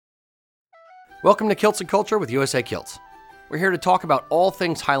Welcome to Kilts Culture with USA Kilts. We're here to talk about all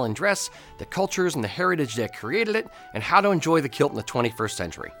things Highland dress, the cultures and the heritage that created it, and how to enjoy the kilt in the 21st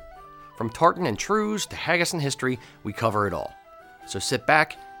century. From tartan and trews to haggis and history, we cover it all. So sit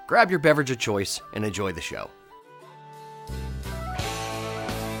back, grab your beverage of choice, and enjoy the show.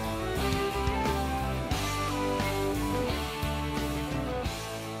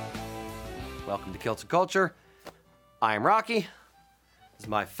 Welcome to Kilts Culture. I am Rocky. This is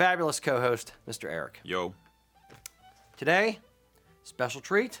my fabulous co-host, Mr. Eric. Yo. Today, special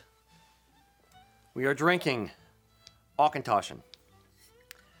treat. We are drinking Auchentoshan.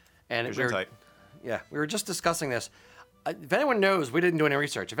 And we were just discussing this. If anyone knows, we didn't do any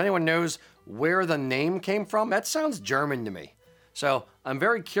research. If anyone knows where the name came from, that sounds German to me. So I'm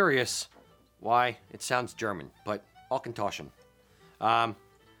very curious why it sounds German. But Auchentoshan.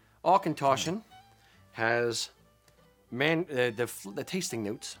 Auchentoshan has the tasting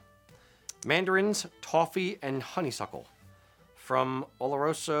notes: mandarins, toffee, and honeysuckle from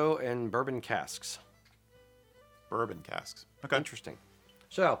Oloroso and bourbon casks. Bourbon casks. Okay. Interesting.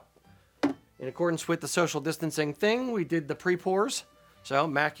 So, in accordance with the social distancing thing, we did the pre-pours. So,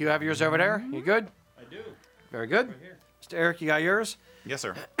 Mac, you have yours over there. You good? I do. Very good. Right here. Mr. Eric, you got yours? Yes,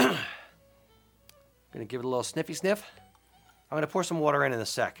 sir. Gonna give it a little sniffy sniff. I'm gonna pour some water in a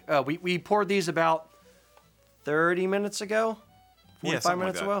sec. We poured these about 30 minutes ago? 45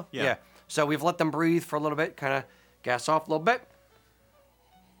 minutes like ago? Yeah. So we've let them breathe for a little bit, kind of gas off a little bit.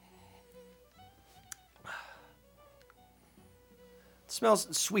 It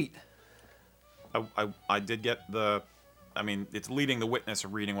smells sweet. I did get it's leading the witness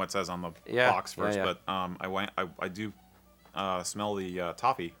of reading what it says on the box first, yeah. but I do smell the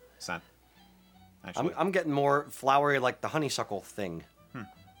toffee scent. Actually. I'm getting more flowery, like the honeysuckle thing.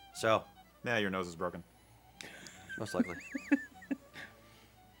 So. Yeah, your nose is broken. Most likely.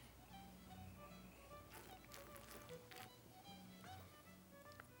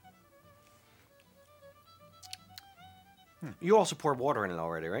 You also poured water in it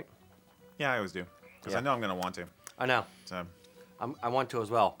already, right? Yeah, I always do. Because Yeah. I know I'm going to want to. I know. So. I want to as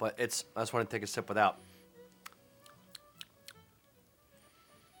well, but I just want to take a sip without.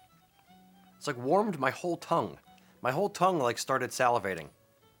 It's like warmed my whole tongue. My whole tongue like started salivating.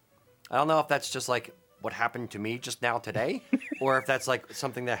 I don't know if that's just like what happened to me just now today, or if that's like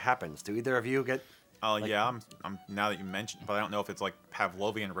something that happens. Do either of you get? Oh yeah, I'm now that you mentioned, but I don't know if it's like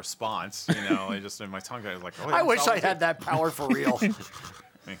Pavlovian response. You know, I just in my tongue is like. Oh, I wish I had that power for real.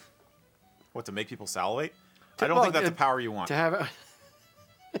 What, to make people salivate? I don't think that's the power you want. To have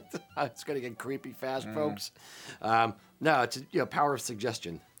it. It's gonna get creepy fast, folks. No, it's power of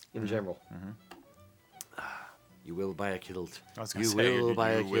suggestion in general. You will buy a kilt. You will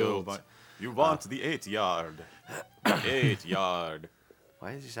buy a kilt. You want the 8 yard. 8 yard.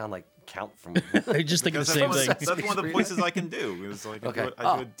 Why does he sound like Count from? I just think of the same thing. That's one of the voices I can do. It's like I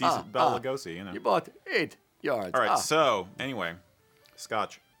do a decent Bela Lugosi, you know. You bought 8 yards. All right. So anyway,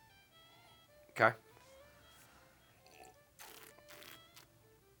 Scotch. Okay.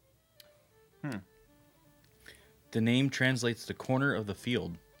 The name translates to corner of the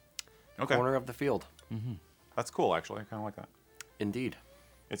field. Okay. Corner of the field. Mm-hmm. That's cool, actually. I kind of like that. Indeed.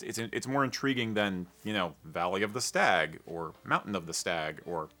 It's more intriguing than, Valley of the Stag or Mountain of the Stag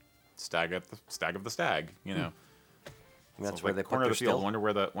or Stag of the Stag. You know. That's so where they corner put of the their field. still.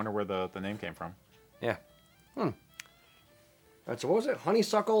 Wonder where the name came from. Yeah. All right. So what was it?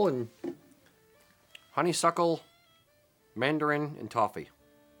 Honeysuckle, mandarin, and toffee.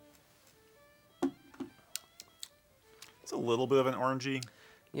 It's a little bit of an orangey.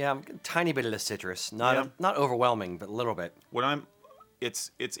 Yeah, a tiny bit of the citrus. Not overwhelming, but a little bit.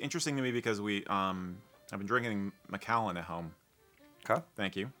 It's interesting to me because I've been drinking Macallan at home. Okay.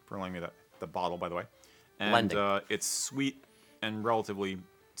 Thank you for lending me the bottle, by the way. And Lending. it's sweet and relatively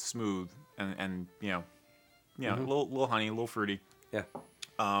smooth, and a little honey, a little fruity. Yeah.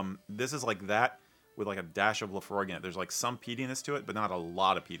 This is like that with like a dash of Lafroig in it. There's like some peatiness to it, but not a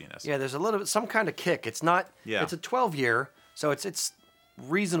lot of peatiness. Yeah, there's a little bit, some kind of kick. It's not. Yeah. It's a 12-year, so it's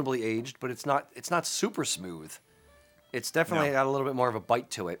reasonably aged, but it's not super smooth. It's definitely got a little bit more of a bite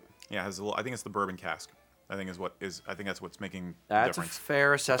to it. Yeah, it has I think it's the bourbon cask. I think that's what's making That's the difference. a fair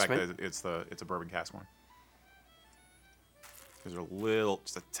The assessment. fact that it's a bourbon cask one. There's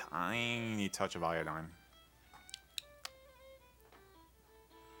just a tiny touch of iodine.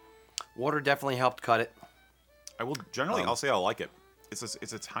 Water definitely helped cut it. I will generally, I'll say I like it.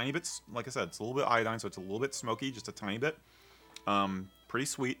 It's a tiny bit, like I said, it's a little bit iodine, so it's a little bit smoky, just a tiny bit. Pretty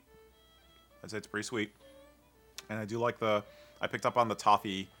sweet. I'd say it's pretty sweet. And I do like I picked up on the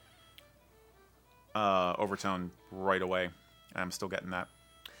toffee overtone right away. And I'm still getting that.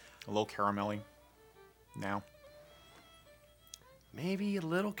 A little caramelly. now. Maybe a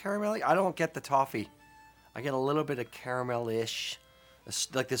little caramelly. I don't get the toffee. I get a little bit of caramel-ish,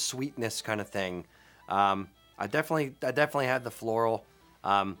 like the sweetness kind of thing. I definitely had the floral.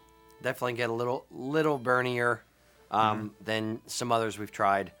 Definitely get a little burnier than some others we've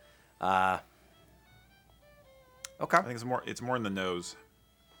tried. Okay. I think it's more in the nose.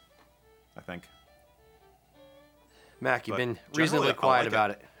 I think. Mac, you've But been generally, reasonably I quiet like about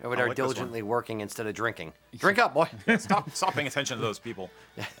it. it. Over I there like this one. diligently working instead of drinking. Drink up, boy. Stop paying attention to those people.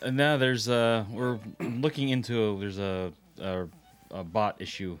 And now there's we're looking into there's a bot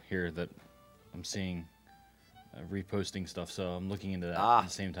issue here that I'm seeing reposting stuff, so I'm looking into that at the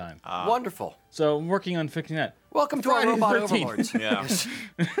same time. Wonderful. So I'm working on fixing that. Welcome to our Friday the robot 13th. overlords. Yeah.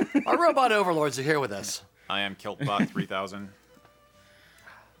 Our robot overlords are here with us. I am Kiltbot 3000.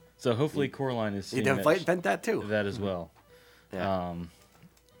 So hopefully Coraline is You seeing didn't invent that too. that as well. Yeah.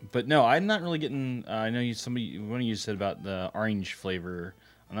 But no, I'm not really getting. I know one of you said about the orange flavor.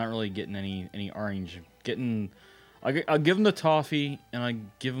 I'm not really getting any orange. I'll give them the toffee and I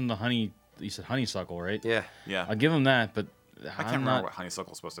give them the honey. You said honeysuckle, right? Yeah. Yeah. I'll give them that, but I can't remember what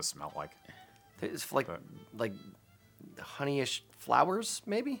honeysuckle is supposed to smell like. It's like honeyish flowers,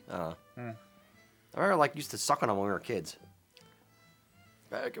 maybe. I remember used to suck on them when we were kids.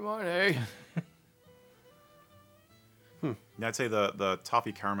 Back in my day. Yeah, I'd say the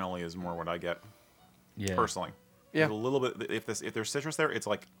toffee caramelly is more what I get personally. Yeah. There's a little bit. If there's citrus there, it's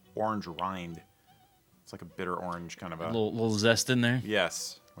like orange rind. It's like a bitter orange kind of a little zest in there.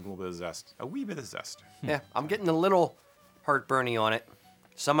 Yes, like a little bit of zest, a wee bit of zest. Yeah, I'm getting a little heartburny on it.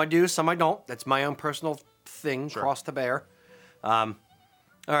 Some I do, some I don't. That's my own personal thing, Sure. cross to bear. All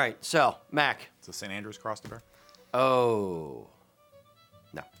right, so, Mac. It's a St. Andrews cross to bear. Oh.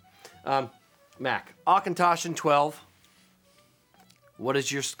 No. Mac, Auchentoshan 12. What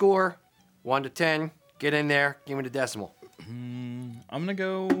is your score? 1 to 10. Get in there. Give me the decimal. I'm gonna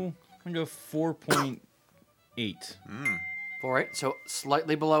go 4.8. All right, so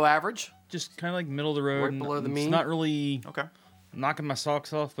slightly below average. Just kind of like middle of the road. Right below the It's mean? not really Okay, knocking my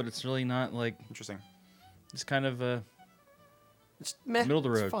socks off, but it's really not like interesting. it's kind of It's meh. middle of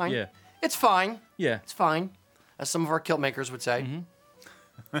the road. It's fine. Yeah, It's fine. yeah. It's fine. As some of our kilt makers would say.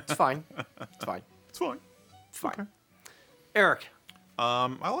 It's fine. It's fine. It's fine. It's fine. Okay. Eric.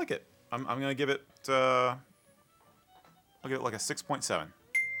 I like it. I'm gonna give it. I'll give it like a 6.7.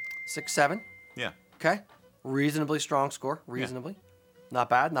 6-7. Yeah. Okay. Reasonably strong score. Reasonably. Not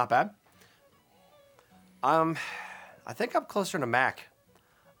bad. Not bad. I think I'm closer to Mac.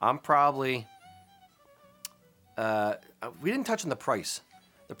 I'm probably. We didn't touch on the price.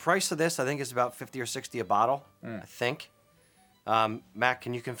 The price of this, I think, is about 50 or 60 a bottle. I think. Mac,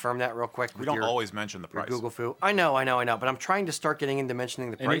 can you confirm that real quick? We don't always mention the your price. Google Foo. I know, but I'm trying to start getting into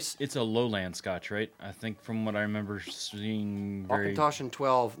mentioning the And price. it's a lowland Scotch, right? I think from what I remember seeing. Very. Auchentoshan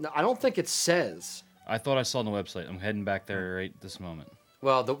 12. No, I don't think it says. I thought I saw on the website. I'm heading back there right this moment.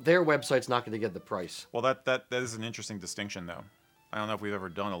 Well, their website's not going to get the price. Well, that is an interesting distinction, though. I don't know if we've ever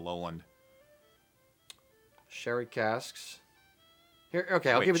done a lowland. Sherry casks. Here,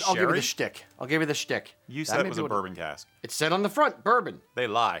 okay, I'll Wait, give you the sherry? shtick. I'll give you the shtick. You That said may it was be a what bourbon cask. It said on the front, bourbon. They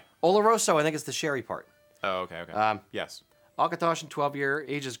lie. Oloroso, I think, is the sherry part. Oh, okay. Yes. Auchentoshan 12-year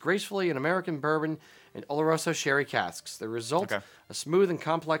ages gracefully in American bourbon and Oloroso sherry casks. The result, Okay. a smooth and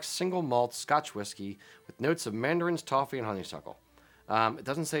complex single malt Scotch whiskey with notes of mandarins, toffee, and honeysuckle. It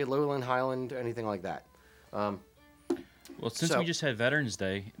doesn't say lowland, highland, anything like that. Well, since So- we just had Veterans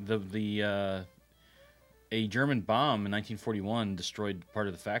Day, a German bomb in 1941 destroyed part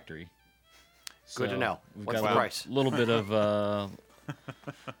of the factory. Good to So know. we've What's got the a price? little bit of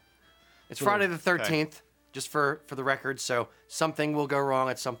It's Friday the 13th, just for the record, so something will go wrong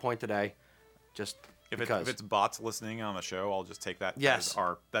at some point today. Just If because. it's bots listening on the show, I'll just take that. Yes.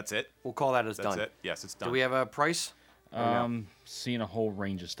 That's it. We'll call that as That's done. it. Yes, it's done. Do we have a price? seeing a whole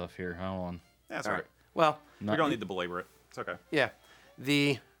range of stuff here. Hold on. That's All all right. right. Well, We don't need to belabor it. It's okay. yeah.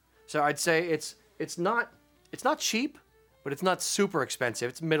 So I'd say it's not cheap, but it's not super expensive.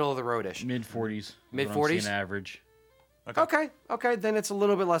 It's middle of the roadish. Mid 40s. Mid-40s? average. Okay, then it's a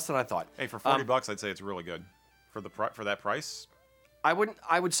little bit less than I thought. Hey, for $40, I'd say it's really good. For that price, I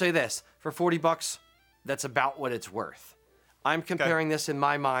would say this, for $40, that's about what it's worth. I'm comparing this in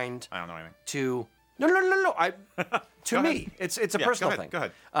my mind I don't know anything. to no. To Go me, ahead. it's a Yeah, personal go ahead,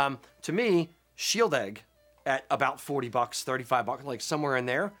 thing. go ahead. To me, Shield Egg at about $40, $35, like somewhere in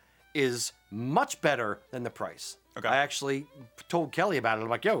there, is much better than the price. Okay. I actually told Kelly about it. I'm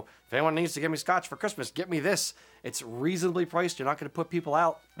like, yo, if anyone needs to give me scotch for Christmas, get me this. It's reasonably priced. You're not going to put people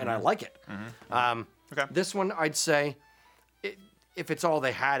out, and I like it. Okay. This one, I'd say, if it's all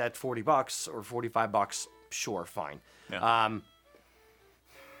they had at $40 or $45, sure, fine. Yeah. I'm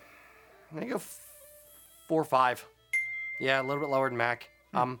gonna go 4 or 5. Yeah, a little bit lower than Mac.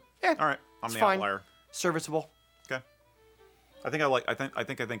 Yeah, All right, I'm it's the fine. outlier. Serviceable. Okay. I think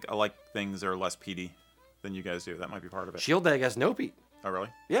I like things that are less peaty than you guys do. That might be part of it. Shield Egg has no peat. Oh, really?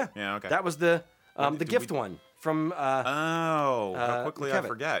 Yeah. Yeah. Okay. That was the did gift we- one from. how quickly I Kevin.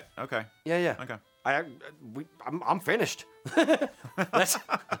 forget. Okay. Yeah. Okay. I'm finished. That's,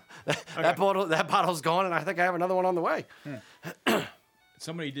 that bottle's gone, and I think I have another one on the way.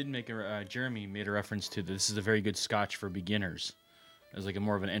 Somebody did make Jeremy made a reference to this is a very good Scotch for beginners, as like a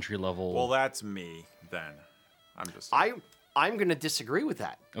more of an entry level. Well, that's me then. I'm going to disagree with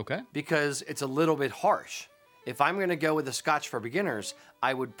that. Okay. Because it's a little bit harsh. If I'm going to go with a Scotch for beginners,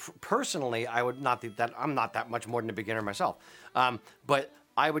 I would personally, I would not think that I'm not that much more than a beginner myself, but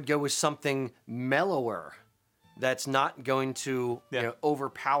I would go with something mellower that's not going to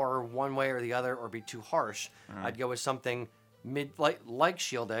overpower one way or the other or be too harsh. I'd go with something like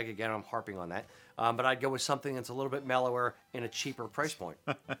Shield Egg. Again, I'm harping on that, but I'd go with something that's a little bit mellower in a cheaper price point.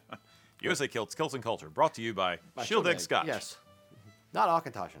 USA Kilts and Culture, brought to you by Shield Egg Scotch. Yes, not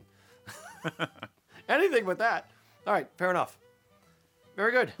Auchentoshan. Anything but that. All right, fair enough.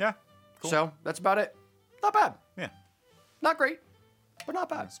 Very good. Yeah. Cool. So that's about it. Not bad. Yeah. Not great, but not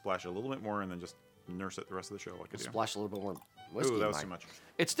bad. Splash it a little bit more and then just nurse it the rest of the show like I do. Splash a little bit more whiskey. Ooh, that in was mine. too much.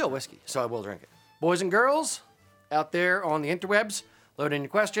 It's still whiskey, so I will drink it. Boys and girls out there on the interwebs, load in your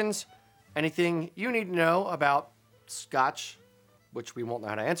questions. Anything you need to know about Scotch, which we won't know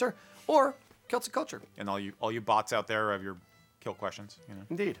how to answer, or Kilts and Culture. And all you bots out there have your kilt questions.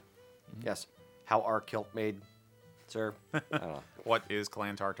 Indeed. Yes. How are kilt made, sir? I don't know. What is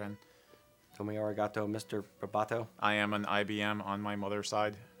Clan Tartan? Tomi arigato, Mr. Babato. I am an IBM on my mother's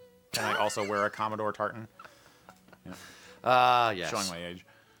side, and I also wear a Commodore tartan. Yes. Showing my age.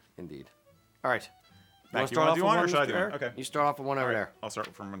 Indeed. All right. Mac, you want to do one or should I do one? Okay. You start off with one over All right, there. I'll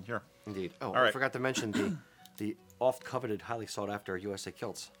start from one here. Indeed. Oh, All I right. forgot to mention the oft-coveted, highly sought-after USA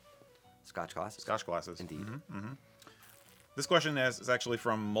Kilts Scotch glasses. Scotch glasses. Indeed. This question is actually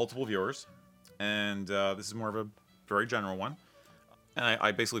from multiple viewers, and this is more of a very general one. And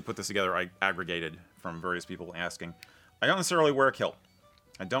I basically put this together. I aggregated from various people asking. I don't necessarily wear a kilt.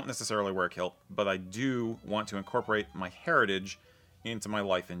 But I do want to incorporate my heritage into my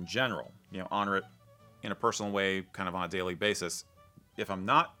life in general. Honor it in a personal way, kind of on a daily basis. If I'm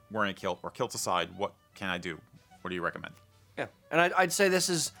not wearing a kilt, or kilts aside, what can I do? What do you recommend? Yeah, and I'd say this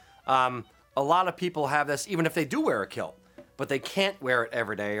is a lot of people have this, even if they do wear a kilt, but they can't wear it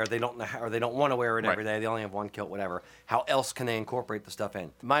every day, or they don't know how, or they don't want to wear it every day. They only have one kilt, whatever. How else can they incorporate the stuff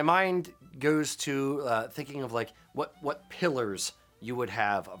in? My mind goes to thinking of like what pillars you would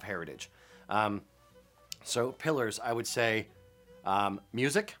have of heritage. So pillars, I would say,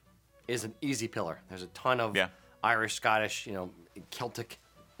 music is an easy pillar. There's a ton of Irish, Scottish, Celtic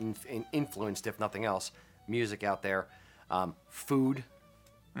influenced, if nothing else, music out there. Food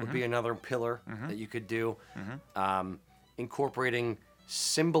would be another pillar that you could do. Incorporating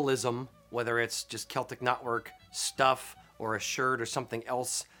symbolism, whether it's just Celtic knotwork stuff or a shirt or something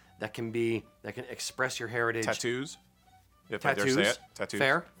else that can express your heritage. Tattoos. If I dare say it. Tattoos.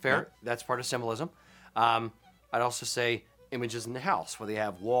 Fair. Yeah. That's part of symbolism. I'd also say images in the house, where they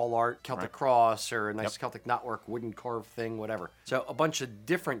have wall art, Celtic cross, or a nice Celtic knotwork, wooden carved thing, whatever. So a bunch of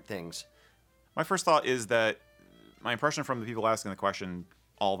different things. My first thought is that my impression from the people asking the question,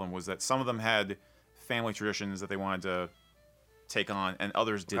 all of them, was that some of them had family traditions that they wanted to take on, and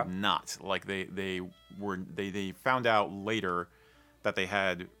others did not. Like they found out later that they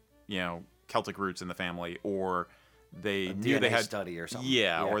had Celtic roots in the family, or they knew they had study or something.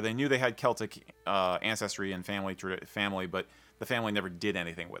 Yeah, or they knew they had Celtic ancestry and family, but the family never did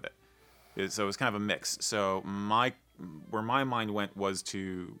anything with it. So it was kind of a mix. So where my mind went was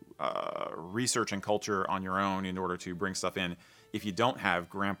to research and culture on your own in order to bring stuff in. If you don't have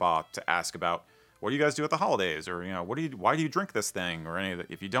grandpa to ask about, what do you guys do at the holidays, or why do you drink this thing, or any of that.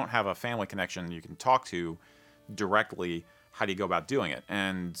 If you don't have a family connection you can talk to directly, how do you go about doing it?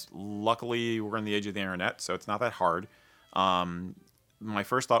 And luckily, we're in the age of the internet, so it's not that hard. My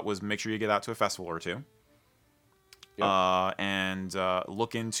first thought was make sure you get out to a festival or two, and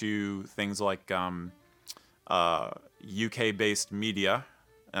look into things like UK-based media.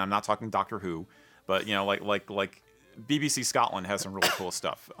 And I'm not talking Doctor Who, but like BBC Scotland has some really cool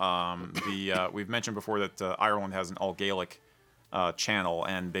stuff. We've mentioned before that Ireland has an all Gaelic channel,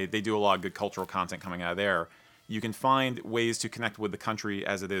 and they do a lot of good cultural content coming out of there. You can find ways to connect with the country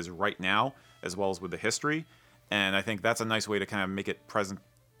as it is right now, as well as with the history, and I think that's a nice way to kind of make it present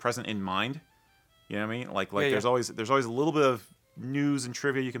in mind. You know what I mean? Like there's always a little bit of news and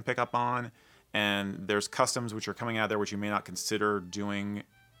trivia you can pick up on, and there's customs which are coming out there which you may not consider doing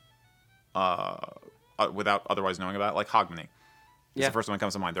without otherwise knowing about, like Hogmanay. It's the first one that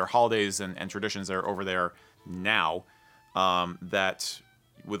comes to mind. There are holidays and traditions that are over there now that,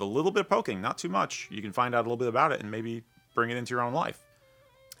 with a little bit of poking, not too much, you can find out a little bit about it and maybe bring it into your own life.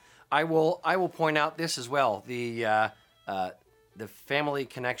 I will point out this as well. The family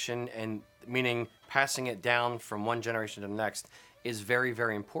connection, and meaning passing it down from one generation to the next, is very,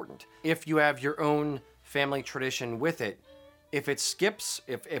 very important. If you have your own family tradition with it, if it skips,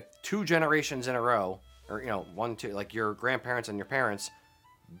 if 2 generations in a row, or 1, 2, like your grandparents and your parents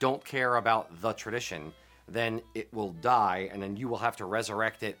don't care about the tradition, then it will die, and then you will have to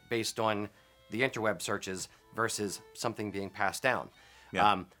resurrect it based on the interweb searches versus something being passed down.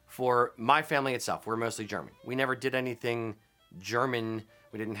 Yeah. For my family itself, we're mostly German. We never did anything German.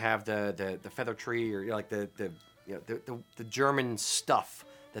 We didn't have the feather tree or like the German stuff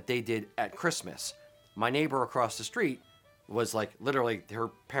that they did at Christmas. My neighbor across the street was like, literally, her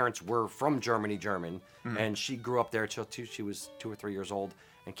parents were from Germany, and she grew up there till she was 2 or 3 years old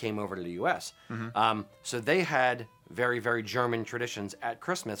and came over to the U.S. So they had very, very German traditions at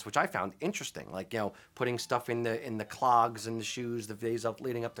Christmas, which I found interesting. Like, putting stuff in the clogs and the shoes the days up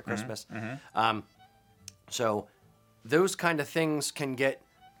leading up to Christmas. So those kind of things can get,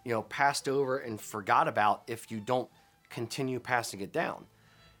 passed over and forgot about if you don't continue passing it down.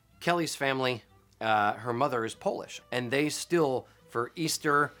 Kelly's family, her mother is Polish, and they still, for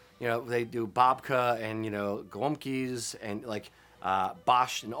Easter, they do babka and, gołąbkis and like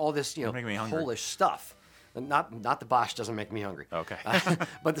borscht and all this, Polish stuff. Not the borscht doesn't make me hungry. Okay.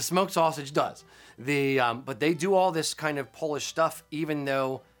 But the smoked sausage does. But they do all this kind of Polish stuff, even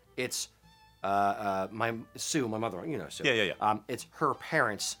though it's my mother, Sue. Yeah. It's her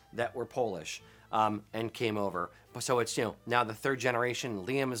parents that were Polish and came over. So it's, now the 3rd generation.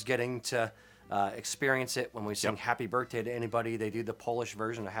 Liam is getting to experience it. When we sing Happy Birthday to anybody, they do the Polish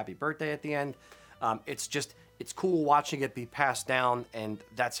version of Happy Birthday at the end. It's cool watching it be passed down, and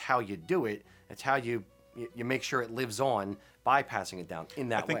that's how you do it. It's how you make sure it lives on by passing it down in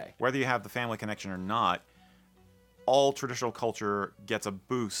that way. Whether you have the family connection or not, all traditional culture gets a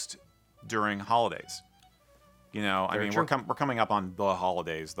boost during holidays. We're coming up on the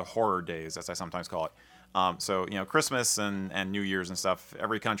holidays, the horror days, as I sometimes call it. So Christmas and New Year's and stuff.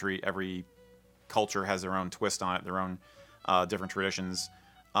 Every country, every culture has their own twist on it, their own different traditions.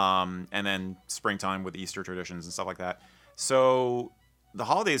 And then springtime with Easter traditions and stuff like that. So the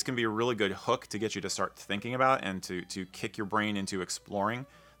holidays can be a really good hook to get you to start thinking about and to kick your brain into exploring.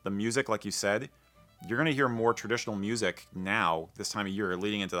 The music, like you said, you're going to hear more traditional music now, this time of year,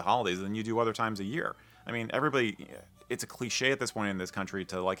 leading into the holidays, than you do other times a year. I mean, everybody, it's a cliche at this point in this country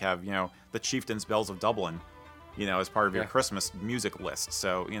to like have, the Chieftains Bells of Dublin, as part of your Christmas music list.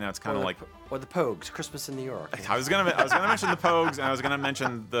 So, it's kind of like... Or the Pogues, Christmas in New York. I was gonna mention the Pogues, and I was gonna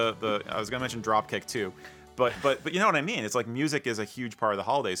mention mention Dropkick too. But you know what I mean? It's like music is a huge part of the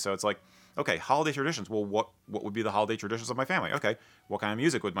holidays. So it's like, okay, holiday traditions. Well, what would be the holiday traditions of my family? Okay, what kind of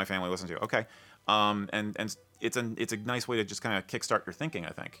music would my family listen to? Okay, and it's a nice way to just kind of kickstart your thinking,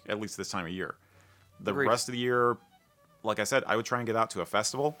 I think, at least this time of year. The Agreed. Rest of the year, like I said, I would try and get out to a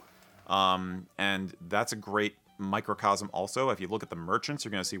festival, and that's a great microcosm also. If you look at the merchants,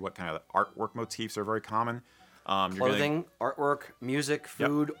 you're going to see what kind of artwork motifs are very common. Clothing, artwork, music,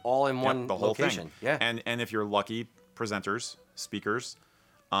 food, all in one the whole location. Thing. Yeah. And if you're lucky, presenters, speakers,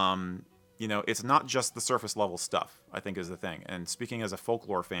 it's not just the surface level stuff, I think, is the thing. And speaking as a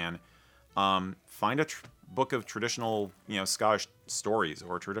folklore fan, find a book of traditional, Scottish stories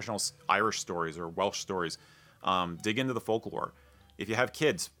or traditional Irish stories or Welsh stories. Dig into the folklore. If you have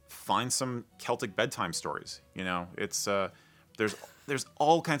kids, find some Celtic bedtime stories. It's there's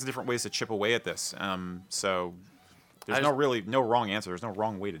all kinds of different ways to chip away at this. So there's no wrong answer. There's no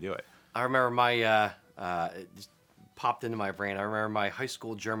wrong way to do it. I remember my it just popped into my brain. I remember my high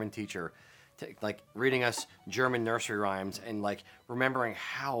school German teacher reading us German nursery rhymes and remembering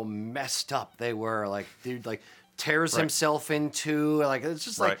how messed up they were. Like, dude tears himself into it's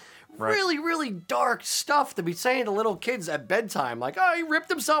just really, really dark stuff to be saying to little kids at bedtime. Like, oh, he ripped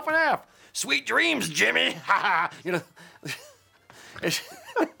himself in half. Sweet dreams, Jimmy. There's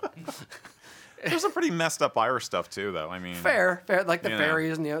some pretty messed up Irish stuff too, though. I mean, fair, like the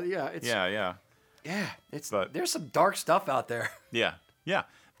fairies and it's there's some dark stuff out there. Yeah,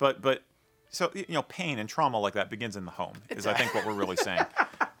 but so pain and trauma like that begins in the home. Is I think what we're really saying.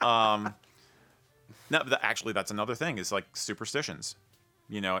 No, actually, that's another thing. Is like superstitions.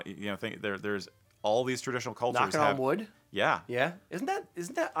 Think there's all these traditional cultures Knocking have on wood. Yeah. Yeah. Isn't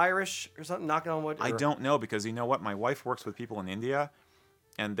that Irish or something? Knocking on wood. I Or- don't know because you know what? My wife works with people in India,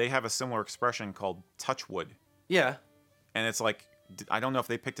 and they have a similar expression called touch wood. Yeah. And it's like, I don't know if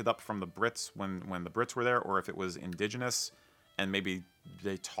they picked it up from the Brits when the Brits were there, or if it was indigenous, and maybe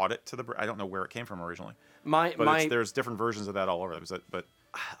they taught it to the. I don't know where it came from originally. There's different versions of that all over. But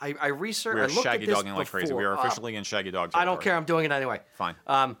I researched. we're I looked shaggy at this dogging like crazy. We are officially in shaggy dog territory. I don't care. I'm doing it anyway. Fine.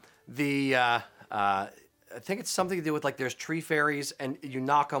 I think it's something to do with like there's tree fairies and you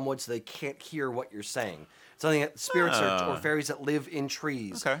knock on wood so they can't hear what you're saying. Something that spirits or fairies that live in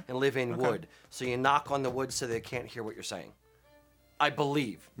trees and live in wood. So you knock on the wood so they can't hear what you're saying. I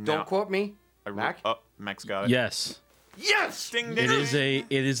believe. Don't quote me. Mac? Mac's got it. Yes. Yes. Ding, ding.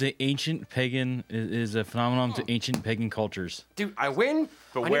 It is a ancient pagan. It is a phenomenon to ancient pagan cultures, Dude, I win.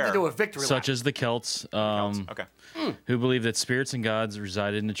 But I where? need to do a victory such lap. as the Celts, Okay. who believe that spirits and gods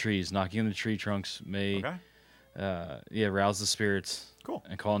reside in the trees. Knocking on the tree trunks may, rouse the spirits. Cool.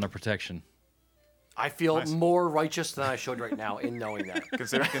 And call in their protection. I feel more righteous than I should right now in knowing that.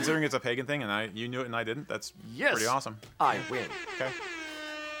 Considering it's a pagan thing and you knew it and I didn't, that's pretty awesome. I win. Okay.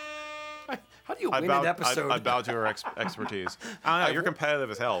 How do you win an episode? I bow to her expertise. I don't know. You're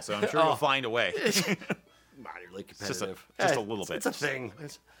competitive as hell, so I'm sure you'll find a way. Moderately competitive. Just a little bit. It's a thing.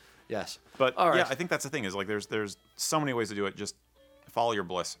 Yes. But all right. yeah, I think that's the thing is like there's so many ways to do it. Just follow your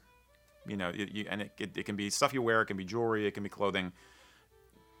bliss. You know, and it can be stuff you wear, it can be jewelry, it can be clothing.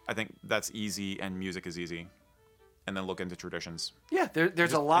 I think that's easy, and music is easy. And then look into traditions. Yeah,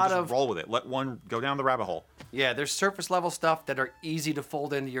 there's a lot of roll with it. Let one go down the rabbit hole. Yeah, there's surface level stuff that are easy to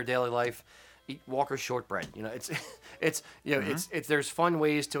fold into your daily life. Eat Walker's shortbread. You know, it's there's fun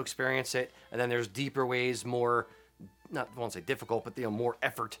ways to experience it, and then there's deeper ways, more I won't say difficult, but more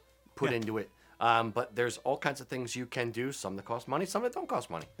effort put into it. But there's all kinds of things you can do. Some that cost money, some that don't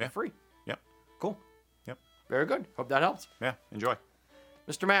cost money. They're free. Yep. Cool. Yep. Very good. Hope that helps. Yeah. Enjoy.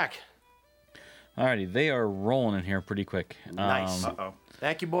 Mr. Mac. Alrighty, they are rolling in here pretty quick. Nice.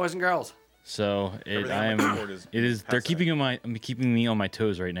 Thank you, boys and girls. So they're keeping me on my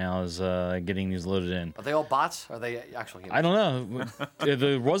toes right now as getting these loaded in. Are they all bots? Or are they actual humans? I don't know.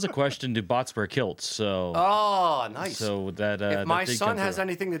 There was a question: do bots wear kilts? So nice. So that if my that son has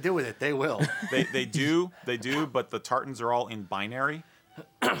anything to do with it, they will. They do, but the tartans are all in binary.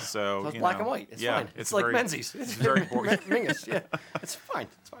 So it's black and white. It's fine. It's like Menzies. It's very boring. Mingus, yeah. It's fine.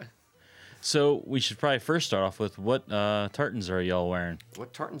 It's fine. So we should probably first start off with what tartans are y'all wearing?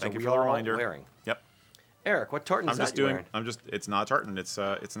 What tartans Thank are you we for the all reminder. wearing? Yep. Eric, what tartans are you wearing? It's not a tartan. It's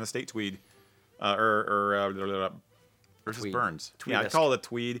an estate tweed, or versus Tweed. Burns. Tweed-esque. Yeah, I call it a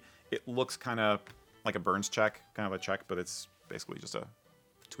tweed. It looks kind of like a Burns check, kind of a check, but it's basically just a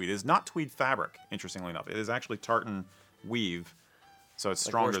tweed. It is not tweed fabric, interestingly enough. It is actually tartan weave, so it's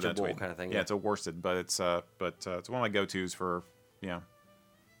Like stronger worsted than wool tweed. kind of thing, Yeah, yeah. it's a worsted, but it's one of my go-tos for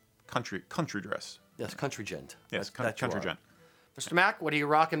country dress. Yes, country gent. Yes, That you country are. gent. Mr. Mac, what are you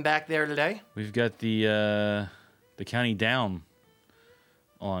rocking back there today? We've got the county down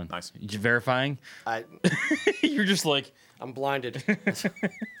on. Nice. You verifying? You're just like I'm blinded. So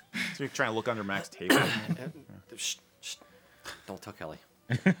you're trying to look under Mac's table. Shh. Don't tell Kelly.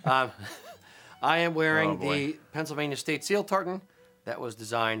 I am wearing the Pennsylvania State Seal tartan that was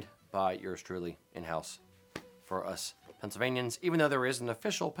designed by yours truly in-house for us Pennsylvanians. Even though there is an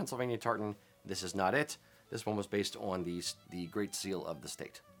official Pennsylvania tartan, this is not it. This one was based on the Great Seal of the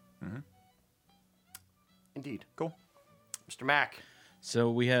state. Mm-hmm. Indeed. Cool. Mr. Mac.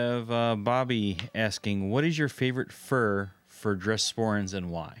 So we have Bobby asking, what is your favorite fur for dress sporrans and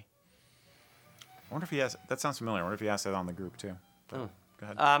why? I wonder if he asked. That sounds familiar. I wonder if he asked that on the group too. Go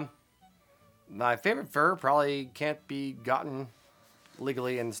ahead. My favorite fur probably can't be gotten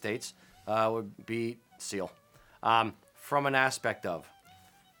legally in the States. Would be seal. From an aspect of,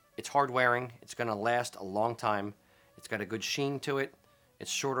 it's hard wearing. It's going to last a long time. It's got a good sheen to it. It's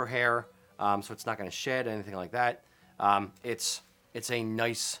shorter hair, so it's not going to shed, anything like that. It's a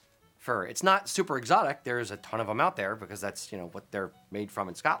nice fur. It's not super exotic. There's a ton of them out there because that's what they're made from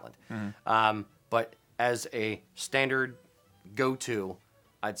in Scotland. Mm-hmm. But as a standard go-to,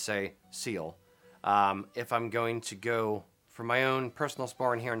 I'd say seal. If I'm going to go for my own personal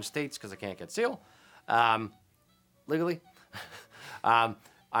sporran here in the States because I can't get seal legally,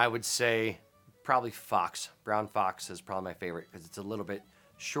 I would say probably fox. Brown fox is probably my favorite because it's a little bit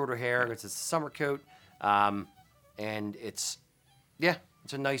shorter hair. It's a summer coat, and it's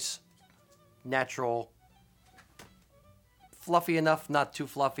a nice, natural, fluffy enough, not too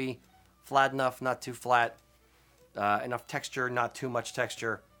fluffy, flat enough, not too flat, enough texture, not too much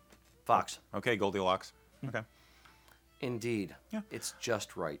texture. Fox. Okay, Goldilocks. Okay. Indeed. Yeah. It's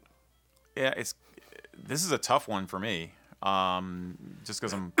just right. Yeah, this is a tough one for me. Just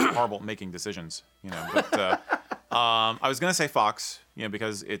because I'm horrible at making decisions, you know. But I was gonna say fox, you know,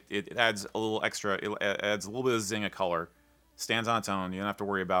 because it adds a little extra. It adds a little bit of zing of color. Stands on its own. You don't have to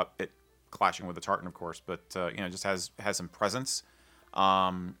worry about it clashing with the tartan, of course. But you know, just has some presence.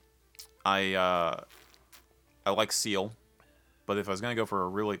 I like seal, but if I was gonna go for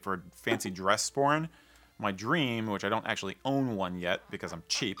a fancy dress sporran, my dream, which I don't actually own one yet because I'm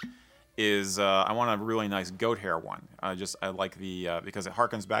cheap, is I want a really nice goat hair one. I like the because it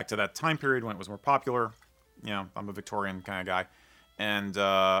harkens back to that time period when it was more popular. You know, I'm a Victorian kind of guy, and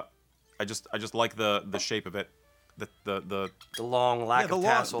I just like the shape of it, the long lack of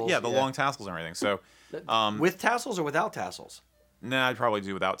tassels. The long tassels and everything. So with tassels or without tassels? Nah, I'd probably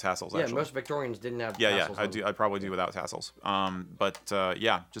do without tassels. Yeah, actually. most Victorians didn't have tassels. tassels. I'd probably do without tassels. But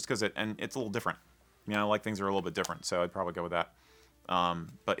yeah, just because it's a little different. You know, I like things that are a little bit different, so I'd probably go with that.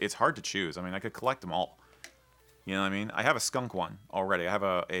 But it's hard to choose. I mean, I could collect them all. You know what I mean? I have a skunk one already. I have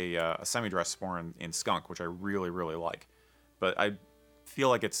a semi-dress sporran in skunk, which I really, really like. But I feel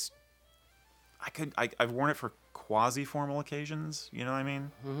like I've worn it for quasi-formal occasions. You know what I mean?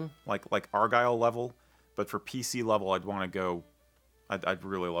 Mm-hmm. Like Argyle level. But for PC level, I'd want to go. I'd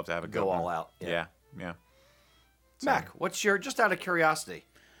really love to have it go all out. Yeah. So, Mac, what's your, just out of curiosity,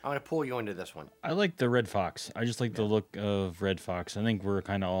 I'm going to pull you into this one. I like the red fox. I just like the look of red fox. I think we're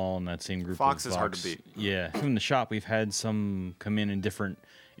kind of all in that same group. Fox is hard to beat. Yeah, from the shop, we've had some come in different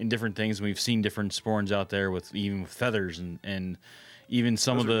things. We've seen different sporns out there with feathers and even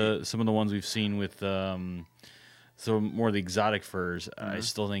some of the ones we've seen with some more of the exotic furs. Mm-hmm. I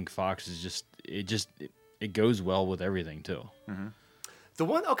still think fox is it goes well with everything too. Mm-hmm. The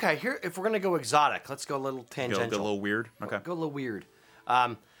one, okay, here, if we're going to go exotic, let's go a little tangential. Go a little weird? Okay. Go a little weird.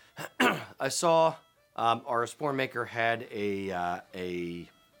 I saw our sporn maker had a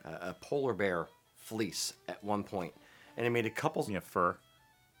polar bear fleece at one point, and he made a couple... Yeah, fur.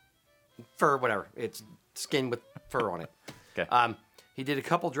 Fur, whatever. It's skin with fur on it. Okay. He did a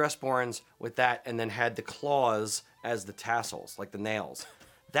couple dress sporns with that, and then had the claws as the tassels, like the nails.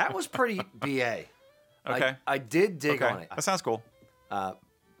 That was pretty BA. Okay. I did dig on it. That sounds cool.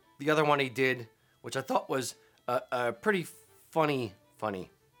 The other one he did, which I thought was a pretty funny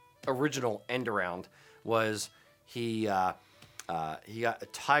original end around, was he got a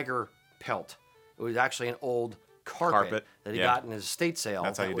tiger pelt. It was actually an old carpet that he got in his estate sale.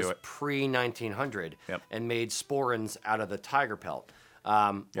 That's how you do it. Pre-1900, yep. And made sporrans out of the tiger pelt,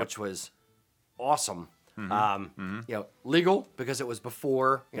 which was awesome. Mm-hmm. You know, legal because it was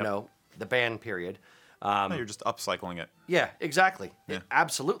before you know the ban period. No, you're just upcycling it. Yeah, exactly. Yeah.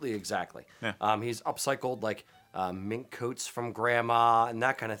 Absolutely, exactly. Yeah. He's upcycled like mink coats from grandma and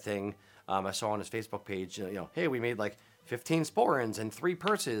that kind of thing. I saw on his Facebook page, you know, hey, we made like 15 sporrans and 3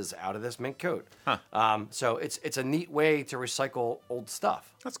 purses out of this mink coat. Huh. So it's a neat way to recycle old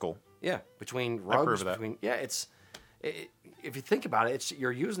stuff. That's cool. Yeah, between I approve rugs, of that. if you think about it,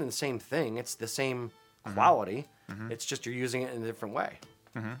 you're using the same thing. It's the same quality. Mm-hmm. It's just you're using it in a different way.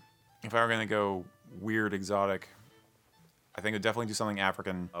 Mm-hmm. If I were gonna go weird exotic, I think I'd definitely do something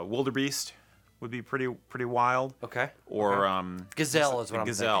African. Wildebeest would be pretty wild. Okay. Or gazelle is what I'm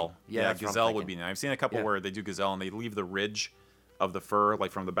gazelle. thinking. Yeah, gazelle would be nice. I've seen a couple where they do gazelle and they leave the ridge of the fur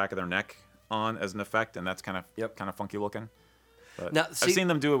like from the back of their neck on as an effect, and that's kind of funky looking. But now, I've seen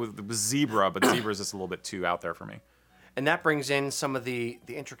them do it with zebra, but zebra is just a little bit too out there for me. And that brings in some of the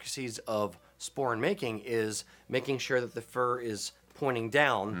intricacies of sporran making, is making sure that the fur is pointing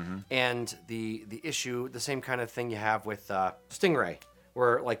down, and the issue, the same kind of thing you have with stingray,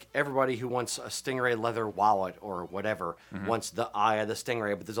 where like everybody who wants a stingray leather wallet or whatever wants the eye of the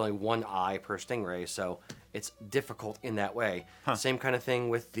stingray, but there's only one eye per stingray, so it's difficult in that way. Same kind of thing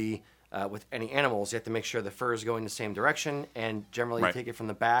with the with any animals. You have to make sure the fur is going the same direction, and generally you take it from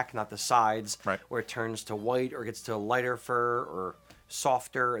the back, not the sides, where it turns to white or gets to a lighter fur or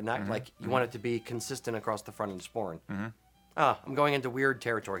softer, and that like you want it to be consistent across the front of the sporran. I'm going into weird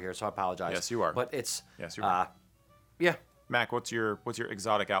territory here, so I apologize. Yes, you are. But it's you are. Yeah. Mac, what's your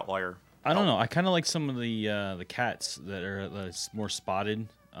exotic outlier? I don't know. I kind of like some of the cats that are more spotted.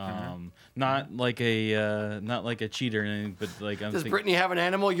 Not like a cheetah or anything, but like Does Brittany have an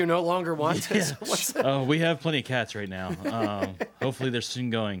animal you no longer want? Yeah. We have plenty of cats right now. Hopefully they're soon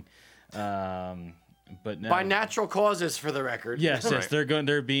going. But no. By natural causes, for the record. Yes,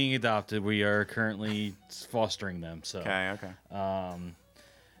 they're being adopted. We are currently fostering them. So okay.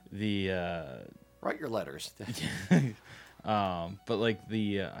 Write your letters. But like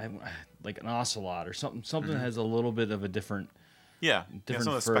like an ocelot or something that has a little bit of a different fur,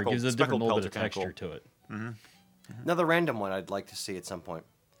 gives a different little bit of texture to it. Another random one I'd like to see at some point.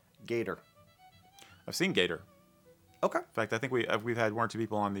 gator? I've seen gator. Okay. In fact, I think we've had one or two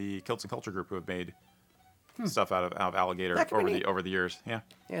people on the Kilts and Culture group who have made stuff out of alligator over the years. Yeah.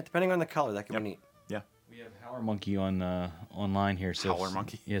 Yeah, depending on the color, that can be neat. Yeah. We have howler monkey on online here. So Howler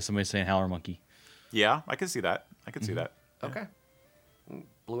monkey? Yeah, somebody's saying howler monkey. Yeah, I could see that. See that. Yeah. Okay.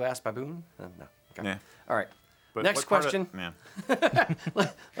 Blue ass baboon? No. Okay. Yeah. All right. But Next question. Man.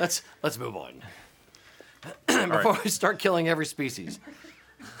 Let's move on. Before we start killing every species.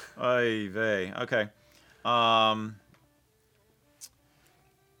 Ay vey. Okay.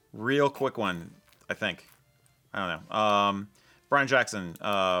 Real quick one, I think. I don't know. Brian Jackson,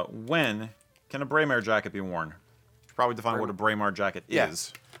 when can a Braemar jacket be worn? Should probably define what a Braemar jacket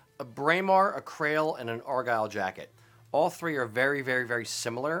is. A Braemar, a Krail, and an Argyle jacket. All three are very, very, very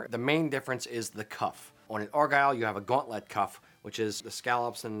similar. The main difference is the cuff. On an Argyle, you have a gauntlet cuff, which is the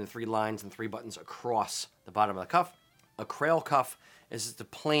scallops and the 3 lines and 3 buttons across the bottom of the cuff. A Krail cuff is the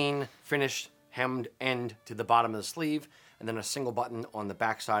plain, finished, hemmed end to the bottom of the sleeve, and then a single button on the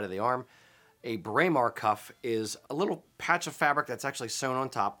back side of the arm. A Braemar cuff is a little patch of fabric that's actually sewn on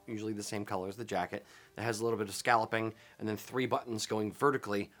top, usually the same color as the jacket, that has a little bit of scalloping, and then 3 buttons going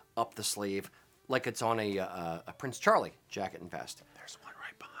vertically up the sleeve, like it's on a Prince Charlie jacket and vest. There's one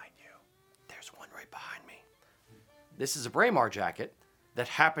right behind you. There's one right behind me. This is a Braemar jacket that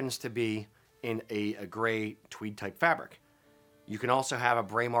happens to be in a gray tweed type fabric. You can also have a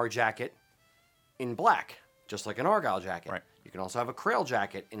Braemar jacket in black, just like an Argyle jacket. Right. You can also have a Krail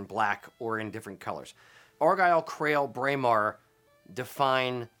jacket in black or in different colors. Argyle, Krail, Braemar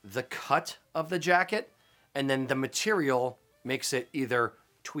define the cut of the jacket, and then the material makes it either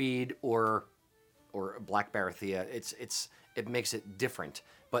tweed or black barathea. It makes it different,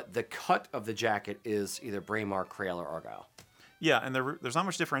 but the cut of the jacket is either Braemar, Krail, or Argyle. Yeah, and there's not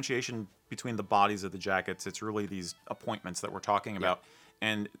much differentiation between the bodies of the jackets. It's really these appointments that we're talking about.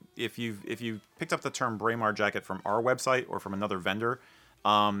 And if you've picked up the term Braemar jacket from our website or from another vendor,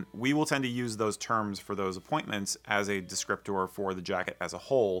 we will tend to use those terms for those appointments as a descriptor for the jacket as a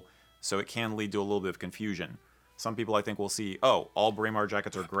whole, so it can lead to a little bit of confusion. Some people, I think, will see, all Braemar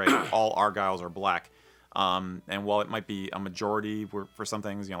jackets are gray, all Argyles are black. And while it might be a majority for some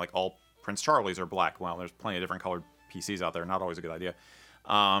things, like all Prince Charlies are black, well, there's plenty of different colored PCs out there, not always a good idea.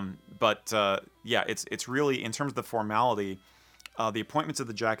 It's really, in terms of the formality, the appointments of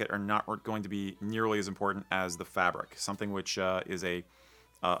the jacket are not going to be nearly as important as the fabric. Something which is a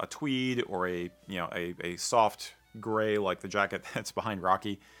tweed or a soft gray like the jacket that's behind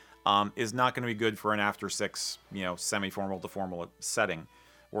Rocky is not going to be good for an after 6 semi-formal to formal setting.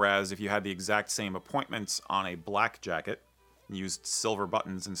 Whereas if you had the exact same appointments on a black jacket, used silver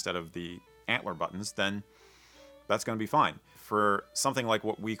buttons instead of the antler buttons, then that's going to be fine. For something like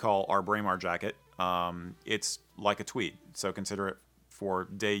what we call our Braemar jacket, it's like a tweed. So consider it for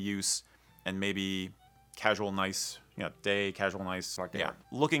day use and maybe casual, nice, day, casual, nice.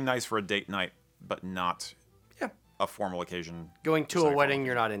 Looking nice for a date night, but not a formal occasion. Going to a wedding,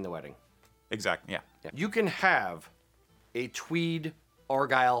 you're not in the wedding. Exactly, yeah. You can have a tweed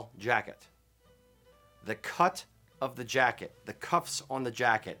Argyle jacket. The cut of the jacket, the cuffs on the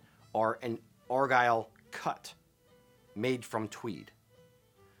jacket are an Argyle cut made from tweed.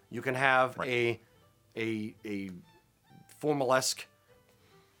 You can have a formalesque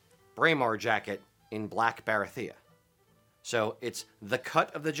Braemar jacket in black barathea. So it's the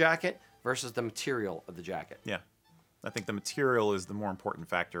cut of the jacket versus the material of the jacket. Yeah. I think the material is the more important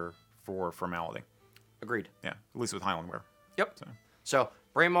factor for formality. Agreed. Yeah, at least with Highland wear. Yep. So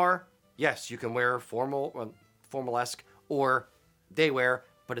Braemar, yes, you can wear formalesque or day wear,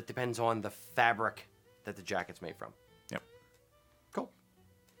 but it depends on the fabric that the jacket's made from. Yep. Cool.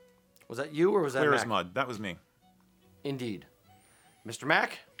 Was that you or was that Clear Mac? as mud. That was me. Indeed. Mr.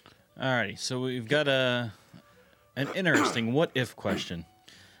 Mac? Alrighty, so we've got an interesting what-if question.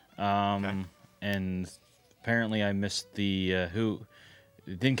 And apparently I missed the who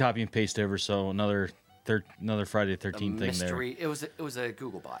didn't copy and paste over, so another Friday the 13th thing mystery. there. It was a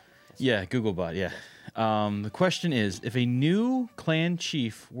Google bot. Yeah, Googlebot, yeah. The question is, if a new clan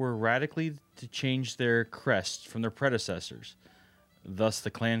chief were radically to change their crest from their predecessors, thus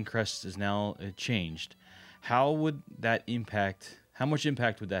the clan crest is now changed, how would that impact, how much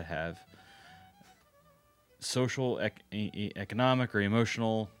impact would that have, social, economic, or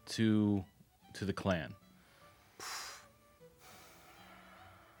emotional, to the clan?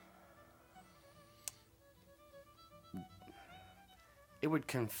 It would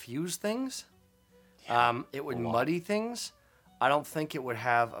confuse things. It would muddy things. I don't think it would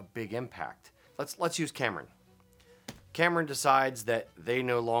have a big impact. Let's use Cameron. Cameron decides that they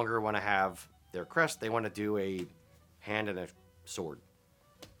no longer want to have their crest. They want to do a hand and a sword.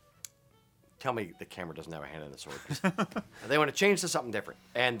 tell me the camera doesn't have a hand in the sword. 'Cause they want to change to something different.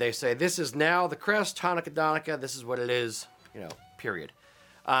 And they say, this is now the crest, Hanukkah Donukkah, this is what it is, period.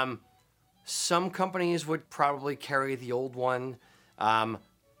 Some companies would probably carry the old one.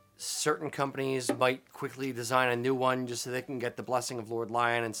 Certain companies might quickly design a new one just so they can get the blessing of Lord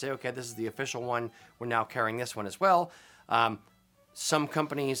Lion and say, okay, this is the official one. We're now carrying this one as well. Some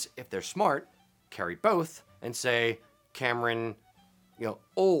companies, if they're smart, carry both and say Cameron,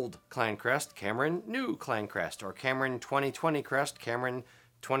 old clan crest, Cameron new clan crest, or Cameron 2020 crest, Cameron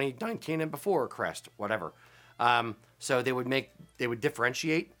 2019 and before crest, whatever. So they would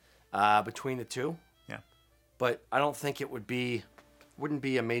differentiate between the two. Yeah. But I don't think it wouldn't be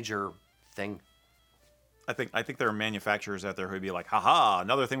a major thing. I think there are manufacturers out there who'd be like, haha,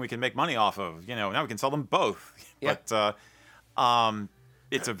 another thing we can make money off of. Now we can sell them both. Yeah. But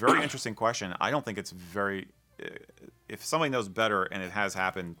it's a very interesting question. I don't think it's very... if somebody knows better and it has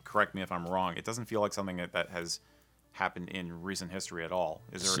happened, correct me if I'm wrong, it doesn't feel like something that has happened in recent history at all.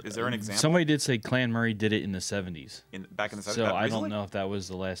 Is there an example? Somebody did say Clan Murray did it in the 70s. Back in the 70s? So I don't know if that was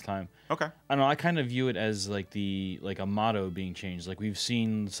the last time. Okay. I don't know. I kind of view it as like a motto being changed. Like we've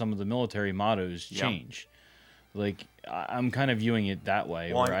seen some of the military mottos change. Like I'm kind of viewing it that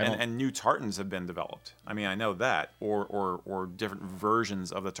way. Well, and new tartans have been developed. I mean, I know that, or different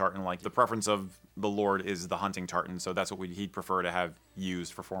versions of the tartan. Like the preference of the Lord is the hunting tartan, so that's what he'd prefer to have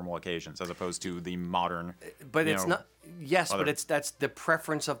used for formal occasions, as opposed to the modern. But it's not. Yes, but that's the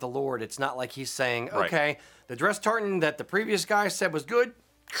preference of the Lord. It's not like he's saying, okay, the dress tartan that the previous guy said was good,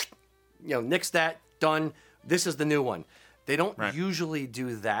 nix that, done. This is the new one. They don't usually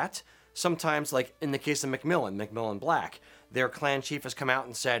do that. Sometimes, like in the case of Macmillan Black, their clan chief has come out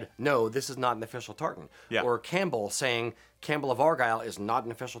and said, no, this is not an official tartan. Yeah. Or Campbell saying Campbell of Argyle is not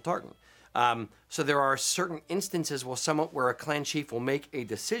an official tartan. So there are certain instances where a clan chief will make a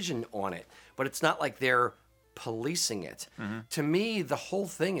decision on it, but it's not like they're policing it. Mm-hmm. To me, the whole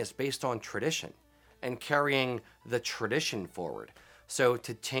thing is based on tradition and carrying the tradition forward. So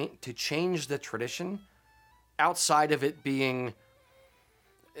to change the tradition outside of it being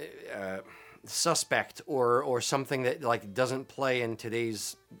suspect or something that like doesn't play in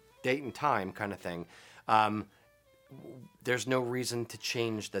today's date and time kind of thing, there's no reason to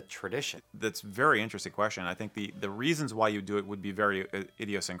change the tradition. That's a very interesting question. I think the reasons why you do it would be very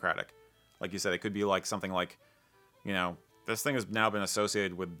idiosyncratic. Like you said, it could be like something like, this thing has now been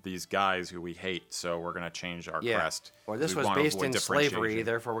associated with these guys who we hate, so we're going to change our crest. Or this was based in slavery,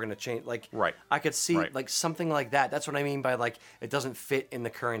 therefore we're going to change. Like, I could see like something like that. That's what I mean by like it doesn't fit in the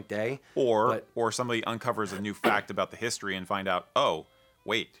current day. Or somebody uncovers a new fact about the history and find out, oh,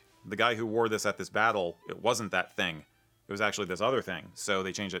 wait, the guy who wore this at this battle, it wasn't that thing. It was actually this other thing. So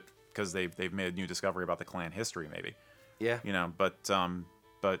they change it because they've made a new discovery about the clan history, maybe. Yeah. But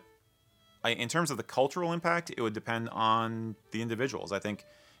in terms of the cultural impact, it would depend on the individuals. I think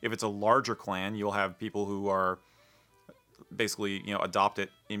if it's a larger clan, you'll have people who are basically, adopt it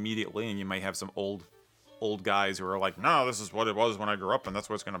immediately, and you might have some old guys who are like, no, this is what it was when I grew up, and that's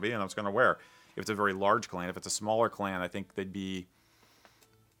what it's going to be, and that's going to wear. If it's a very large clan, if it's a smaller clan, I think they'd be,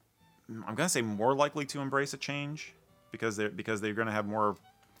 I'm going to say, more likely to embrace a change because they're going to have more.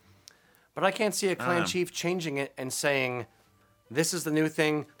 But I can't see a clan chief changing it and saying, this is the new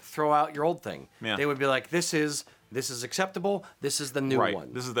thing, throw out your old thing. Yeah. They would be like, this is acceptable, this is the new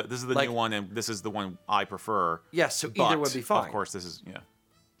one. This is the new one, and this is the one I prefer. Yes, so either would be fine. Of course, this is,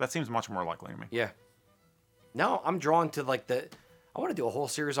 that seems much more likely to me. Yeah. No, I'm drawn to like I want to do a whole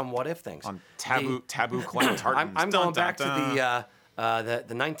series on what if things. On taboo clan tartans. I'm going back to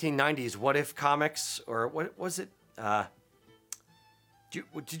the 1990s what if comics, or what was it?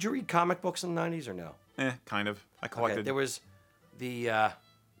 Did you read comic books in the 90s or no? Kind of. I collected. Okay, there was the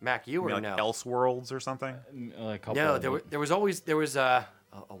Mac. You were like no Elseworlds or something. No, there was a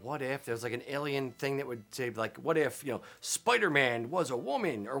what if. There was like an alien thing that would say like, what if Spider-Man was a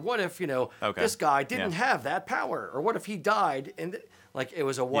woman, or what if this guy didn't have that power, or what if he died, and like it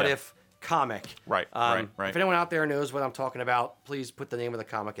was a what if comic. Right. If anyone out there knows what I'm talking about, please put the name of the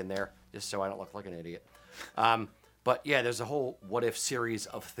comic in there, just so I don't look like an idiot. But yeah, there's a whole what if series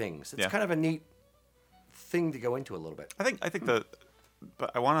of things. It's kind of a neat thing to go into a little bit. I think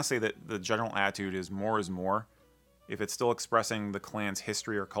but I want to say that the general attitude is more is more. If it's still expressing the clan's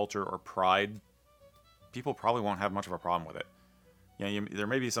history or culture or pride, people probably won't have much of a problem with it. There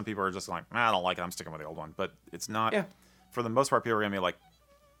may be some people who are just like, I don't like it, I'm sticking with the old one. But it's not. Yeah. For the most part, people are gonna be like,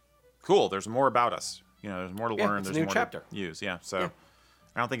 cool, there's more about us. There's more to learn. It's there's a new more chapter. To use. Yeah. So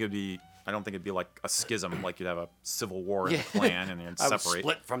I don't think it'd be like a schism, like you'd have a civil war in the clan and you'd separate.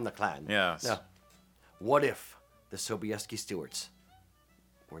 Split from the clan. Yeah. No. What if the Sobieski Stewarts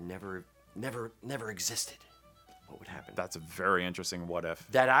were never never existed, what would happen? That's a very interesting what if.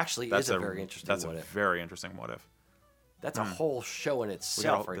 That actually is a very interesting what if. That's a very interesting what if. That's a whole show in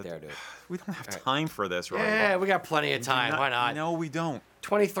itself right there, dude. We don't have time for this, right? Yeah, we got plenty of time. Why not? No, we don't.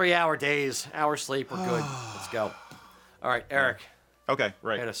 23-hour days, hour sleep, we're good. Let's go. All right, Eric. Okay,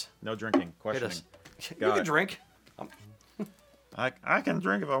 right. Hit us. No drinking. Hit Questioning. us. You can drink. I can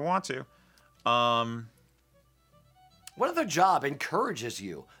drink if I want to. What other job encourages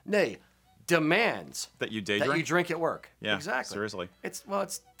you, nay, demands That you day that drink? you drink at work? Yeah, exactly. seriously. It's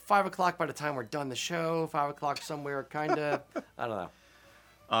 5:00 by the time we're done the show. 5:00 somewhere, kind of. I don't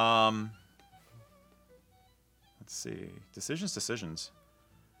know. Let's see. Decisions.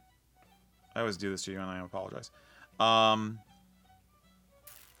 I always do this to you, and I apologize. I'm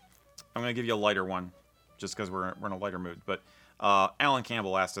going to give you a lighter one, just because we're in a lighter mood. But Alan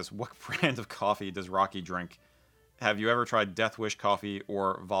Campbell asked us, what brand of coffee does Rocky drink? Have you ever tried Death Wish coffee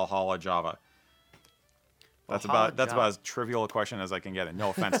or Valhalla Java? That's about as trivial a question as I can get it. No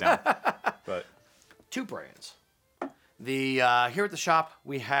offense, Dan. But 2 brands. The here at the shop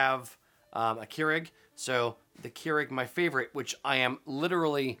we have a Keurig. So the Keurig, my favorite, which I am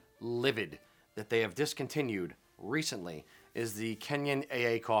literally livid that they have discontinued recently, is the Kenyan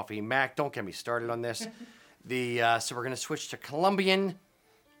AA coffee. Mac, don't get me started on this. So we're gonna switch to Colombian,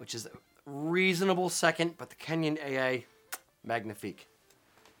 which is a reasonable second, but the Kenyan AA, magnifique.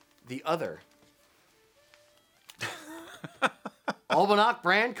 The other. Almanac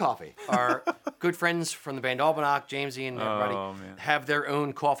brand coffee. Our good friends from the band Almanac, Jamesy and everybody, have their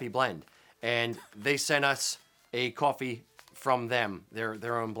own coffee blend. And they sent us a coffee from them,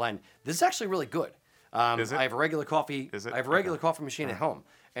 their own blend. This is actually really good. Is it? I have a regular coffee. Is it? I have a regular coffee machine at home,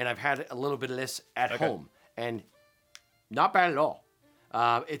 and I've had a little bit of this at home, and not bad at all.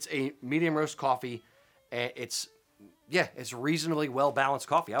 It's a medium roast coffee. And it's reasonably well balanced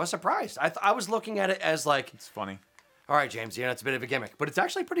coffee. I was surprised. I was looking at it as like, it's funny. all right, James, it's a bit of a gimmick, but it's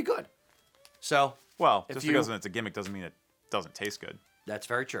actually pretty good. So, just because it's a gimmick doesn't mean it doesn't taste good. That's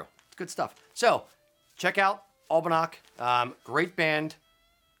very true. It's good stuff. So, check out Almanac. Great band.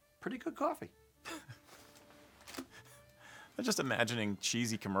 Pretty good coffee. I'm just imagining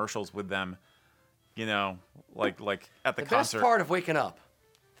cheesy commercials with them, like at the concert. The best part of waking up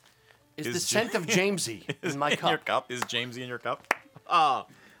is the scent of Jamesy in my cup. Your cup? Is Jamesy in your cup?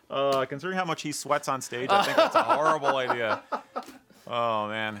 Considering how much he sweats on stage, I think that's a horrible idea. Oh,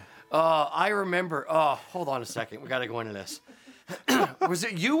 man. I remember. Hold on a second. We got to go into this. Was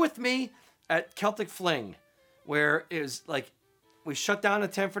it you with me at Celtic Fling, where it was like we shut down the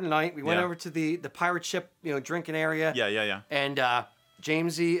tent for the night. We went over to the pirate ship, drinking area. Yeah. And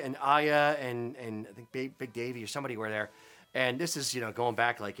Jamesy and Aya and I think Big Davey or somebody were there. And this is going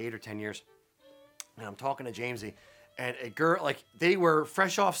back like 8 or 10 years. And I'm talking to Jamesy, and a girl, like they were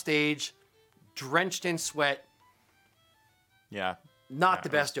fresh off stage, drenched in sweat. Yeah. Not the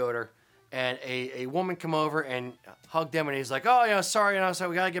best odor. And a woman come over and hugged him, and he's like, "Oh, sorry, so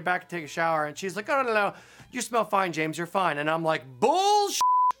we gotta get back and take a shower." And she's like, "Oh, no, you smell fine, James. You're fine." And I'm like, "Bullshit!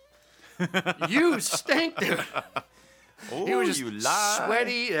 You stink, dude." Oh, he was just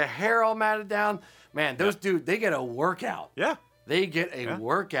sweaty, the hair all matted down. Man, those dudes, they get a workout. Yeah. They get a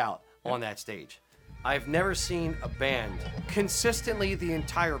workout on that stage. I've never seen a band, consistently the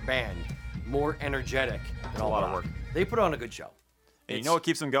entire band, more energetic than a lot of work. They put on a good show. And you know what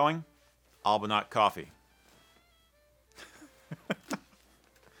keeps them going? Almanac coffee.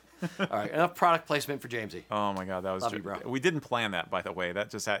 All right, enough product placement for Jamesy. Oh my God, that was Love you, bro. We didn't plan that, by the way. That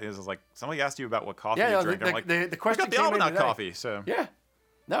just it was like somebody asked you about what coffee you drink. I'm like, the question we got the came in Almanac today. coffee. So Yeah,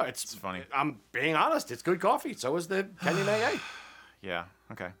 no, it's funny. I'm being honest. It's good coffee. So is the Kenyan AA. Yeah.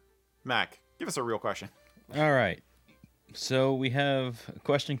 Okay. Mac, give us a real question. All right. So we have a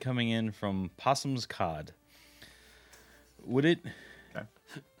question coming in from Possum's Cod. Would it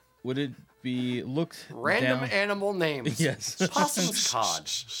be looked Random down... animal names. Yes. Possum's Cod.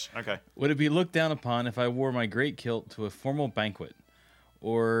 Okay. Would it be looked down upon if I wore my great kilt to a formal banquet?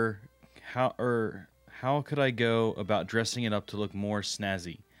 Or how could I go about dressing it up to look more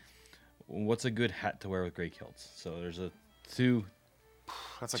snazzy? What's a good hat to wear with great kilts? So there's a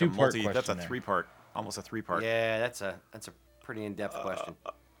That's like two-part That's a question there. three-part, almost a three-part. Yeah, that's a pretty in-depth question.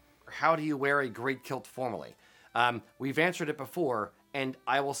 How do you wear a great kilt formally? We've answered it before, and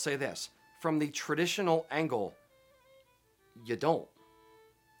I will say this: from the traditional angle, you don't.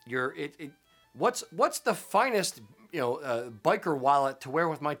 What's the finest biker wallet to wear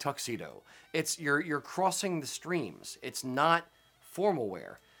with my tuxedo? It's you're crossing the streams. It's not formal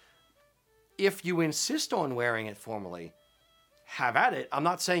wear. If you insist on wearing it formally, have at it. I'm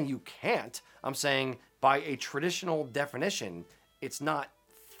not saying you can't. I'm saying by a traditional definition, it's not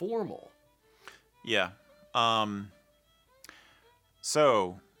formal. Yeah.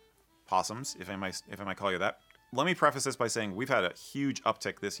 So, possums, if I might call you that. Let me preface this by saying we've had a huge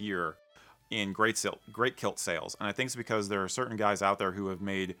uptick this year in great kilt sales, and I think it's because there are certain guys out there who have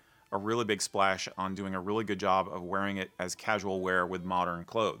made a really big splash on doing a really good job of wearing it as casual wear with modern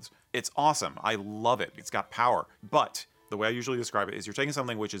clothes. It's awesome. I love it. It's got power. But the way I usually describe it is you're taking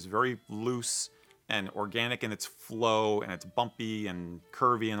something which is very loose and organic in its flow, and it's bumpy and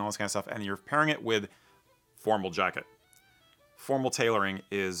curvy and all this kind of stuff, and you're pairing it with formal jacket. Formal tailoring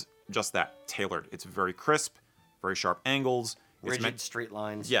is just that, tailored. It's very crisp, very sharp angles. Rigid straight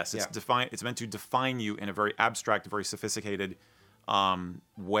lines. Yes, it's meant to define you in a very abstract, very sophisticated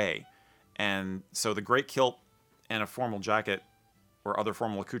way. And so the great kilt and a formal jacket or other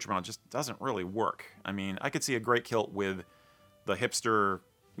formal accoutrement just doesn't really work. I mean, I could see a great kilt with the hipster,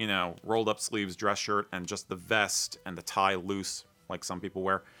 rolled up sleeves dress shirt and just the vest and the tie loose, like some people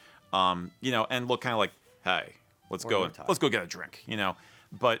wear, and look kind of like, hey, let's go get a drink,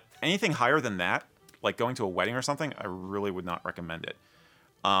 But anything higher than that, like going to a wedding or something, I really would not recommend it.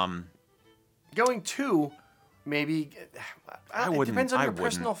 Going to, maybe, it depends on your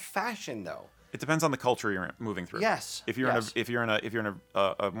personal fashion, though. It depends on the culture you're moving through. Yes. If you're in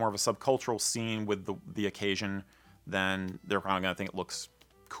a more of a subcultural scene with the occasion, then they're probably going to think it looks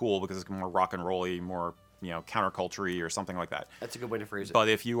cool because it's more rock and rolly, more counterculture-y or something like that. That's a good way to phrase it. But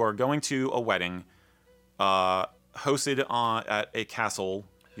if you are going to a wedding, hosted at a castle,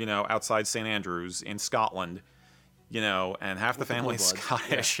 outside St. Andrews in Scotland, and half the family is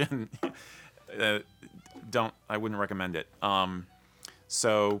Scottish, and I wouldn't recommend it.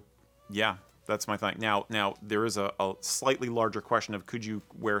 So, yeah, that's my thing. Now there is a slightly larger question of could you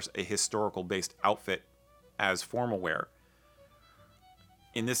wear a historical-based outfit as formal wear?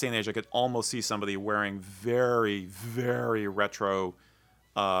 In this day and age, I could almost see somebody wearing very, very retro,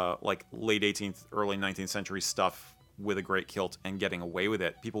 like late 18th, early 19th century stuff with a great kilt and getting away with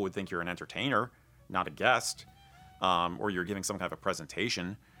it. People would think you're an entertainer, not a guest, or you're giving some kind of a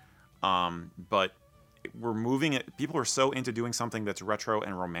presentation. But we're moving it. People are so into doing something that's retro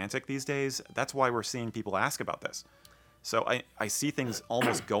and romantic these days. That's why we're seeing people ask about this. So I see things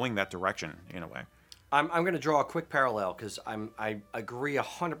almost going that direction in a way. I'm going to draw a quick parallel because I agree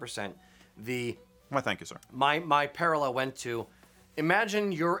 100%. Well, thank you, sir. My parallel went to,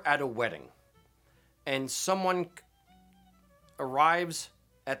 imagine you're at a wedding and someone arrives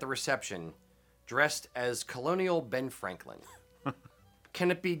at the reception dressed as Colonial Ben Franklin.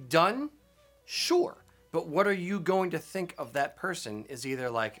 Can it be done? Sure. But what are you going to think of that person is either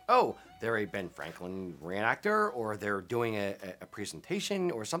like, oh, they're a Ben Franklin reenactor, or they're doing a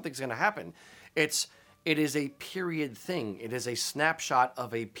presentation, or something's going to happen. It is a period thing. It is a snapshot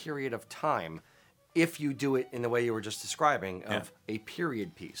of a period of time if you do it in the way you were just describing of a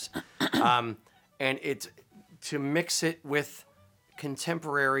period piece. And it's to mix it with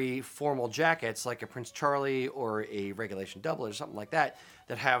contemporary formal jackets like a Prince Charlie or a Regulation Double or something like that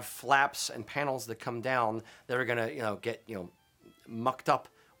have flaps and panels that come down that are going to get mucked up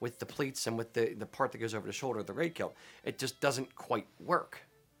with the pleats and with the part that goes over the shoulder of the great kilt. It just doesn't quite work.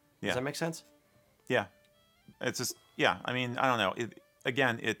 Does that make sense? Yeah. It's just, I mean, I don't know.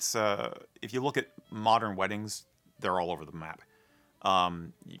 It's if you look at modern weddings, they're all over the map.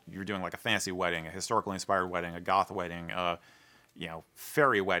 You're doing like a fancy wedding, a historically inspired wedding, a goth wedding,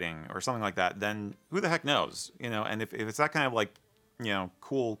 fairy wedding or something like that, then who the heck knows? And if it's that kind of like,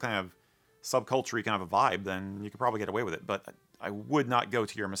 cool kind of subculture kind of a vibe, then you could probably get away with it. But I would not go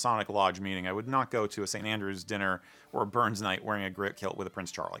to your Masonic Lodge meeting. I would not go to a St. Andrew's dinner or a Burns night wearing a great kilt with a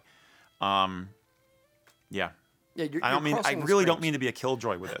Prince Charlie. Yeah. I really don't mean to be a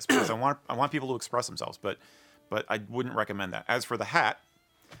killjoy with this because I want people to express themselves, but I wouldn't recommend that. As for the hat,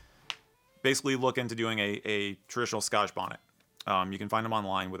 basically look into doing a traditional Scottish bonnet. You can find them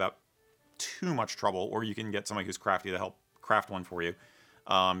online without too much trouble, or you can get somebody who's crafty to help craft one for you.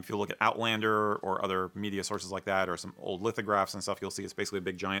 If you look at Outlander or other media sources like that, or some old lithographs and stuff, you'll see it's basically a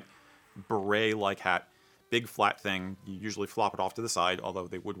big giant beret-like hat, big flat thing. You usually flop it off to the side, although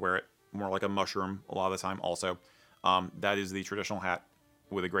they would wear it more like a mushroom a lot of the time also. That is the traditional hat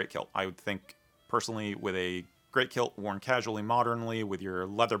with a great kilt. I would think, personally, with a great kilt worn casually, modernly, with your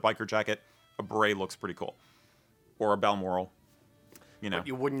leather biker jacket, a beret looks pretty cool. Or a Balmoral, But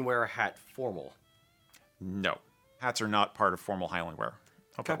you wouldn't wear a hat formal. No. Hats are not part of formal Highland wear.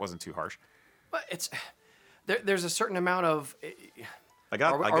 Hope that wasn't too harsh. But there's a certain amount of...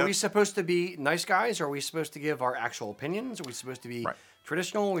 Are we supposed to be nice guys? Are we supposed to give our actual opinions? Are we supposed to be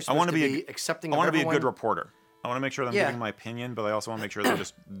traditional? Are we supposed to be accepting of everyone? I want to be a good reporter. I want to make sure that I'm giving my opinion, but I also want to make sure that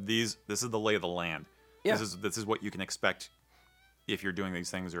this is the lay of the land. Yeah. This is what you can expect if you're doing these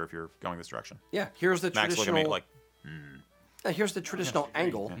things or if you're going this direction. Yeah, here's the Max traditional. looking at me like, Here's the traditional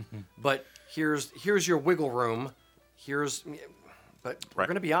angle, but here's your wiggle room. But we're Right.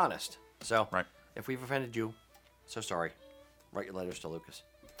 going to be honest. So Right. if we've offended you, so sorry. Write your letters to Lucas.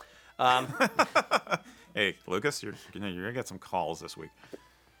 hey, Lucas, you're gonna get some calls this week.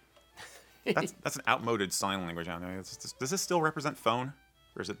 That's an outmoded sign language out there. Does this still represent phone,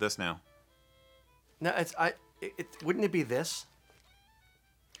 or is it this now? No, wouldn't it be this?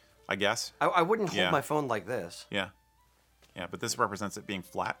 I guess. I wouldn't hold Yeah. my phone like this. Yeah. Yeah, but this represents it being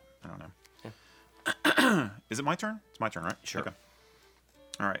flat. I don't know. Yeah. Is it my turn? It's my turn, right? Sure. Okay.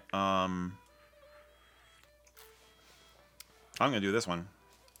 All right. I'm gonna do this one.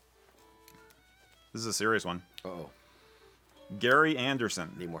 This is a serious one. Uh-oh. Gary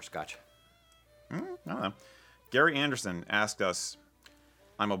Anderson. Need more scotch. I don't know. Gary Anderson asked us,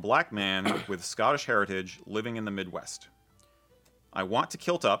 I'm a black man with Scottish heritage living in the Midwest. I want to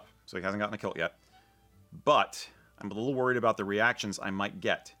kilt up, so he hasn't gotten a kilt yet, but I'm a little worried about the reactions I might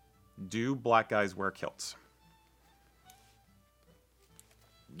get. Do black guys wear kilts?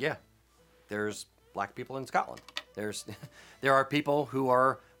 Yeah. There's black people in Scotland. There are people who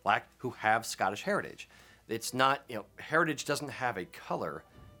are black who have Scottish heritage. It's not, heritage doesn't have a color.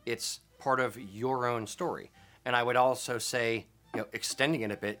 It's part of your own story. And I would also say, extending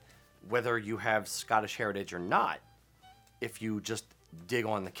it a bit, whether you have Scottish heritage or not, if you just dig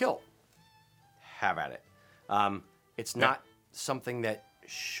on the kilt, have at it. It's not something that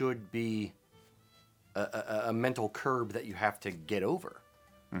should be a mental curb that you have to get over.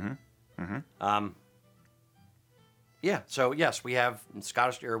 Yeah. So yes, we have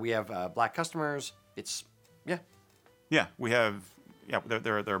black customers. Yeah, we have. Yeah,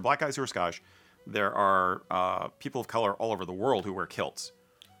 there are black guys who are Scottish. There are people of color all over the world who wear kilts.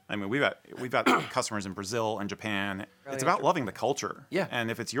 I mean, we've got customers in Brazil and Japan. It's about loving the culture. Yeah.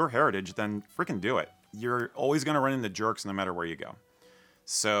 And if it's your heritage, then freaking do it. You're always going to run into jerks no matter where you go.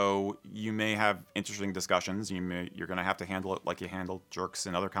 So you may have interesting discussions. You're going to have to handle it like you handle jerks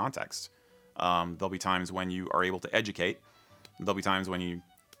in other contexts. There'll be times when you are able to educate. There'll be times when you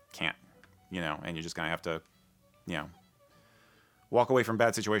can't, and you're just going to have to, walk away from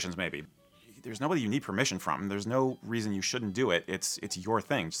bad situations maybe. There's nobody you need permission from. There's no reason you shouldn't do it. It's your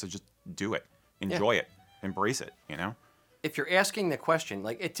thing. So just do it. Enjoy it. Embrace it, If you're asking the question,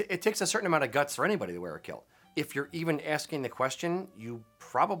 like it takes a certain amount of guts for anybody to wear a kilt. If you're even asking the question, you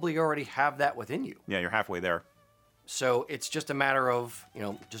probably already have that within you. Yeah, you're halfway there. So it's just a matter of,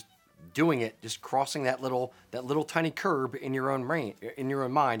 just doing it, just crossing that little tiny curb in your own brain, in your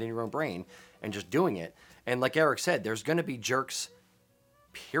own mind, in your own brain, and just doing it. And like Eric said, there's going to be jerks,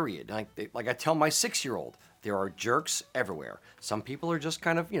 period. Like I tell my 6-year-old, there are jerks everywhere. Some people are just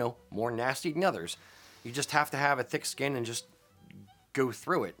kind of, more nasty than others. You just have to have a thick skin and just go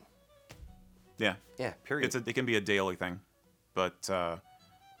through it. Yeah. Yeah, period. It can be a daily thing, but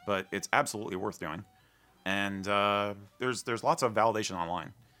it's absolutely worth doing. And there's lots of validation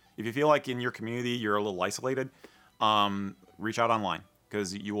online. If you feel like in your community you're a little isolated, reach out online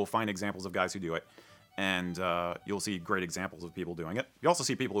because you will find examples of guys who do it, and you'll see great examples of people doing it. You also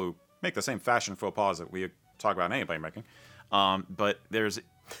see people who make the same fashion faux pas that we talk about anybody making. But even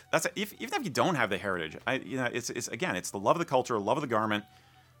if you don't have the heritage, it's the love of the culture, love of the garment.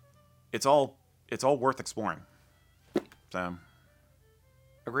 It's all worth exploring. So,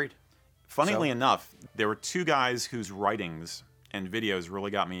 Agreed. Funnily enough, there were two guys whose writings and videos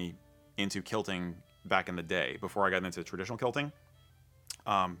really got me into kilting back in the day before I got into traditional kilting.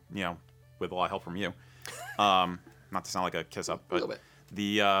 With a lot of help from you. Not to sound like a kiss up, but a little bit.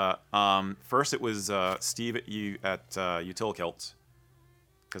 The first it was Steve at Util Kilts.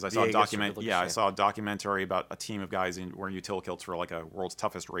 Because I saw I saw a documentary about a team of guys wearing util kilts for like a world's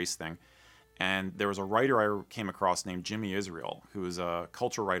toughest race thing. And there was a writer I came across named Jimmy Israel, who is a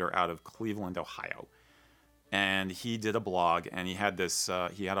culture writer out of Cleveland, Ohio. And he did a blog, and he had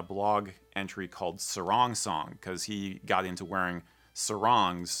a blog entry called Sarong Song, because he got into wearing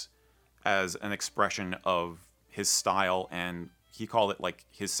sarongs as an expression of his style, and he called it like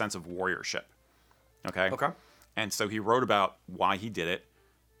his sense of warriorship. Okay? And so he wrote about why he did it,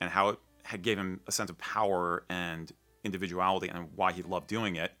 and how it gave him a sense of power and individuality, and why he loved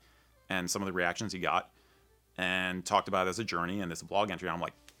doing it, and some of the reactions he got, and talked about it as a journey and this blog entry. And I'm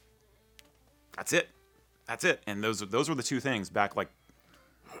like, that's it. And those were the two things back like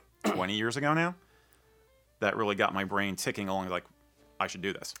 20 years ago now that really got my brain ticking along, like, I should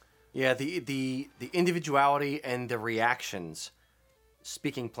do this. Yeah, the individuality and the reactions,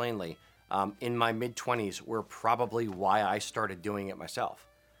 speaking plainly, in my mid-20s were probably why I started doing it myself.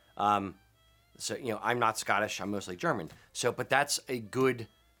 So, I'm not Scottish. I'm mostly German. So, but that's a good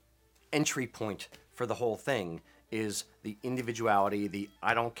entry point for the whole thing is the individuality, the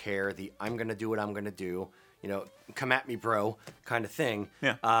I don't care, the I'm going to do what I'm going to do, come at me, bro, kind of thing.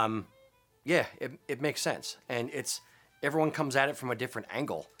 Yeah. Yeah, it makes sense. And everyone comes at it from a different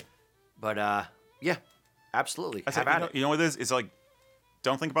angle. But, yeah, absolutely. I said, you know what it is? It's like,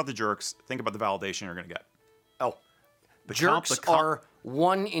 don't think about the jerks. Think about the validation you're going to get. Oh, jerks are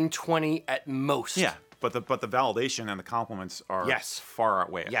 1 in 20 at most. Yeah, but the validation and the compliments are far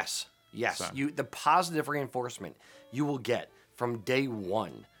outweigh it. Yes. So. The positive reinforcement you will get from day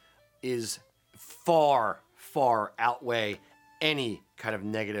one is far, far outweigh any kind of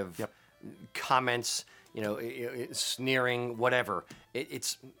negative comments, sneering, whatever.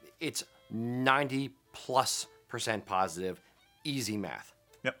 It's 90+% positive, easy math.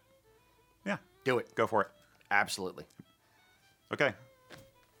 Yep. Yeah. Do it. Go for it. Absolutely. Okay.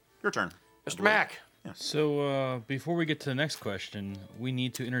 Your turn. Mr. Mack. Yeah. So before we get to the next question, we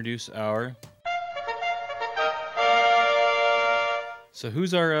need to introduce our... So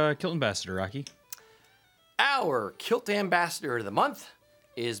who's our Kilt ambassador, Rocky? Our Kilt ambassador of the month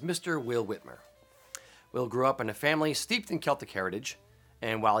is Mr. Will Whitmer. Will grew up in a family steeped in Celtic heritage,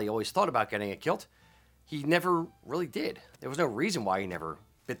 and while he always thought about getting a kilt, he never really did. There was no reason why he never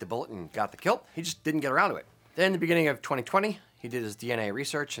bit the bullet and got the kilt. He just didn't get around to it. Then in the beginning of 2020, he did his DNA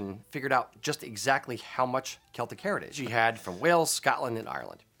research and figured out just exactly how much Celtic heritage he had from Wales, Scotland, and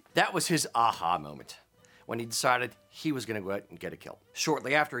Ireland. That was his aha moment when he decided he was going to go out and get a kilt.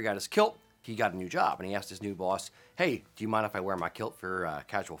 Shortly after he got his kilt, he got a new job, and he asked his new boss, hey, do you mind if I wear my kilt for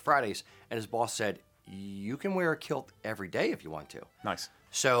Casual Fridays? And his boss said, you can wear a kilt every day if you want to. Nice.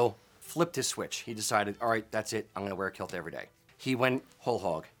 So, flipped his switch. He decided, all right, that's it. I'm going to wear a kilt every day. He went whole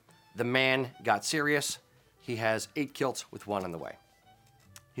hog. The man got serious. He has 8 kilts with 1 on the way.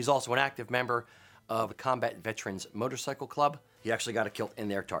 He's also an active member of a Combat Veterans Motorcycle Club. He actually got a kilt in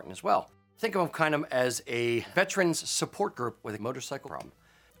there tartan as well. Think of him kind of as a veterans support group with a motorcycle problem.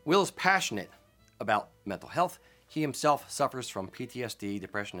 Will is passionate about mental health. He himself suffers from PTSD,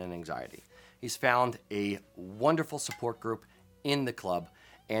 depression, and anxiety. He's found a wonderful support group in the club,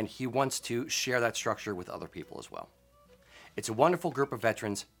 and he wants to share that structure with other people as well. It's a wonderful group of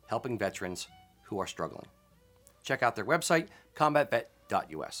veterans helping veterans who are struggling. Check out their website,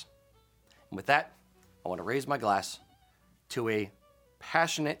 combatvet.us. And with that, I want to raise my glass to a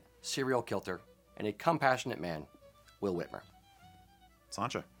passionate serial kilter and a compassionate man, Will Whitmer.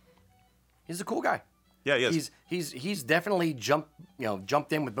 Sancha. He's a cool guy. Yeah, he is. He's definitely jumped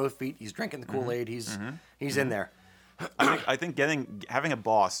in with both feet. He's drinking the Kool-Aid. He's in there. I think having a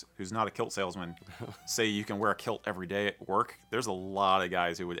boss who's not a kilt salesman say you can wear a kilt every day at work, there's a lot of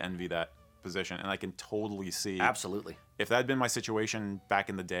guys who would envy that position, and I can totally see. Absolutely. If that had been my situation back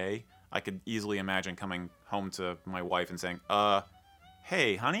in the day, I could easily imagine coming home to my wife and saying,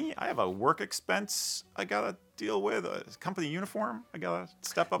 hey, honey, I have a work expense I gotta deal with, a company uniform I gotta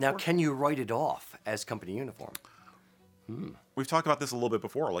step up Now, for. can you write it off as company uniform? We've talked about this a little bit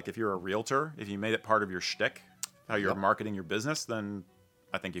before. Like, if you're a realtor, if you made it part of your shtick, how you're marketing your business, then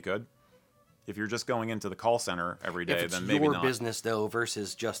I think you could. If you're just going into the call center every day, then maybe not. If it's your business, though,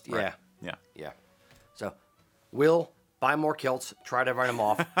 versus just, Right. Yeah. So, Will, buy more kilts, try to write them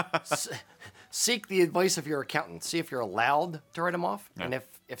off. Seek the advice of your accountant. See if you're allowed to write them off. Yeah. And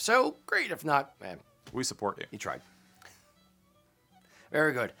if so, great. If not, We support you. you tried.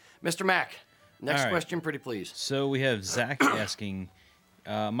 Very good. Mr. Mack, next All right. question, pretty please. So we have Zach asking,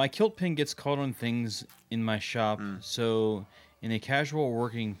 my kilt pin gets caught on things in my shop, so in a casual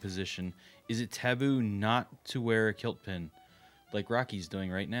working position, is it taboo not to wear a kilt pin, like Rocky's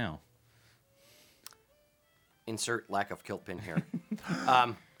doing right now? Insert lack of kilt pin here.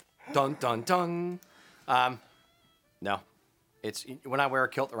 Dun, dun, dun. No. It's when I wear a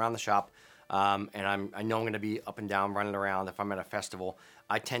kilt around the shop, and I know I'm going to be up and down running around. If I'm at a festival,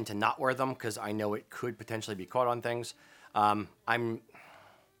 I tend to not wear them because I know it could potentially be caught on things. I'm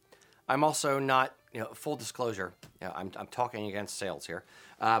also not, full disclosure. I'm talking against sales here.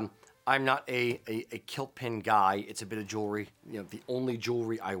 I'm not a kilt pin guy. It's a bit of jewelry. The only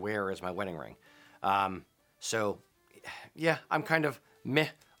jewelry I wear is my wedding ring. So, yeah, I'm kind of meh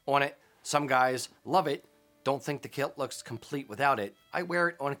on it. Some guys love it. Don't think the kilt looks complete without it. I wear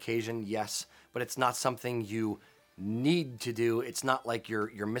it on occasion, yes, but it's not something you need to do. It's not like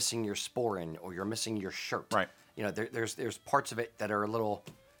you're missing your sporin or you're missing your shirt. Right. There's parts of it that are a little,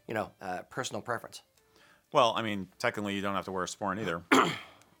 personal preference. Well, I mean, technically, you don't have to wear a sporran either.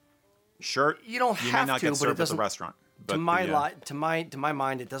 Shirt, You don't you have may not to, get but it served at the doesn't. restaurant. But To my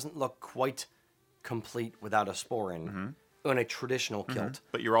mind, it doesn't look quite complete without a sporin on a traditional kilt.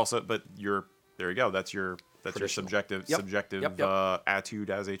 But you're there you go. That's your subjective attitude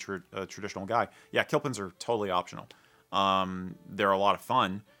as a traditional guy. Yeah, kilt pins are totally optional. They're a lot of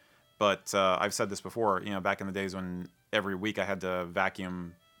fun, but I've said this before. Back in the days when every week I had to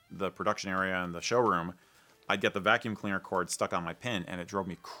vacuum the production area and the showroom, I'd get the vacuum cleaner cord stuck on my pin, and it drove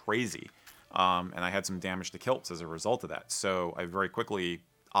me crazy. And I had some damage to kilts as a result of that. So I very quickly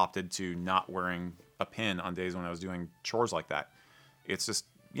opted to not wearing a pin on days when I was doing chores like that. It's just,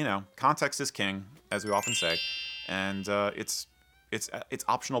 context is king, as we often say, and it's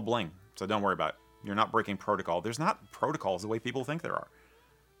optional bling. So don't worry about it. You're not breaking protocol. There's not protocols the way people think there are.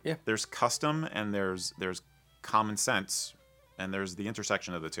 Yeah. There's custom and there's common sense, and there's the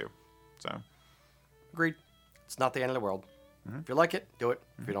intersection of the two. So. Agreed. It's not the end of the world. If you like it, do it.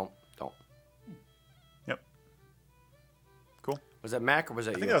 If you don't, don't. Yep. Cool. Was that Mac or was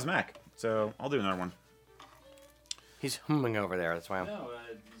that you? I think that was Mac. So I'll do another one. He's humming over there. That's why I'm. No,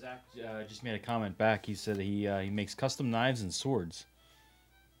 Zach just made a comment back. He said he makes custom knives and swords.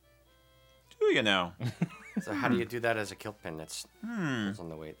 Do you know? So how do you do that as a kilt pin? That's on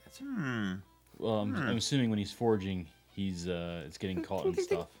the weight. That's Well, I'm assuming when he's forging, it's getting caught and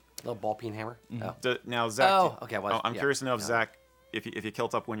stuff. little ball peen hammer. Oh. Now, Zach. Oh, okay. Well, I'm curious to know if Zach, if you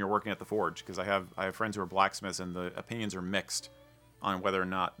kilt up when you're working at the forge, because I have friends who are blacksmiths, and the opinions are mixed on whether or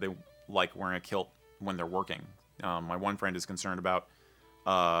not they like wearing a kilt when they're working. My one friend is concerned about,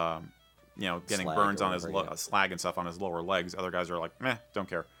 getting Slag burns or on his whatever, slag and stuff on his lower legs. Other guys are like, meh, don't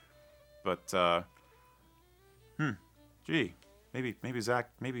care. But maybe Zach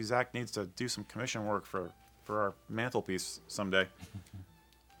needs to do some commission work for our mantelpiece someday.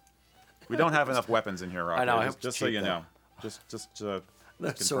 We don't have enough weapons in here, Rocky. I know. Just so you know. Just the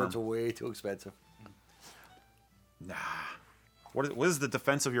swords are way too expensive. Nah. What is the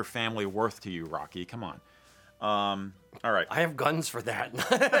defense of your family worth to you, Rocky? Come on. All right. I have guns for that.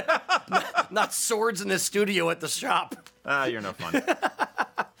 not swords in the studio at the shop. You're no fun.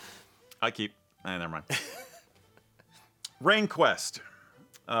 Never mind. RainQuest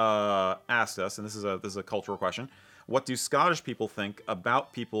asked us, and this is a cultural question. What do Scottish people think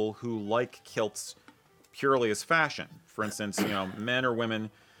about people who like kilts purely as fashion? For instance, men or women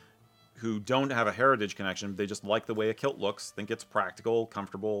who don't have a heritage connection, they just like the way a kilt looks, think it's practical,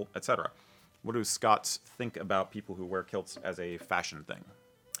 comfortable, etc. What do Scots think about people who wear kilts as a fashion thing?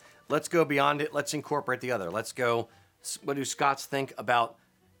 Let's go beyond it. Let's incorporate the other. Let's go. What do Scots think about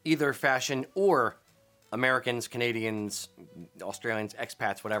either fashion or Americans, Canadians, Australians,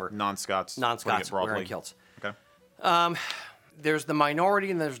 expats, whatever? Non-Scots wearing kilts. Okay. There's the minority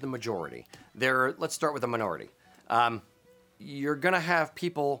and there's the majority. Let's start with the minority. You're going to have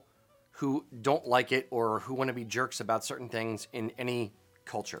people who don't like it or who want to be jerks about certain things in any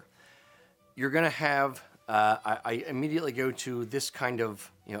culture. You're going to have, I immediately go to this kind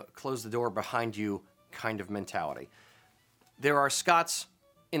of, close the door behind you kind of mentality. There are Scots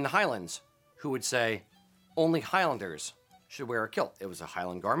in the Highlands who would say only Highlanders should wear a kilt. It was a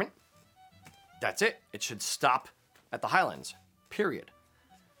Highland garment. That's it. It should stop at the Highlands, period.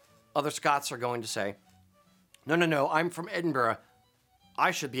 Other Scots are going to say, no, I'm from Edinburgh.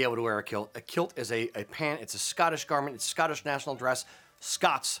 I should be able to wear a kilt. A kilt is a pant. It's a Scottish garment. It's Scottish national dress.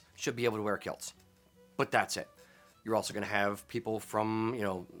 Scots should be able to wear kilts. But that's it. You're also going to have people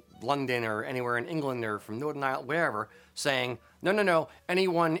from, London or anywhere in England or from Northern Ireland, wherever, saying, no,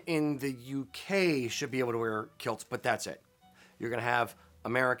 anyone in the UK should be able to wear kilts, but that's it. You're going to have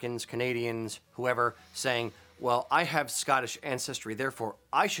Americans, Canadians, whoever, saying, well, I have Scottish ancestry, therefore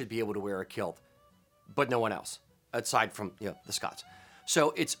I should be able to wear a kilt, but no one else, aside from, the Scots.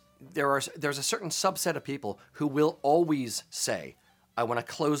 So there's a certain subset of people who will always say, I want to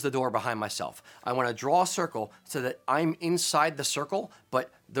close the door behind myself. I want to draw a circle so that I'm inside the circle,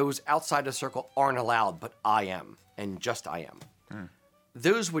 but those outside the circle aren't allowed, but I am, and just I am.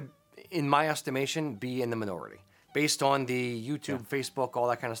 Those would, in my estimation, be in the minority. Based on the YouTube, Facebook, all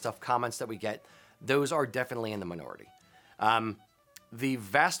that kind of stuff, comments that we get, those are definitely in the minority. The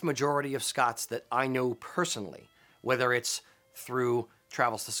vast majority of Scots that I know personally, whether it's through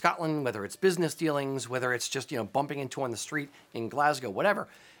travels to Scotland, whether it's business dealings, whether it's just, bumping into on the street in Glasgow, whatever,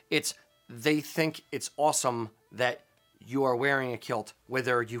 they think it's awesome that you are wearing a kilt,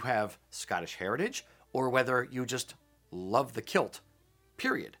 whether you have Scottish heritage or whether you just love the kilt,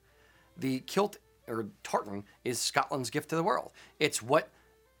 period. The kilt or tartan is Scotland's gift to the world. It's what,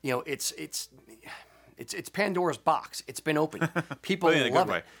 it's Pandora's box. It's been opened. People love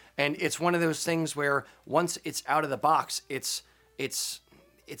it. And it's one of those things where once it's out of the box, it's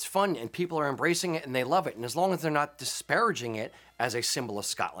fun and people are embracing it and they love it. And as long as they're not disparaging it as a symbol of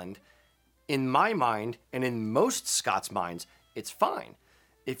Scotland, in my mind and in most Scots' minds, it's fine.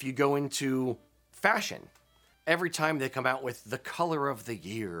 if you go into fashion, every time they come out with the color of the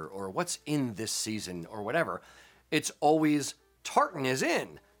year or what's in this season or whatever, it's always tartan is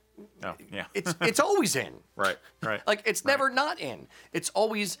in. Oh, yeah. It's always in. Right. Like it's never not in. It's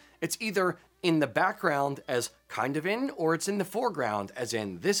either in the background as kind of in, or it's in the foreground as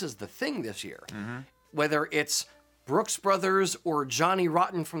in this is the thing this year. Mm-hmm. Whether it's Brooks Brothers or Johnny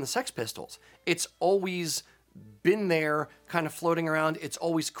Rotten from the Sex Pistols, it's always been there, kind of floating around. It's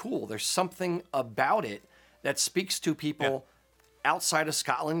always cool. There's something about it that speaks to people outside of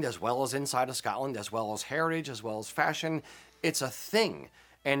Scotland as well as inside of Scotland, as well as heritage, as well as fashion. It's a thing.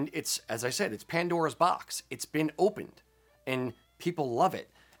 And it's, as I said, it's Pandora's box. It's been opened and people love it.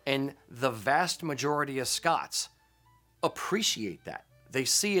 And the vast majority of Scots appreciate that. They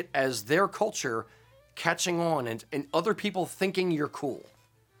see it as their culture catching on and other people thinking you're cool.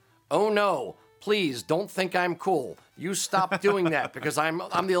 Oh no, please don't think I'm cool. You stop doing that because I'm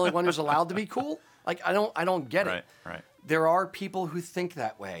the only one who's allowed to be cool. Like I don't get it. Right. There are people who think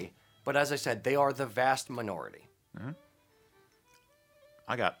that way, but as I said, they are the vast minority. Mm-hmm.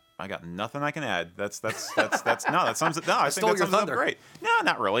 I got nothing I can add. That sums it. No, I think that sums it up great. No,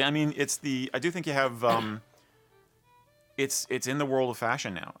 not really. I mean, I do think you have. It's in the world of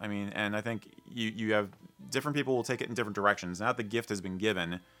fashion now. I mean, and I think you have different people will take it in different directions. Now that the gift has been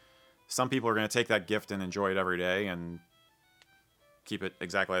given, some people are going to take that gift and enjoy it every day and keep it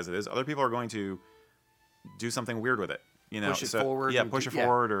exactly as it is. Other people are going to do something weird with it. Push it forward. Yeah, push it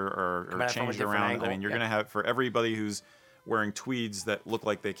forward or change it around. Angle. I mean, you're going to have, for everybody who's wearing tweeds that look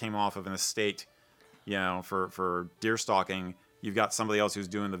like they came off of an estate, for deer stalking, you've got somebody else who's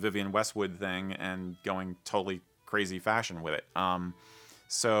doing the Vivienne Westwood thing and going totally crazy fashion with it.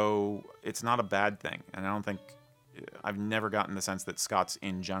 So it's not a bad thing. And I've never gotten the sense that Scots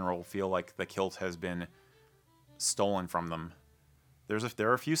in general feel like the kilt has been stolen from them. There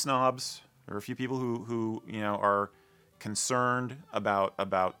are a few snobs. There are a few people who are concerned about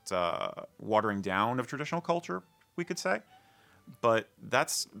watering down of traditional culture, we could say. But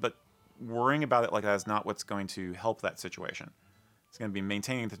worrying about it like that is not what's going to help that situation. It's going to be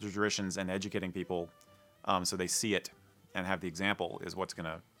maintaining the traditions and educating people so they see it and have the example is what's going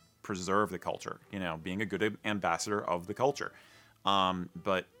to preserve the culture, being a good ambassador of the culture.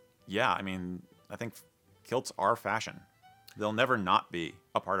 But yeah, I mean, I think kilts are fashion. They'll never not be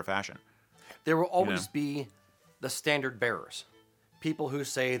a part of fashion. There will always be the standard bearers. People who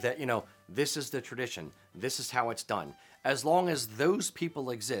say that, this is the tradition. This is how it's done. As long as those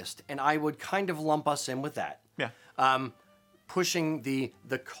people exist, and I would kind of lump us in with that. Yeah. Pushing the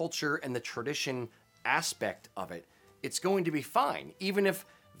culture and the tradition aspect of it, it's going to be fine. Even if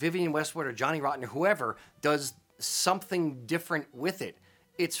Vivienne Westwood or Johnny Rotten or whoever does something different with it,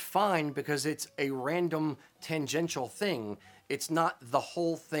 it's fine because it's a random tangential thing. It's not the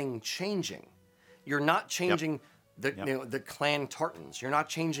whole thing changing. You're not changing the clan tartans. You're not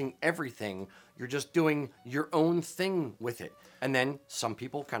changing everything. You're just doing your own thing with it. And then some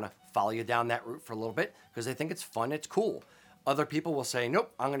people kind of follow you down that route for a little bit because they think it's fun, it's cool. Other people will say,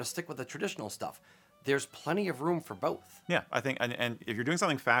 nope, I'm going to stick with the traditional stuff. There's plenty of room for both. Yeah, I think, and if you're doing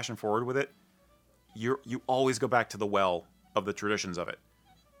something fashion forward with it, you always go back to the well of the traditions of it.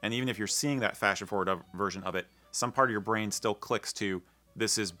 And even if you're seeing that fashion forward version of it, some part of your brain still clicks to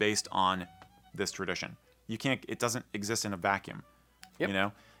this is based on this tradition. It doesn't exist in a vacuum.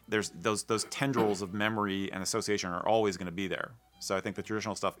 Yep. There's those tendrils of memory and association are always going to be there. So I think the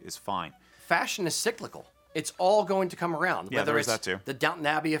traditional stuff is fine. Fashion is cyclical. It's all going to come around. Yeah, whether there it's is that too. The Downton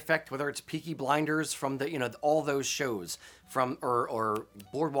Abbey effect, whether it's Peaky Blinders from the all those shows from or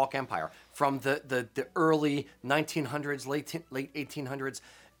Boardwalk Empire from the early 1900s, late 1800s.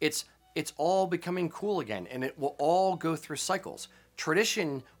 It's all becoming cool again, and it will all go through cycles.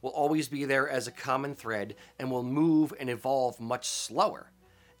 Tradition will always be there as a common thread and will move and evolve much slower.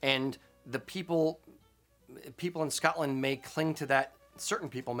 And the people in Scotland may cling to that. Certain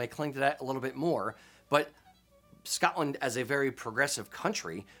people may cling to that a little bit more, but Scotland, as a very progressive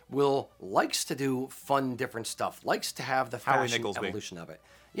country, likes to do fun, different stuff. Likes to have the fashion evolution of it.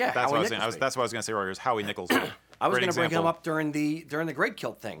 Yeah, that's what I was saying. That's what I was going to say earlier. Is Howie Nicholsby. I was going to bring him up during the Great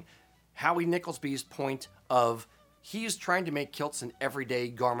Kilt thing. Howie Nicholsby's point of he's trying to make kilts an everyday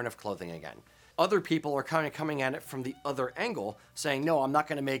garment of clothing again. Other people are kind of coming at it from the other angle, saying, no, I'm not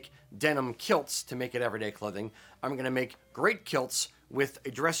going to make denim kilts to make it everyday clothing. I'm going to make great kilts with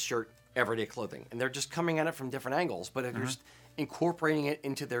a dress shirt everyday clothing. And they're just coming at it from different angles, but they're just incorporating it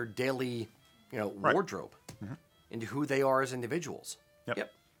into their daily, wardrobe, into who they are as individuals.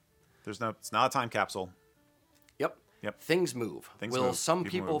 Yep. It's not a time capsule. Yep. Things move. Will some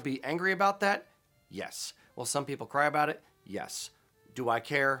people be angry about that? Yes. Will some people cry about it? Yes. Do I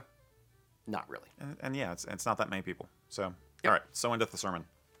care? Not really. And yeah, it's not that many people. So, all right. So endeth the sermon.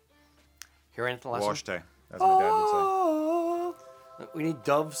 Here endeth the lesson. Washte, as my dad would say. Oh, we need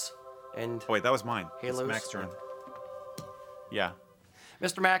doves and Oh, wait, that was mine. halos. It's Mac's turn. Yeah.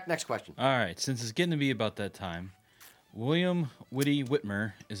 Mr. Mac, next question. All right, since it's getting to be about that time, William Whitty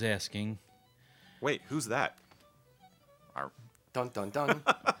Whitmer is asking, Wait, who's that? Dun, dun, dun.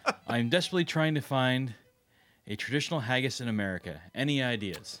 I'm desperately trying to find a traditional haggis in America. Any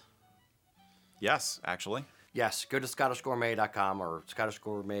ideas? Yes, actually. Yes, go to ScottishGourmet.com or Scottish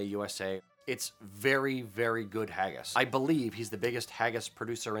Gourmet USA. It's very, very good haggis. I believe he's the biggest haggis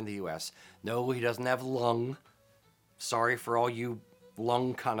producer in the U.S. No, he doesn't have lung. Sorry for all you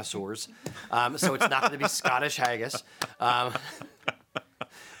lung connoisseurs. So it's not going to be Scottish haggis.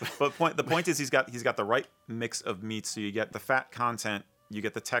 But the point is he's got the right mix of meats. So you get the fat content, you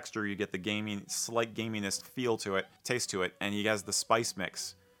get the texture, you get the slight gaminess feel to it, taste to it, and he has the spice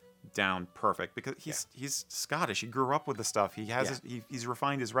mix down perfect because he's Scottish. He grew up with the stuff. He has he's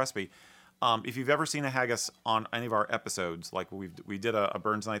refined his recipe. If you've ever seen a haggis on any of our episodes, like we did a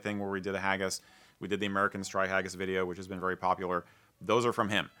Burns Night thing where we did a haggis. We did the Americans Try Haggis video, which has been very popular. Those are from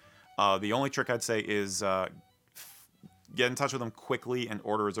him. The only trick I'd say is get in touch with them quickly and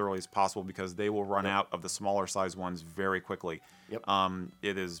order as early as possible because they will run out of the smaller size ones very quickly. Yep.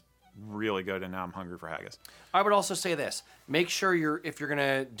 It is really good, and now I'm hungry for haggis. I would also say this: make sure if you're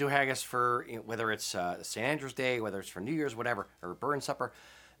gonna do haggis for whether it's St. Andrew's Day, whether it's for New Year's, whatever, or Burn Supper,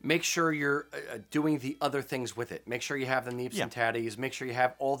 make sure you're doing the other things with it. Make sure you have the neeps and tatties. Make sure you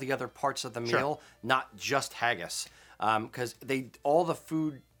have all the other parts of the meal, not just haggis, because all the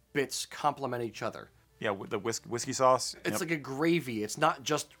food bits complement each other. Yeah, with the whiskey sauce. It's like a gravy. It's not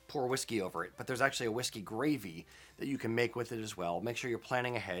just pour whiskey over it, but there's actually a whiskey gravy that you can make with it as well. Make sure you're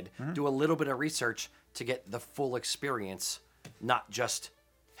planning ahead. Mm-hmm. Do a little bit of research to get the full experience, not just,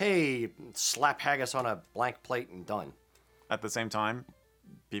 hey, slap haggis on a blank plate and done. At the same time,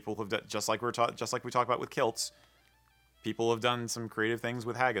 people have done, just like we talked about with kilts, people have done some creative things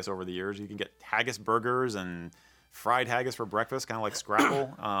with haggis over the years. You can get haggis burgers and fried haggis for breakfast, kind of like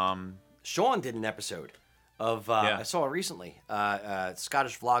scrapple. Sean did an episode of, I saw it recently,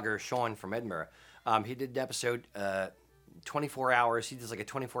 Scottish vlogger Sean from Edinburgh. He did an episode, 24 hours. He does like a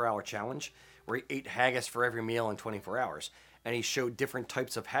 24-hour challenge where he ate haggis for every meal in 24 hours. And he showed different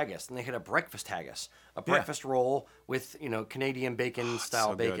types of haggis. And they had a breakfast haggis, a breakfast roll with, Canadian bacon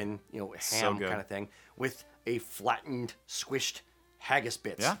style bacon, ham kind of thing, with a flattened, squished haggis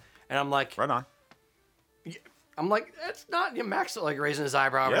bits. Yeah. And I'm like, right on. I'm like, that's not, Max like raising his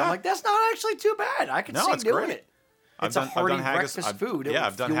eyebrow. Yeah. I'm like, that's not actually too bad. I could see doing it. It's a hearty breakfast food.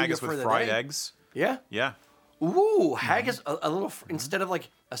 I've done haggis with fried eggs. Yeah. Yeah. Ooh, haggis, a little, instead of like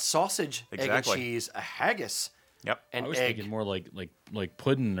a sausage, egg and cheese, a haggis. Yep. I was thinking more like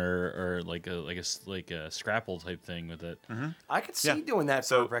pudding or like a scrapple type thing with it. Mm-hmm. I could see doing that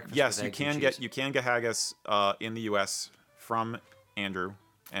for breakfast. Yes, with you can get haggis in the U.S. from Andrew,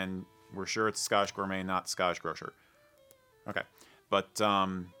 and we're sure it's Scottish Gourmet, not Scottish Grocer. Okay, but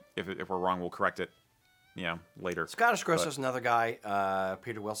if we're wrong, we'll correct it. Later. Scottish Grocer's another guy,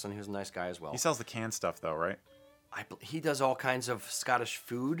 Peter Wilson, who's a nice guy as well. He sells the canned stuff though, right? He does all kinds of Scottish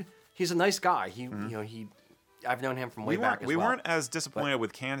food. He's a nice guy. I've known him from way back as well. We weren't as disappointed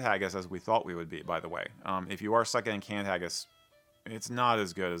with canned haggis as we thought we would be, by the way. If you are stuck in canned haggis, it's not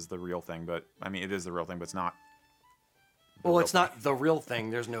as good as the real thing, but I mean, it is the real thing, but it's not. It's not the real thing.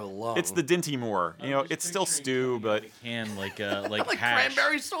 There's no lung. It's the Dinty Moore. It's still stew, but like like hash.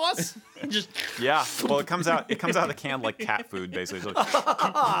 cranberry sauce. Just well, it comes out of the can like cat food, basically.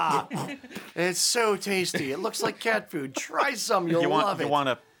 It's so tasty. It looks like cat food. Try some. You'll love it. You want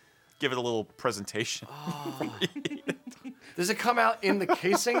to give it a little presentation. Does it come out in the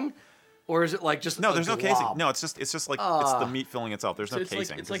casing? Or is it like just no? There's no casing. No, it's just like it's the meat filling itself. There's no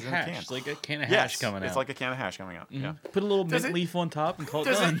casing. It's like hash. It's like a can of hash coming out. It's like a can of hash coming out. Mm-hmm. Yeah. Put a little mint leaf on top and call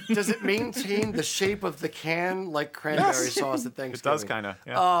it done. Does it maintain the shape of the can like cranberry sauce at Thanksgiving? It does kind of.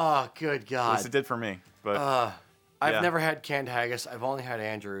 Yeah. Oh, good God! At least it did for me. But I've never had canned haggis. I've only had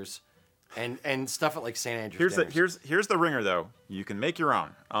Andrews, and stuff at like St. Andrew's. Here's the ringer though. You can make your own.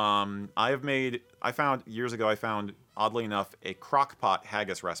 I found years ago. Oddly enough a crock pot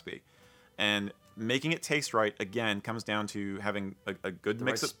haggis recipe, and making it taste right, again, comes down to having a good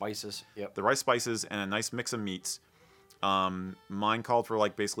mix of spices. Yep. The right spices and a nice mix of meats. Mine called for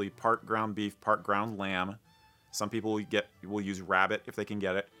like basically part ground beef, part ground lamb. Some people will use rabbit if they can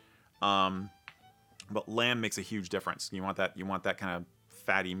get it. But lamb makes a huge difference. You want that kind of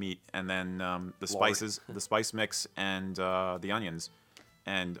fatty meat, and then the spices, the spice mix, and the onions.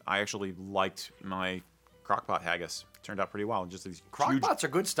 And I actually liked my crockpot haggis. Turned out pretty well. Just these huge... Crockpots are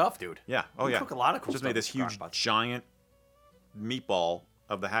good stuff, dude. Yeah. Oh, You yeah. cook a lot of cool Just stuff made this with huge, crockpots. giant meatball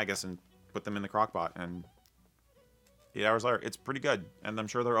of the haggis and put them in the crockpot. And 8 hours later, it's pretty good. And I'm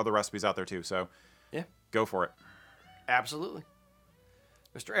sure there are other recipes out there, too. So Yeah. go for it. Absolutely.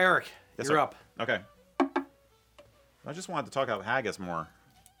 Mr. Eric, Yes, you're sir. up. Okay. I just wanted to talk about haggis more.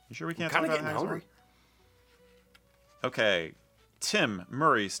 You sure we can't I'm talk kind of about getting haggis hungry. more? Okay. Tim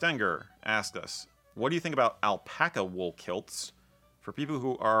Murray Stenger asked us, what do you think about alpaca wool kilts for people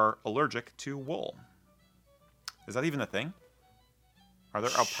who are allergic to wool? Is that even a thing? Are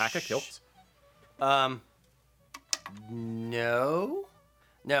there alpaca kilts? No.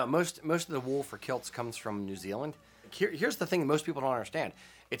 No, most of the wool for kilts comes from New Zealand. Here's the thing that most people don't understand.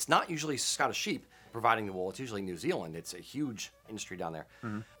 It's not usually Scottish sheep providing the wool. It's usually New Zealand. It's a huge industry down there.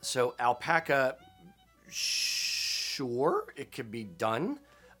 So alpaca, sure, it could be done,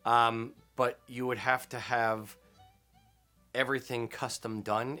 but you would have to have everything custom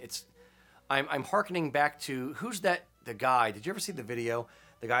done. I'm hearkening back to, the guy? Did you ever see the video?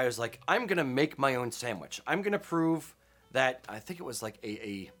 The guy was like, I'm gonna make my own sandwich. I'm gonna prove that, I think it was like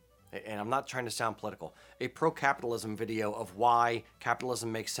and I'm not trying to sound political, a pro-capitalism video of why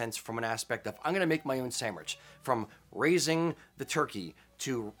capitalism makes sense from an aspect of, I'm gonna make my own sandwich. From raising the turkey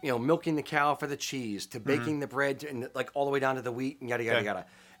to, milking the cow for the cheese, to baking the bread, and like all the way down to the wheat and yada, yada, yada.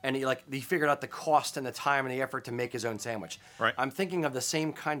 And he figured out the cost and the time and the effort to make his own sandwich. Right. I'm thinking of the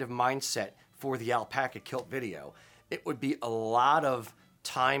same kind of mindset for the alpaca kilt video. It would be a lot of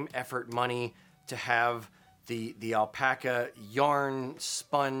time, effort, money to have the alpaca yarn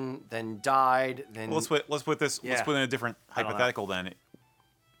spun, then dyed, then... Well, let's put this. Yeah. Let's put in a different hypothetical then.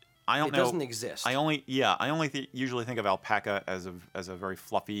 I don't It know. doesn't exist. I only usually think of alpaca as a very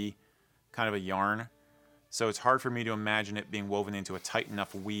fluffy kind of a yarn. So it's hard for me to imagine it being woven into a tight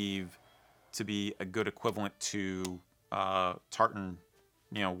enough weave to be a good equivalent to tartan,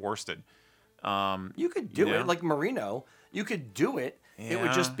 worsted. You could do it like merino. You could do it. Yeah. It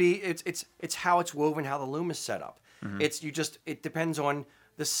would just be it's how it's woven, how the loom is set up. It depends on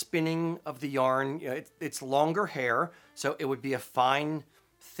the spinning of the yarn. It's longer hair, so it would be a fine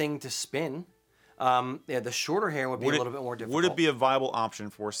thing to spin. The shorter hair would be a little bit more difficult. Would it be a viable option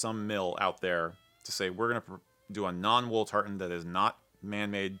for some mill out there to say, we're going to do a non-wool tartan that is not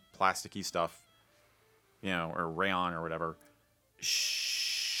man-made plasticky stuff, or rayon or whatever?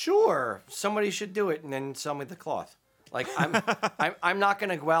 Sure, somebody should do it and then sell me the cloth. Like I'm not going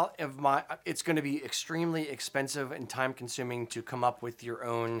to go out of my. It's going to be extremely expensive and time-consuming to come up with your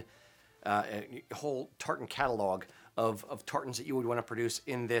own whole tartan catalog of tartans that you would want to produce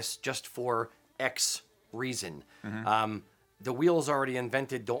in this just for X reason. The wheel's already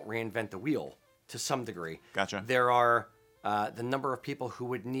invented. Don't reinvent the wheel to some degree. Gotcha. There are the number of people who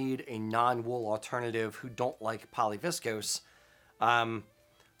would need a non-wool alternative who don't like polyviscose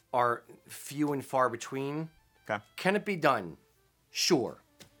are few and far between. Okay. Can it be done? Sure.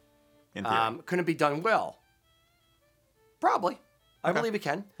 In theory. Can it be done well? Probably. I believe it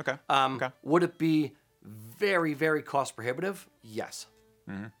can. Okay. Would it be very, very cost prohibitive? Yes.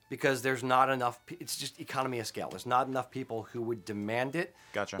 Because there's not enough. It's just economy of scale. There's not enough people who would demand it.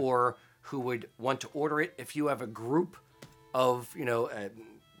 Gotcha. Or who would want to order it. If you have a group of,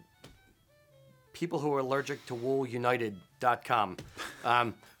 people who are allergic to woolunited.com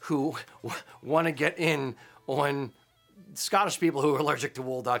who want to get in on Scottish people who are allergic to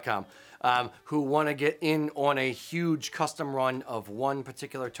wool.com who want to get in on a huge custom run of one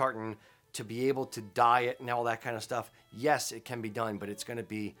particular tartan to be able to dye it and all that kind of stuff. Yes, it can be done, but it's going to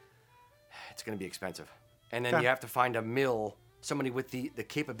be expensive. And then you have to find a mill, somebody with the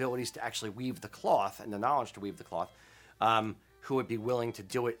capabilities to actually weave the cloth and the knowledge to weave the cloth, who would be willing to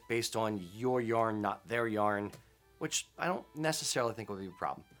do it based on your yarn, not their yarn, which I don't necessarily think would be a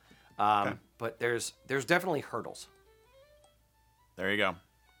problem. But there's definitely hurdles. There you go.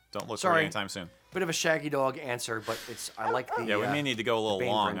 Don't look for it anytime soon. Bit of a shaggy dog answer, but I like the... Yeah, we may need to go a little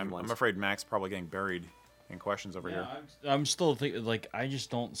long. Bane-friendly I'm ones. afraid Mac's probably getting buried in questions over here. I'm still thinking, I just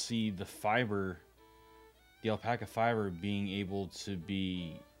don't see the alpaca fiber being able to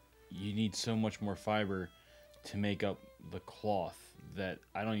be... You need so much more fiber to make up the cloth that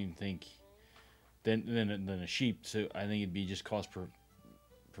I don't even think... Than a sheep, so I think it'd be just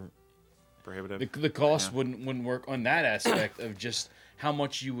Prohibitive. The cost wouldn't work on that aspect of just how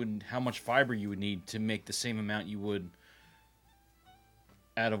much fiber you would need to make the same amount you would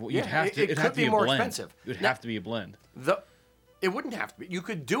out of what you'd have to. It'd have to be more expensive. It would have to be a blend. It wouldn't have to be. You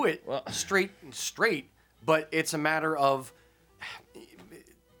could do it straight, but it's a matter of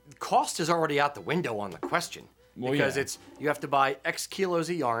cost is already out the window on the question because you have to buy X kilos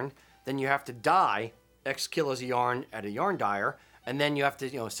of yarn, then you have to dye X kilos of yarn at a yarn dyer, and then you have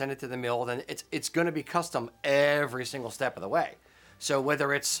to send it to the mill. Then it's going to be custom every single step of the way. So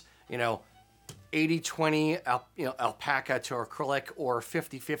whether it's 80-20 alpaca to acrylic or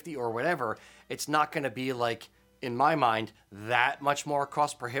 50-50 or whatever, it's not going to be like, in my mind, that much more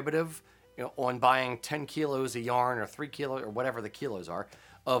cost prohibitive on buying 10 kilos of yarn or 3 kilos or whatever the kilos are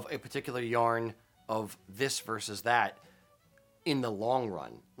of a particular yarn of this versus that in the long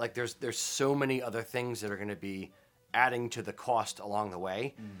run. Like there's so many other things that are going to be adding to the cost along the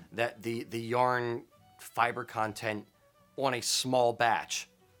way that the yarn fiber content on a small batch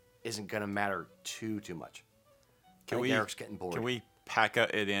isn't going to matter too much. Eric's getting bored. Can we pack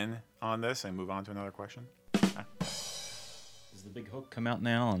it in on this and move on to another question? Does the big hook come out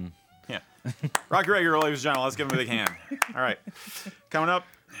now? And yeah. Rocky Regular, ladies and gentlemen, let's give him a big hand. All right. Coming up.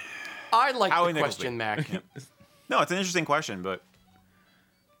 I like the question, Mac. Yeah. No, it's an interesting question, but...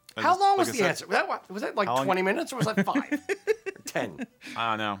 How long was the answer? Was that like 20 minutes or was that 5? Or 10? I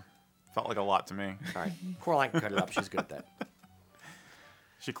don't know. Felt like a lot to me. All right. Coraline can cut it up. She's good at that.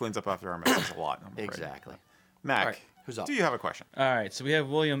 She cleans up after our messes a lot. Exactly. Mac, all right, who's up? Do you have a question? all right, so we have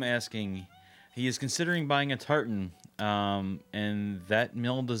William asking. He is considering buying a tartan, and that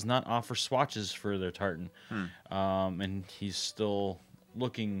mill does not offer swatches for their tartan. And he's still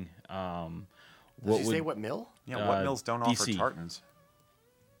looking. Does he say what mill? Yeah, what mills don't offer DC. tartans?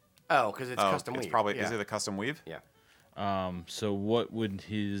 Oh, because it's custom weave. It's probably is it a custom weave? Yeah. So what would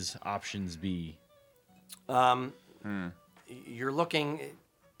his options be? You're looking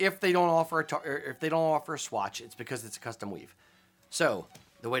if they don't offer a swatch, it's because it's a custom weave. So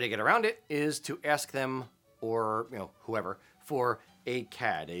the way to get around it is to ask them or whoever for a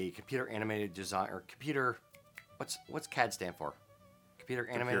CAD, a computer animated design or computer. What's CAD stand for? Computer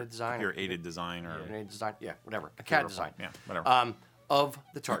animated design. Computer aided design or aided design. Yeah, whatever. A CAD design. Yeah, whatever. Of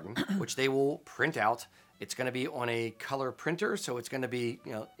the tartan, which they will print out. It's going to be on a color printer, so it's going to be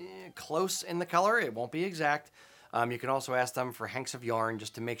close in the color. It won't be exact. You can also ask them for hanks of yarn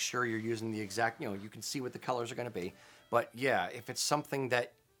just to make sure you're using the exact. You can see what the colors are going to be. But yeah, if it's something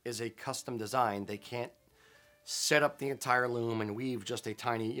that is a custom design, they can't set up the entire loom and weave just a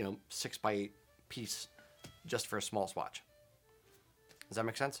tiny 6x8 piece just for a small swatch. Does that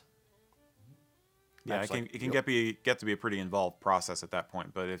make sense? Yeah, it can get to be a pretty involved process at that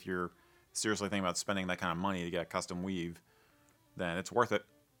point. But if you're seriously thinking about spending that kind of money to get a custom weave, then it's worth it.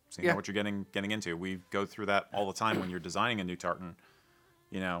 So you know what you're getting into. We go through that all the time when you're designing a new tartan,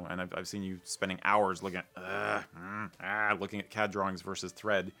 and I've seen you spending hours looking at CAD drawings versus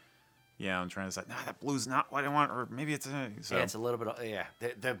thread, and trying to decide, that blue's not what I want, or maybe it's so. Yeah, it's a little bit of,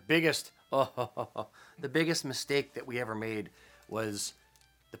 the biggest mistake that we ever made was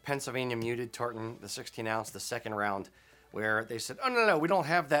the Pennsylvania muted tartan, the 16 ounce, the second round, where they said, oh, no, we don't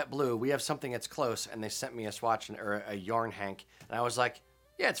have that blue. We have something that's close. And they sent me a swatch or a yarn hank. And I was like,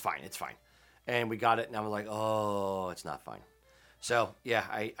 yeah, it's fine. And we got it. And I was like, oh, it's not fine. So, yeah,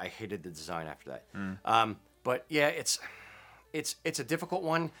 I hated the design after that. But, yeah, it's a difficult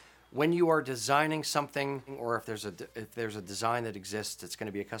one. When you are designing something, or if there's a design that exists, it's going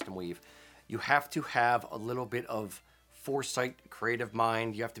to be a custom weave, you have to have a little bit of foresight, creative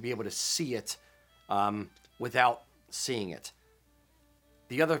mind. You have to be able to see it without seeing it.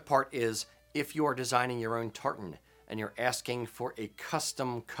 The other part is if you are designing your own tartan and you're asking for a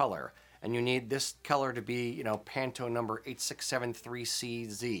custom color and you need this color to be, Panto number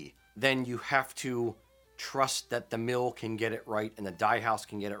 8673CZ, then you have to trust that the mill can get it right and the dye house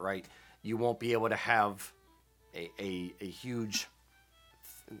can get it right. You won't be able to have a huge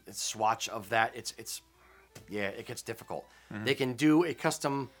swatch of that. It gets difficult. Mm-hmm. They can do a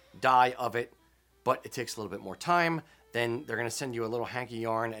custom dye of it, but it takes a little bit more time. Then they're going to send you a little hanky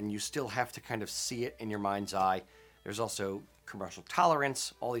yarn, and you still have to kind of see it in your mind's eye. There's also commercial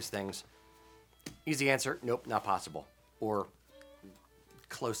tolerance, all these things. Easy answer, nope, not possible. Or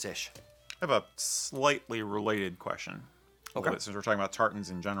close-ish. I have a slightly related question. Okay. Since we're talking about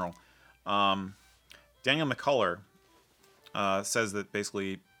tartans in general. Daniel McCullough says that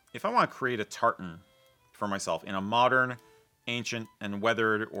basically, if I want to create a tartan for myself in a modern, ancient, and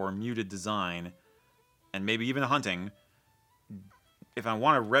weathered or muted design, and maybe even hunting, if I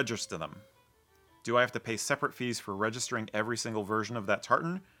want to register them, do I have to pay separate fees for registering every single version of that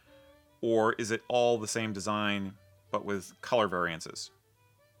tartan? Or is it all the same design, but with color variances?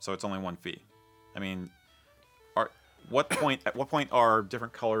 So it's only one fee. I mean, at what point are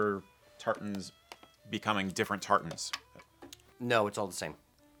different color tartans becoming different tartans? No, it's all the same.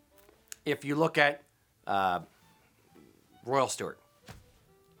 If you look at Royal Stewart,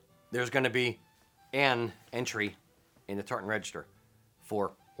 there's going to be an entry in the tartan register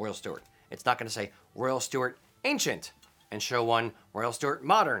for Royal Stewart. It's not going to say Royal Stewart Ancient and show one Royal Stewart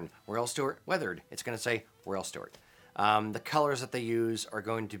Modern, Royal Stewart Weathered, it's going to say Royal Stewart. The colors that they use are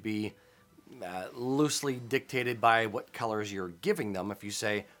going to be loosely dictated by what colors you're giving them. If you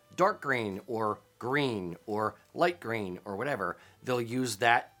say dark green or light green or whatever, they'll use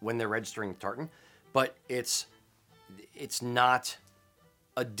that when they're registering the tartan. But it's not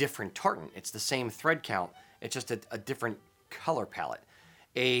a different tartan. It's the same thread count. It's just a different color palette.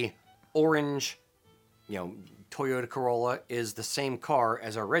 A orange, Toyota Corolla is the same car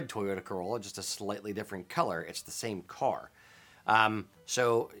as a red Toyota Corolla, just a slightly different color. It's the same car.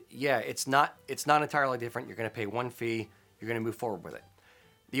 So yeah, it's not entirely different. You're going to pay one fee. You're going to move forward with it.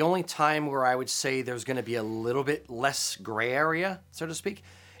 The only time where I would say there's going to be a little bit less gray area, so to speak,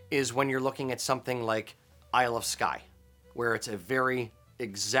 is when you're looking at something like Isle of Skye, where it's a very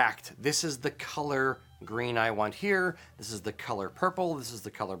exact, this is the color green I want here, this is the color purple, this is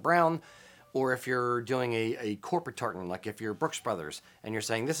the color brown. Or if you're doing a corporate tartan, like if you're Brooks Brothers, and you're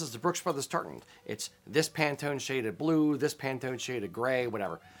saying, this is the Brooks Brothers tartan. It's this Pantone shade of blue, this Pantone shade of gray,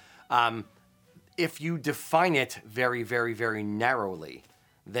 whatever. If you define it very, very, very narrowly,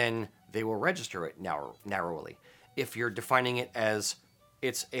 then they will register it narrowly. If you're defining it as,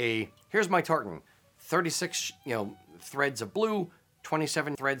 here's my tartan, 36 threads of blue,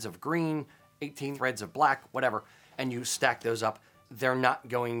 27 threads of green, 18 threads of black, whatever, and you stack those up, they're not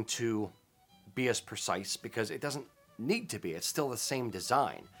going to be as precise because it doesn't need to be. It's still the same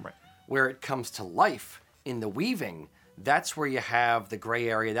design. Right. Where it comes to life in the weaving, that's where you have the gray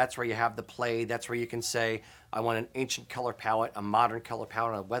area. That's where you have the play. That's where you can say, I want an ancient color palette, a modern color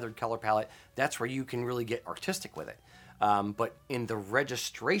palette, a weathered color palette. That's where you can really get artistic with it. But in the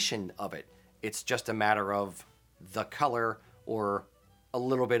registration of it, it's just a matter of the color or a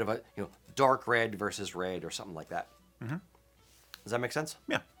little bit of a dark red versus red or something like that. Mm-hmm. Does that make sense?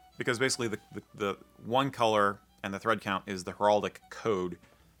 Yeah. Because basically the one color and the thread count is the heraldic code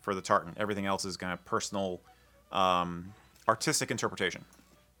for the tartan. Everything else is kind of personal, artistic interpretation.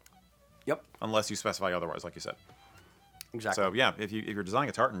 Yep. Unless you specify otherwise, like you said. Exactly. So yeah, if you're designing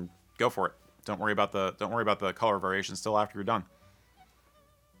a tartan, go for it. Don't worry about the color variations till after you're done.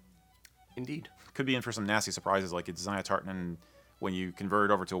 Indeed. Could be in for some nasty surprises, like you design a tartan and when you convert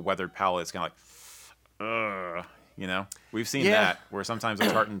it over to a weathered palette, it's kind of like, We've seen that, where sometimes a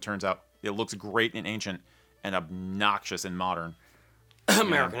tartan turns out, it looks great in ancient and obnoxious in modern.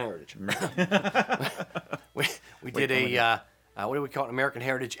 American Heritage. we did what do we call it? American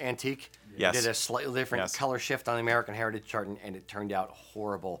Heritage Antique. Yes. We did a slightly different color shift on the American Heritage tartan, and it turned out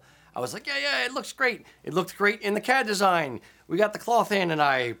horrible. I was like, yeah, it looks great. It looked great in the CAD design. We got the cloth in, and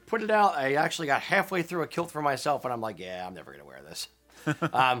I put it out. I actually got halfway through a kilt for myself, and I'm like, yeah, I'm never going to wear this.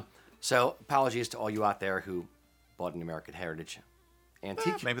 So apologies to all you out there who bought an American Heritage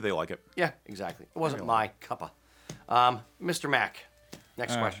Antique. Maybe they like it. Yeah, exactly. It wasn't my cuppa. Mr. Mac,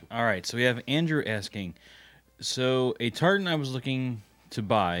 next question. All right, so we have Andrew asking, so a tartan I was looking to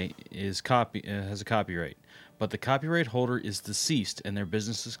buy has a copyright, but the copyright holder is deceased and their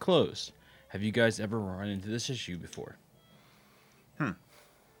business is closed. Have you guys ever run into this issue before?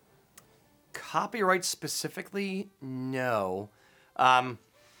 Copyright specifically, no.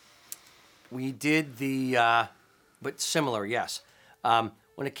 We did but similar, yes.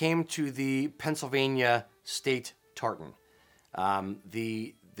 When it came to the Pennsylvania state tartan,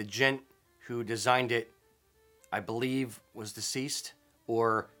 the gent who designed it, I believe, was deceased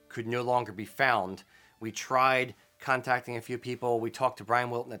or could no longer be found. We tried contacting a few people. We talked to Brian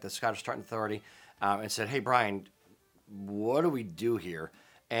Wilton at the Scottish Tartan Authority and said, hey, Brian, what do we do here?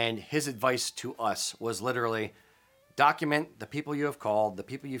 And his advice to us was literally, document the people you have called, the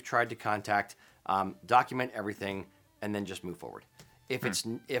people you've tried to contact, document everything, and then just move forward. If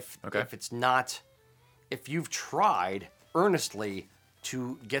you've tried earnestly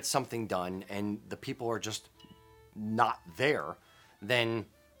to get something done and the people are just not there, then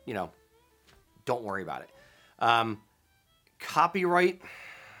don't worry about it. Copyright,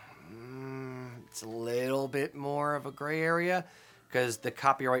 it's a little bit more of a gray area because the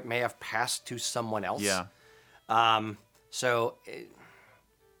copyright may have passed to someone else. Yeah. So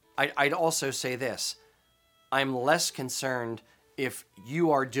I'd also say this. I'm less concerned if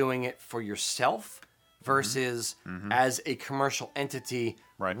you are doing it for yourself versus as a commercial entity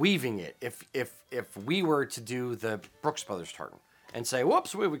weaving it. If we were to do the Brooks Brothers tartan and say,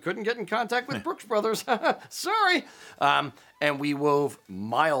 whoops, we couldn't get in contact with Brooks Brothers, sorry, and we wove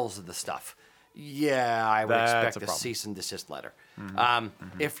miles of the stuff, I would expect a cease and desist letter.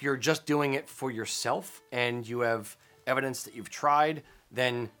 If you're just doing it for yourself and you have evidence that you've tried,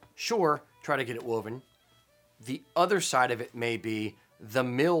 then sure, try to get it woven. The other side of it may be the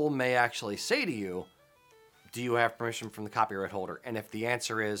mill may actually say to you, do you have permission from the copyright holder? And if the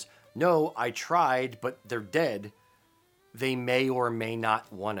answer is, no, I tried, but they're dead, they may or may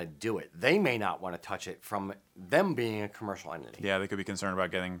not want to do it. They may not want to touch it from them being a commercial entity. Yeah, they could be concerned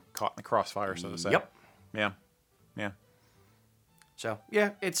about getting caught in the crossfire, so to say. Yep. Yeah. So,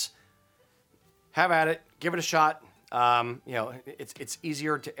 yeah, it's have at it. Give it a shot. It's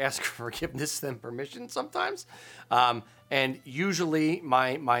easier to ask for forgiveness than permission sometimes. And usually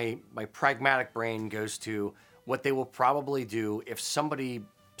my pragmatic brain goes to what they will probably do if somebody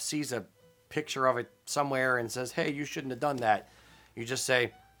sees a picture of it somewhere and says, hey, you shouldn't have done that. You just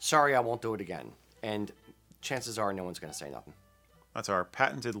say, sorry, I won't do it again. And chances are no one's going to say nothing. That's our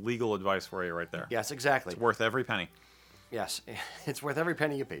patented legal advice for you right there. Yes, exactly. It's worth every penny. Yes, it's worth every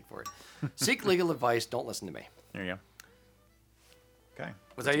penny you paid for it. Seek legal advice. Don't listen to me. There you go. Okay.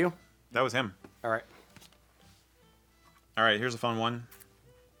 Was that you? That was him. All right. All right, here's a fun one.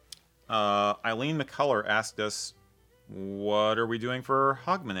 Eileen McCullough asked us, what are we doing for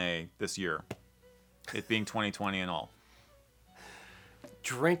Hogmanay this year? It being 2020 and all.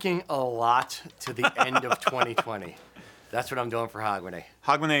 Drinking a lot to the end of 2020. That's what I'm doing for Hogmanay.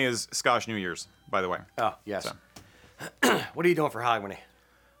 Hogmanay is Scottish New Year's, by the way. Oh, yes. So. What are you doing for Hogmanay?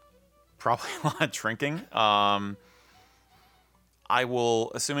 Probably a lot of drinking. I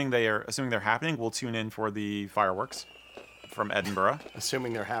will, assuming they're happening, we'll tune in for the fireworks from Edinburgh.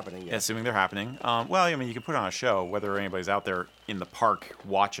 Assuming they're happening, yes. Assuming they're happening. Well, I mean, you can put on a show. Whether anybody's out there in the park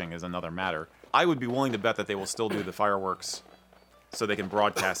watching is another matter. I would be willing to bet that they will still do the fireworks so they can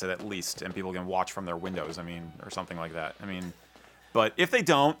broadcast it at least, and people can watch from their windows, or something like that. But if they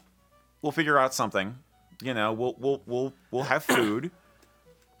don't, we'll figure out something. We'll have food.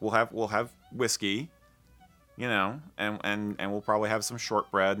 We'll have whiskey. And we'll probably have some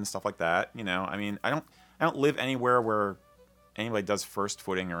shortbread and stuff like that. I don't live anywhere where anybody does first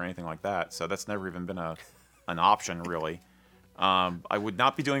footing or anything like that, so that's never even been an option really. I would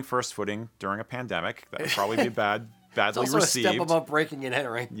not be doing first footing during a pandemic. That would probably be badly it's also received. A step above breaking and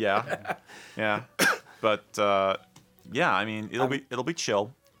entering. Yeah. But it'll be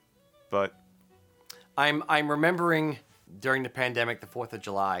chill. But I'm remembering during the pandemic, the 4th of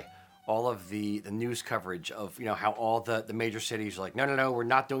July, all of the news coverage of how all the major cities are like, no, we're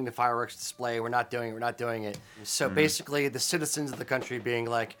not doing the fireworks display, we're not doing it. So basically the citizens of the country being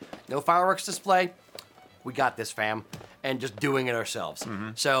like, no fireworks display, we got this, fam, and just doing it ourselves.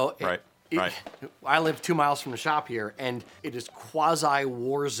 So right. I live 2 miles from the shop here, and it is quasi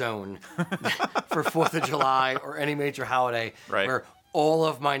war zone for 4th of July or any major holiday, where all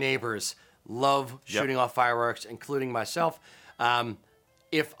of my neighbors love shooting off fireworks, including myself.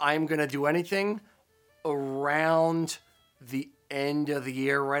 If I'm going to do anything around the end of the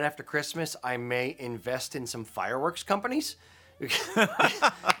year, right after Christmas, I may invest in some fireworks companies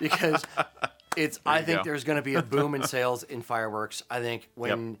because I think there's going to be a boom in sales in fireworks. I think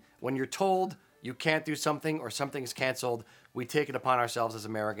when you're told you can't do something or something's canceled, we take it upon ourselves as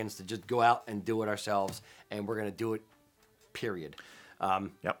Americans to just go out and do it ourselves, and we're going to do it, period.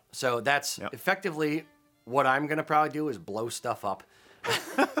 So that's effectively what I'm going to probably do is blow stuff up.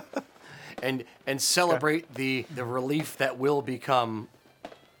 and celebrate the relief that will become,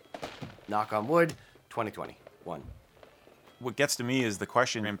 knock on wood, 2021. What gets to me is the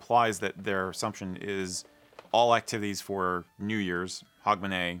question implies that their assumption is all activities for New Year's,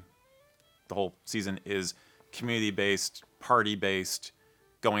 Hogmanay, the whole season is community-based, party-based,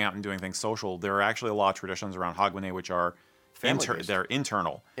 going out and doing things social. There are actually a lot of traditions around Hogmanay which are they're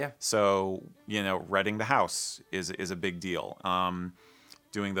internal. Yeah. So, redding the house is a big deal.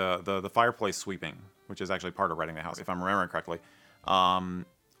 Doing the fireplace sweeping, which is actually part of redding the house, if I'm remembering correctly.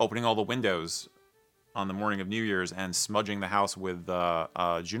 Opening all the windows on the morning of New Year's and smudging the house with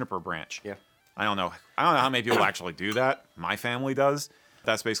a juniper branch. Yeah. I don't know how many people actually do that. My family does.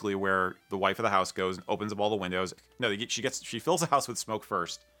 That's basically where the wife of the house goes and opens up all the windows. No, she fills the house with smoke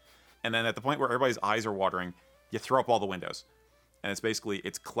first, and then at the point where everybody's eyes are watering, you throw up all the windows. And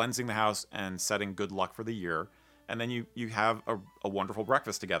it's cleansing the house and setting good luck for the year. And then you have a wonderful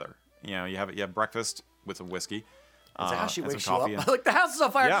breakfast together. You have breakfast with some whiskey. Is that how she wakes you up? And, Like the house is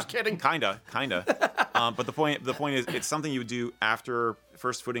on fire. Yeah, Just kidding. Kinda. But the point is, it's something you would do after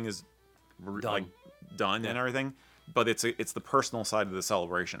first footing is done and everything. But it's the personal side of the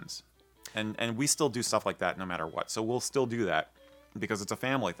celebrations, and we still do stuff like that no matter what. So we'll still do that because it's a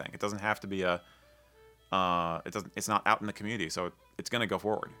family thing. It doesn't have to be it's not out in the community, so it's going to go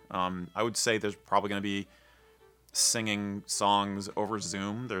forward. I would say there's probably going to be singing songs over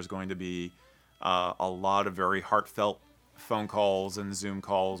Zoom. There's going to be a lot of very heartfelt phone calls and Zoom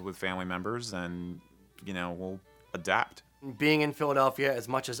calls with family members, and we'll adapt. being in Philadelphia, as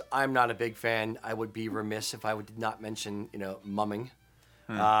much as I'm not a big fan, I would be remiss if I did not mention, mumming.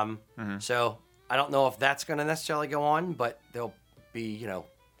 So I don't know if that's going to necessarily go on, but there'll be,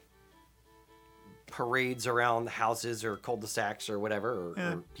 parades around houses or cul-de-sacs or whatever,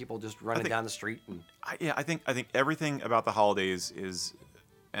 or people just running down the street. And I think everything about the holidays is,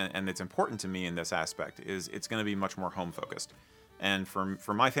 and it's important to me in this aspect, is it's going to be much more home focused. And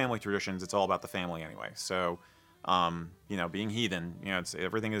for my family traditions, it's all about the family anyway. So, being heathen, it's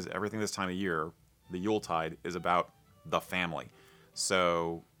everything this time of year. The Yuletide is about the family.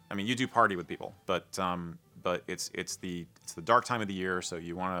 So, I mean, you do party with people, but it's the dark time of the year, so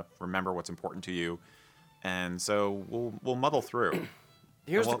you want to remember what's important to you, and so we'll muddle through.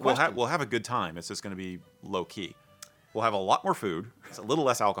 Here's the question: we'll have a good time. It's just going to be low key. We'll have a lot more food. It's a little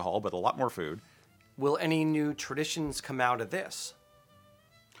less alcohol, but a lot more food. Will any new traditions come out of this?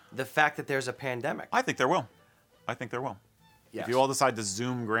 The fact that there's a pandemic. I think there will. Yes. If you all decide to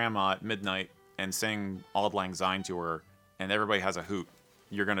Zoom grandma at midnight and sing Auld Lang Syne to her, and everybody has a hoot,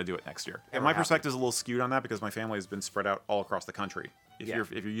 you're going to do it next year. And my perspective is a little skewed on that because my family has been spread out all across the country. If you're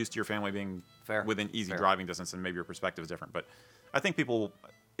used to your family being within easy driving distance, then maybe your perspective is different. But I think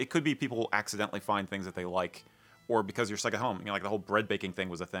it could be people accidentally find things that they like, or because you're stuck at home. Like the whole bread baking thing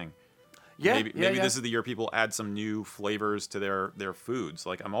was a thing. Maybe this is the year people add some new flavors to their foods.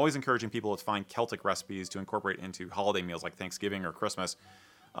 Like I'm always encouraging people to find Celtic recipes to incorporate into holiday meals like Thanksgiving or Christmas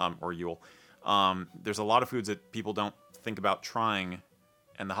or Yule. There's a lot of foods that people don't think about trying,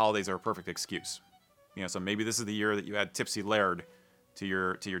 and the holidays are a perfect excuse. So maybe this is the year that you add Tipsy Laird to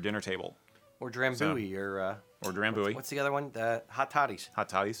your dinner table. Or Drambuie, or Drambuie. What's the other one? The hot toddies. Hot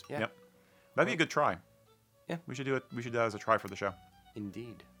toddies. Yeah. Yep. That'd be a good try. Yeah. We should do it. We should do that as a try for the show.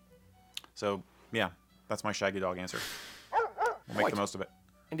 Indeed. So yeah, that's my shaggy dog answer. We'll make the most of it.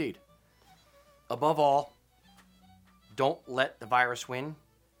 Indeed. Above all, don't let the virus win.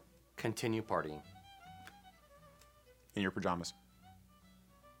 Continue partying. In your pajamas.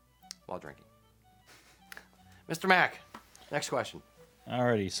 While drinking. Mr. Mack, next question.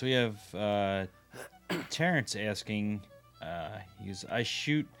 Alrighty, so we have Terrence asking, I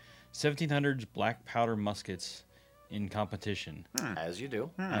shoot 1700s black powder muskets in competition. As you do.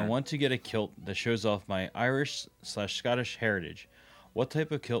 I want to get a kilt that shows off my Irish/Scottish heritage. What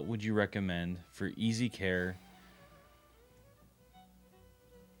type of kilt would you recommend for easy care?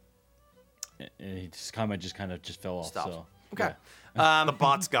 His comment just kind of fell off. Stop. So, Okay. Yeah. The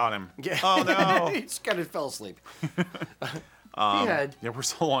bot's got him. Yeah. Oh no! He just kind of fell asleep. He had we're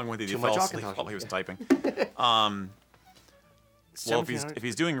so long with it. He too fell much asleep Ockatosh. while he was typing. Well, if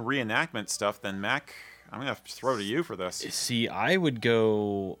he's doing reenactment stuff, then Mac, I'm gonna have to throw to you for this. See, I would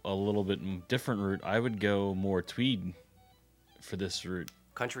go a little bit different route. I would go more tweed for this route.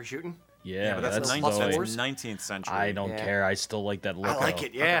 country shooting. Yeah, but that's the 19th century. I don't care. I still like that look. I like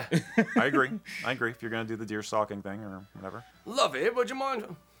it, yeah. I agree. If you're gonna do the deer stalking thing or whatever. Love it. Would you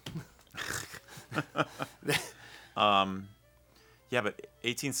mind? Yeah, but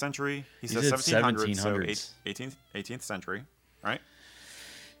 18th century. He He says said 1700s, so 1700s. 18th century, right?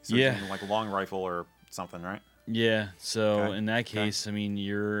 So Yeah. like a long rifle or something, right? Yeah. So Okay, in that case, I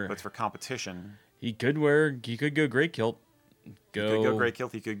mean, But for competition, he could go great kilt. he could go great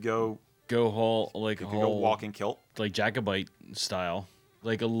kilt. He could go walking kilt. like Jacobite style,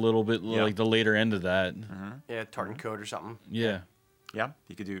 like a little bit like the later end of that. Yeah, tartan coat or something. Yeah. Yeah,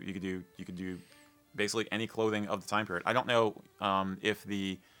 you could do basically any clothing of the time period. I don't know if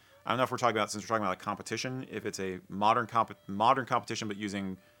I don't know if we're talking about, since we're talking about a competition, if it's a modern competition but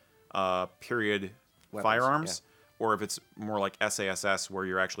using period Weapons, firearms, or if it's more like SASS where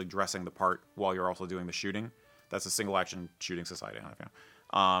you're actually dressing the part while you're also doing the shooting. That's a single action shooting society.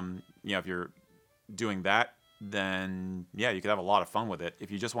 If you're doing that, then yeah, you could have a lot of fun with it.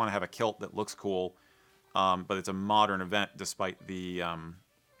 If you just want to have a kilt that looks cool, but it's a modern event despite the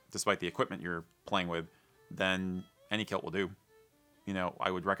equipment you're playing with, then any kilt will do.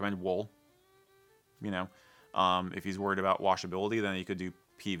 I would recommend wool. If he's worried about washability, then he could do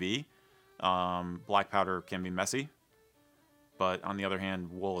PV. Black powder can be messy, but on the other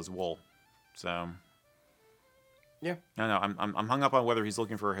hand, wool is wool. So Yeah. no, I'm hung up on whether he's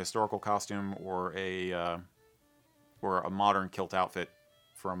looking for a historical costume or a modern kilt outfit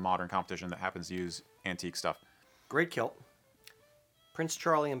for a modern competition that happens to use antique stuff. Great kilt. Prince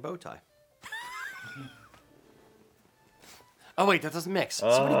Charlie and bow tie. Oh wait, that doesn't mix.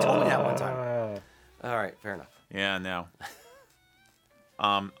 Somebody told me that one time. All right, fair enough. Yeah, no.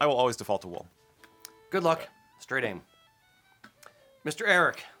 I will always default to wool. Good luck. Straight aim. Mr.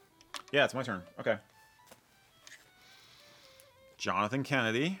 Eric. Yeah, it's my turn. Okay. Jonathan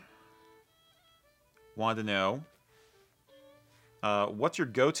Kennedy wanted to know, What's your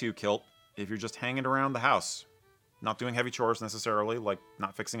go-to kilt if you're just hanging around the house? Not doing heavy chores necessarily, like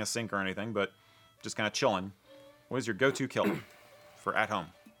not fixing a sink or anything, but just kind of chilling. What is your go-to kilt for at home?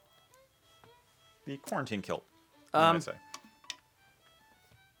 The quarantine kilt, you might say.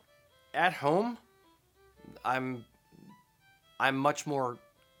 At home, I'm much more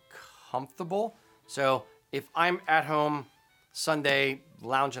comfortable. So if I'm at home Sunday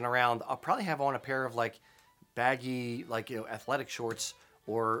lounging around, I'll probably have on a pair of like baggy, like, you know, athletic shorts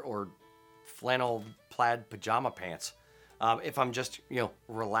or flannel plaid pajama pants. If I'm just, you know,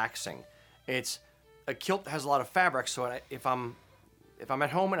 relaxing, it's a kilt that has a lot of fabric. So if I'm at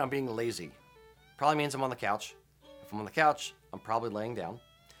home and I'm being lazy, probably means I'm on the couch. If I'm on the couch, I'm probably laying down.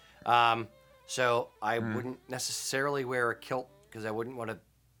 So I wouldn't necessarily wear a kilt because I wouldn't want to,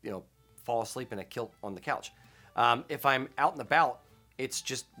 you know, fall asleep in a kilt on the couch. If I'm out and about, it's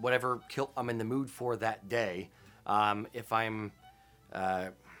just whatever kilt I'm in the mood for that day. If I'm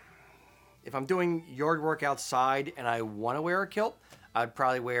doing yard work outside and I want to wear a kilt, I'd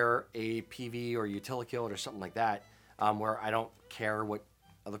probably wear a PV or utility kilt or something like that, where I don't care what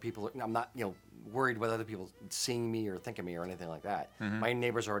other people. I'm not, you know, worried whether other people seeing me or think of me or anything like that. My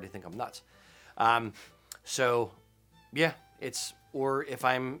neighbors already think I'm nuts. So, yeah, or if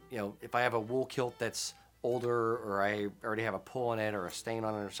I'm, you know, if I have a wool kilt that's older or I already have a pull in it or a stain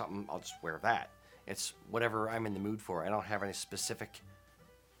on it or something, I'll just wear that. It's whatever I'm in the mood for. I don't have any specific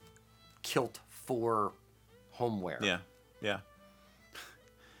kilt for homeware. Yeah.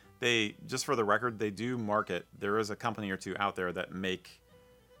 They, just for the record, they do market. There is a company or two out there that make,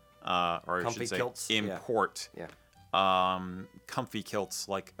 or I should say, kilts? import, comfy kilts,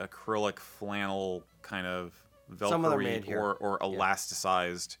 like acrylic flannel kind of velcro or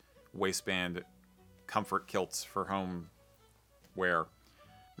elasticized waistband comfort kilts for home wear.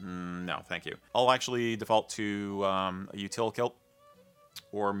 No, thank you. I'll actually default to a util kilt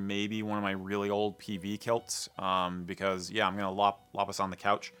or maybe one of my really old PV kilts because, yeah, I'm going to lop us on the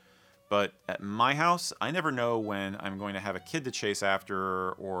couch. But at my house, I never know when I'm going to have a kid to chase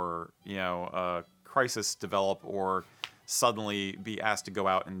after or, you know, a crisis develop or suddenly be asked to go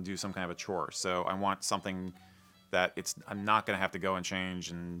out and do some kind of a chore. So I want something that I'm not going to have to go and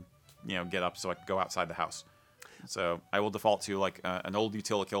change and, you know, get up so I can go outside the house. So I will default to like an old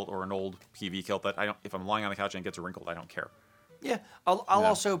utility kilt or an old PV kilt that if I'm lying on the couch and it gets wrinkled, I don't care. Yeah, I'll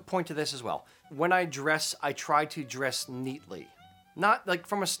also point to this as well. When I dress, I try to dress neatly. Not like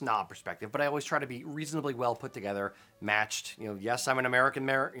from a snob perspective, but I always try to be reasonably well put together, matched. You know, yes, I'm an American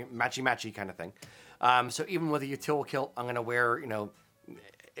matchy kind of thing. So even with a utility kilt, I'm going to wear, you know,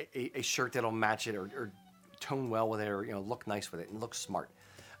 a shirt that'll match it or tone well with it or, you know, look nice with it and look smart.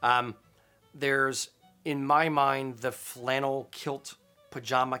 There's, in my mind, the flannel kilt,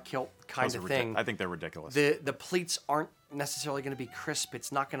 pajama kilt kind of thing. I think they're ridiculous. The pleats aren't necessarily going to be crisp.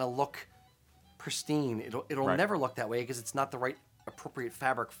 It's not going to look pristine. It'll Right. never look that way because it's not the right appropriate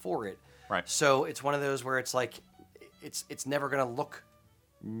fabric for it. Right. So it's one of those where it's like it's never going to look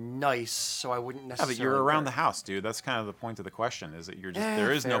nice. So I wouldn't Yeah, necessarily. but you're around the house, dude. That's kind of the point of the question. Is that you're just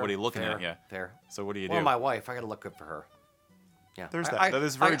there is fair, nobody looking fair, at you. Fair. So what do you Well, do? my wife, I got to look good for her. Yeah. There's that. That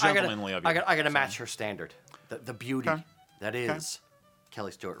is very gentlemanly of you. I got to match her standard. The beauty Okay. that is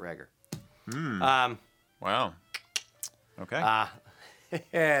Kelly Stewart Rager. Wow.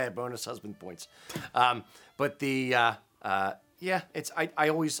 Okay. Bonus husband points. But the it's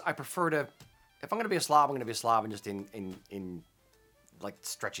I prefer to, if I'm gonna be a slob, I'm gonna be a slob and just in like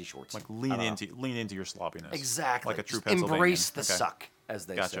stretchy shorts. Like lean into your sloppiness. Exactly. Like a true Just Pennsylvanian. embrace the Okay. suck, as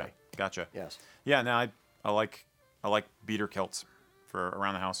they say. Gotcha. Yes. Yeah. No, I like beater kilts for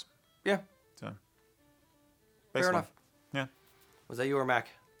around the house. Yeah. So. Fair basically. enough. Yeah. Was that you or Mac?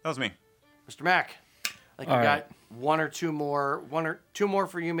 That was me. Mr. Mac. I think All we right. got two more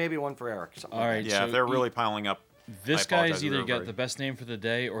for you, maybe one for Eric. Something All like right. Yeah, so if they're really piling up. This I apologize, guy's we either were got very- the best name for the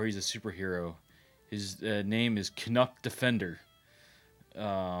day or he's a superhero. His name is Canuck Defender.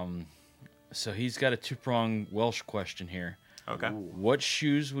 So he's got a two-pronged Welsh question here. Okay. What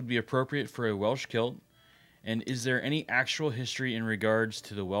shoes would be appropriate for a Welsh kilt? And is there any actual history in regards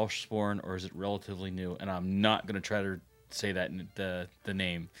to the Welsh sporn, or is it relatively new? And I'm not going to try to say that in the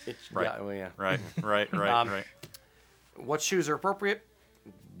name. Right. Yeah, well, yeah. Right. Right. What shoes are appropriate?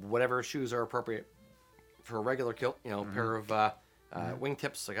 Whatever shoes are appropriate for a regular kilt. You know, a pair of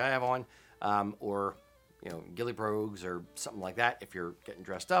wingtips like I have on, or you know, ghillie brogues or something like that. If you're getting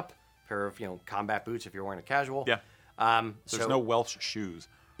dressed up, a pair of combat boots if you're wearing a casual. Yeah. There's So no Welsh shoes.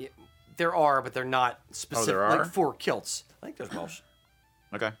 there are, but they're not specific are? for kilts. I think there's Welsh.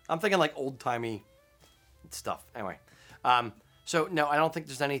 Okay. I'm thinking like old timey stuff. Anyway, so no, I don't think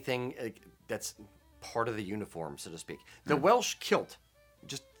there's anything that's part of the uniform, so to speak. The Welsh kilt,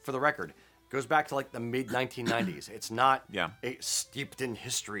 just for the record, goes back to like the mid 1990s. It's not steeped in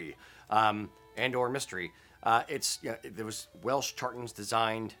history and or mystery. There was Welsh tartans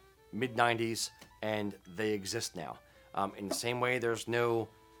designed mid 90s, and they exist now. In the same way, there's no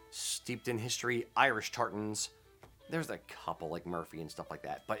steeped in history Irish tartans. There's a couple like Murphy and stuff like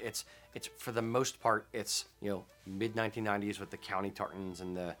that, but it's for the most part it's mid 1990s with the county tartans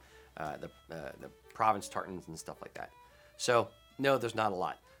and the province tartans and stuff like that. So no, there's not a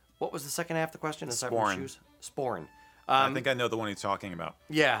lot. What was the second half of the question? Sporran. Sporran. I think I know the one he's talking about.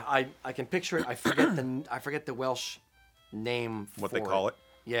 Yeah, I can picture it. I forget the Welsh name. What they call it?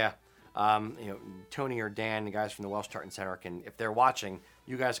 Yeah. Tony or Dan, the guys from the Welsh Tartan Center, if they're watching,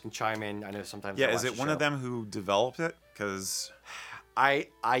 you guys can chime in. I know sometimes. Yeah, is it one of them who developed it? Because I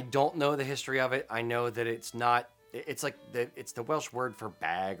don't know the history of it. I know that it's not. It's like it's the Welsh word for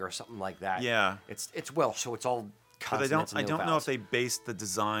bag or something like that. Yeah. It's Welsh, so it's all consonants. But I don't know if they based the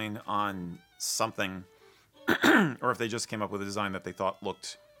design on something, or if they just came up with a design that they thought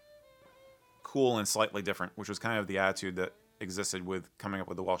looked cool and slightly different, which was kind of the attitude that existed with coming up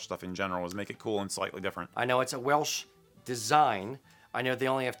with the Welsh stuff in general, was make it cool and slightly different. I know it's a Welsh design. I know they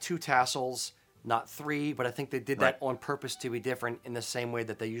only have 2 tassels, not 3, but I think they did that on purpose to be different, in the same way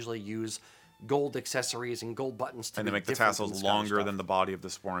that they usually use gold accessories and gold buttons to and they make the tassels longer than the body of the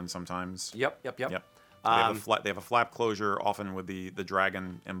sporran sometimes. Yep. They have a flap closure, often with the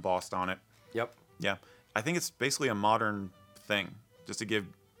dragon embossed on it. Yep. Yeah. I think it's basically a modern thing, just to give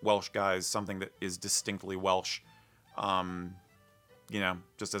Welsh guys something that is distinctly Welsh,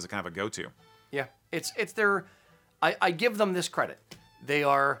 just as a kind of a go-to. Yeah. It's their... I give them this credit. They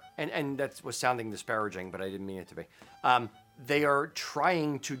are, and that was sounding disparaging, but I didn't mean it to be. They are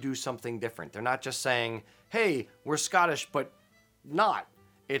trying to do something different. They're not just saying, hey, we're Scottish, but not.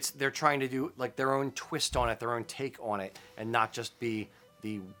 They're trying to do like their own twist on it, their own take on it, and not just be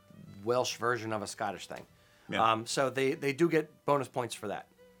the Welsh version of a Scottish thing. Yeah. So they do get bonus points for that.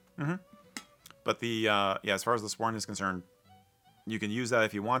 Mm-hmm. But as far as the sporran is concerned, you can use that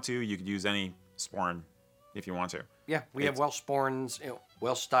if you want to. You could use any sporran if you want to. Yeah, we have Welsh sporrans,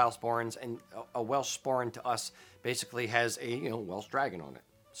 Welsh style sporrans, and a Welsh sporran to us basically has a Welsh dragon on it.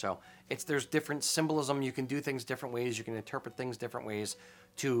 So there's different symbolism. You can do things different ways. You can interpret things different ways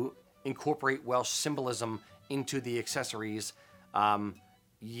to incorporate Welsh symbolism into the accessories.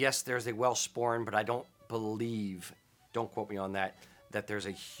 Yes, there's a Welsh sporran, but I don't believe, don't quote me on that there's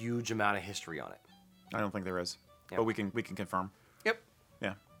a huge amount of history on it. I don't think there is, but we can confirm. Yep.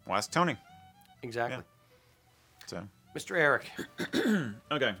 Yeah. Well, ask Tony. Exactly. Yeah. So, Mr. Eric.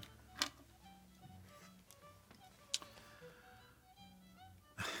 Okay.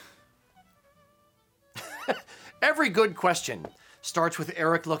 Every good question starts with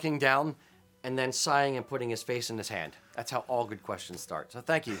Eric looking down and then sighing and putting his face in his hand. That's how all good questions start. So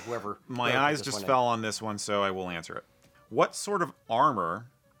thank you, whoever. My eyes just fell on this one, so I will answer it. What sort of armor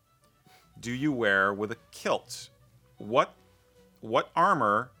do you wear with a kilt? What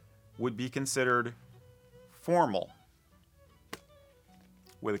armor would be considered formal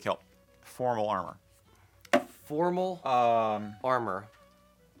with a kilt? Formal armor. Formal armor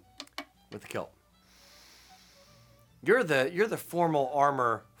with a kilt. You're the formal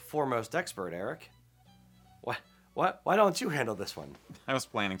armor foremost expert, Eric. Why don't you handle this one? I was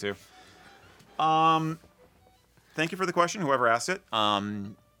planning to. Thank you for the question, whoever asked it.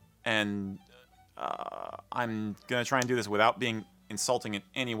 I'm gonna try and do this without being insulting in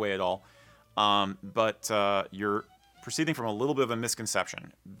any way at all. But you're proceeding from a little bit of a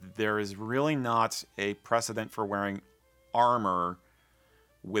misconception. There is really not a precedent for wearing armor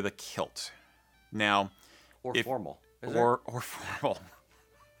with a kilt. Now, formal. Or formal.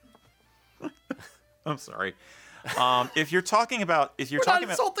 I'm sorry. If you're talking about, We're not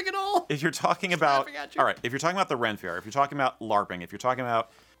insulting at all. If you're talking about, all right, if you're talking about the Ren Fair, if you're talking about LARPing, if you're talking about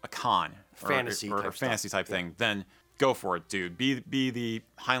a con fantasy or a fantasy type thing, then go for it, dude. Be the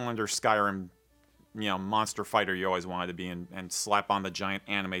Highlander Skyrim, monster fighter you always wanted to be, and slap on the giant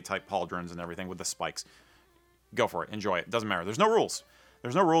anime type pauldrons and everything with the spikes. Go for it. Enjoy it. Doesn't matter. There's no rules.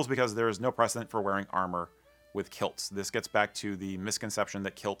 There's no rules because there is no precedent for wearing armor with kilts. This gets back to the misconception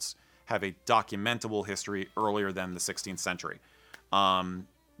that kilts have a documentable history earlier than the 16th century.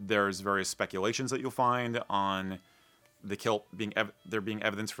 There's various speculations that you'll find on the kilt there being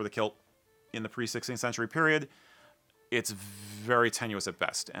evidence for the kilt in the pre-16th century period. It's very tenuous at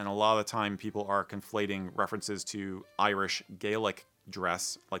best, and a lot of the time people are conflating references to Irish Gaelic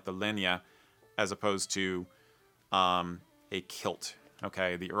dress, like the lenia, as opposed to a kilt.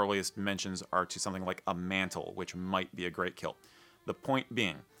 Okay, the earliest mentions are to something like a mantle, which might be a great kilt. The point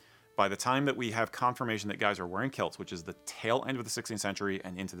being, by the time that we have confirmation that guys are wearing kilts, which is the tail end of the 16th century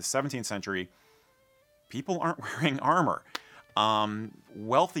and into the 17th century, people aren't wearing armor.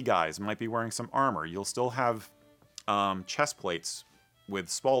 Wealthy guys might be wearing some armor. You'll still have chest plates with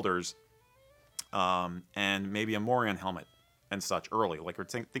spalders and maybe a morion helmet and such early. Like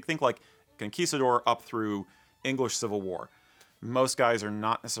think like Conquistador up through English Civil War. Most guys are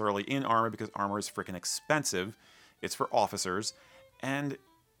not necessarily in armor because armor is freaking expensive. It's for officers, and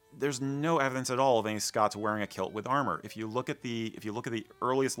there's no evidence at all of any Scots wearing a kilt with armor. If you look at the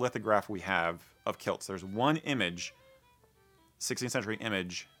earliest lithograph we have of kilts, there's one image, 16th century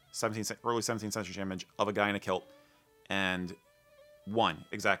image, early 17th century image of a guy in a kilt, and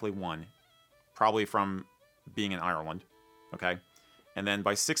exactly one, probably from being in Ireland, okay? And then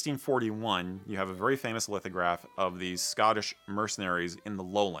by 1641, you have a very famous lithograph of these Scottish mercenaries in the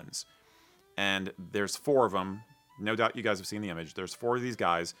lowlands. And there's 4 of them. No doubt you guys have seen the image. There's 4 of these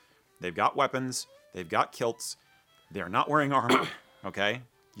guys. They've got weapons. They've got kilts. They're not wearing armor, okay?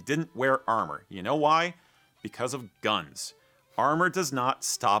 You didn't wear armor. You know why? Because of guns. Armor does not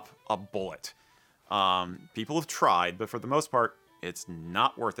stop a bullet. People have tried, but for the most part, it's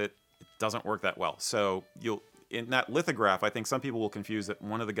not worth it. It doesn't work that well. So in that lithograph, I think some people will confuse that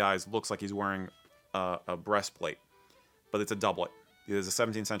one of the guys looks like he's wearing a breastplate, but it's a doublet. It is a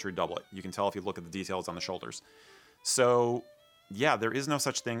 17th century doublet. You can tell if you look at the details on the shoulders. So, yeah, there is no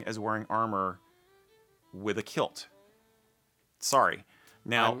such thing as wearing armor with a kilt. Sorry.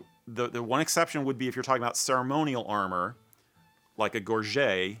 Now, the one exception would be if you're talking about ceremonial armor, like a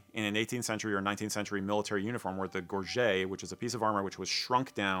gorget in an 18th century or 19th century military uniform, where the gorget, which is a piece of armor which was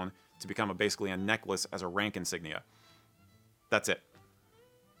shrunk down to become basically a necklace as a rank insignia. That's it.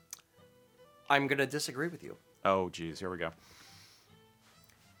 I'm going to disagree with you. Oh, geez, here we go.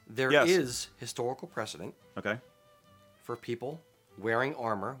 There is historical precedent okay. for people wearing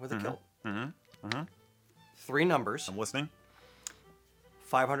armor with a kilt. Mm-hmm. Mm-hmm. 3 numbers. I'm listening.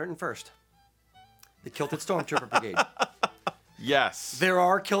 501st. The Kilted Stormtrooper Brigade. Yes. There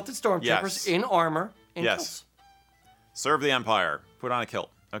are kilted stormtroopers in armor in kilts. Serve the Empire. Put on a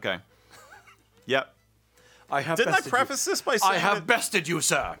kilt. Okay. Yep. Didn't I preface this by saying I have bested you,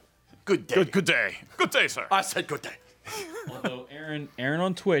 sir. Good day. Good day. Good day, sir. I said good day. Although Aaron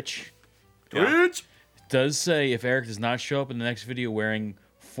on Twitch Twitch does say if Eric does not show up in the next video wearing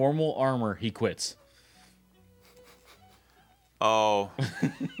formal armor, he quits. Oh.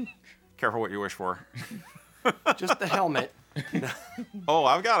 Careful what you wish for. Just the helmet. Oh,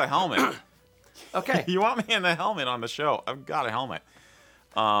 I've got a helmet. Okay. You want me in the helmet on the show? I've got a helmet.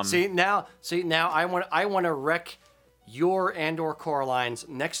 See now I want to wreck your and/or Coraline's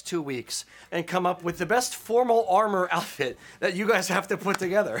next 2 weeks and come up with the best formal armor outfit that you guys have to put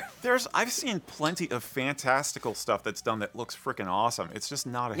together. I've seen plenty of fantastical stuff that's done that looks freaking awesome. It's just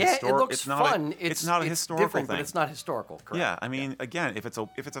not a it looks fun. It's not a historical different, thing. But it's not historical, correct? Yeah, I mean, again, if it's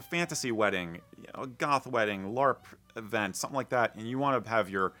a fantasy wedding, a goth wedding, LARP event, something like that, and you want to have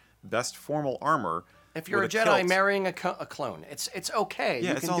your best formal armor. If you're a Jedi kilt, marrying a clone, it's okay.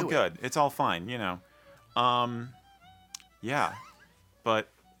 Yeah, it's all good. It's all fine, you know. Yeah, but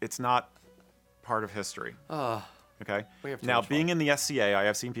it's not part of history. Okay. Now, being in the SCA, I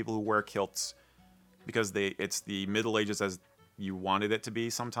have seen people who wear kilts because it's the Middle Ages as you wanted it to be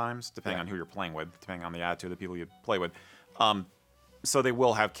sometimes, depending on who you're playing with, depending on the attitude of the people you play with. So they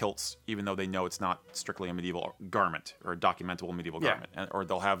will have kilts, even though they know it's not strictly a medieval garment or a documentable medieval garment. Or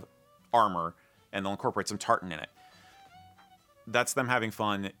they'll have armor, and they'll incorporate some tartan in it. That's them having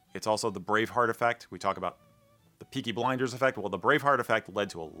fun. It's also the Braveheart effect. We talk about the Peaky Blinders effect. Well, the Braveheart effect led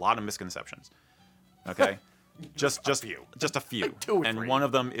to a lot of misconceptions. Okay? just a few. Just a few. 2 or 3. And one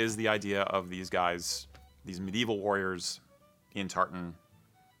of them is the idea of these guys, these medieval warriors in tartan.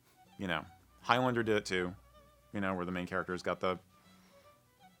 You know, Highlander did it too. You know, where the main character's got the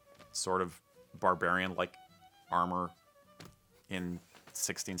sort of barbarian-like armor in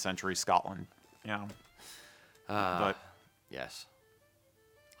 16th century Scotland. You know? But yes.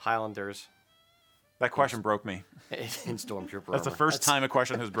 Highlanders. That question broke me. In Stormtrooper That's the first time a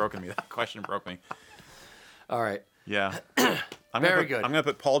question has broken me. That question broke me. All right. Yeah. Very good. I'm going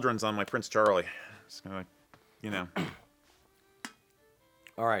to put pauldrons on my Prince Charlie. Just going to, you know.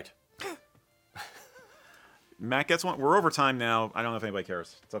 All right. Matt gets one. We're over time now. I don't know if anybody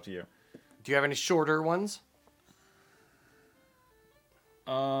cares. It's up to you. Do you have any shorter ones?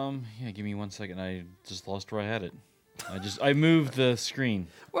 Yeah, give me 1 second. I just lost where I had it. I moved the screen.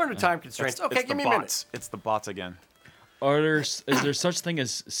 We're under time constraints. Okay, give me a minute. It's the bots again. Is there such thing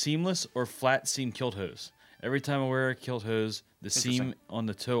as seamless or flat seam kilt hose? Every time I wear a kilt hose, the seam on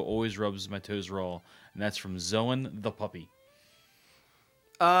the toe always rubs my toes raw, and that's from Zoan the puppy.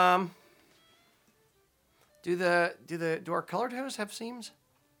 Do our colored hose have seams?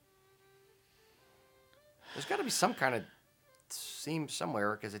 There's got to be some kind of seam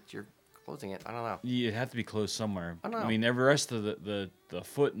somewhere because you're closing it. I don't know. Yeah, it'd have to be closed somewhere. I don't know. I mean, every rest of the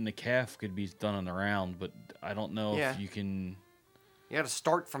foot and the calf could be done on the round, but I don't know Yeah. if you can. You got to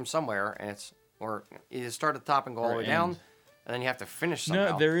start from somewhere, and or you start at the top and go all the way down, and then you have to finish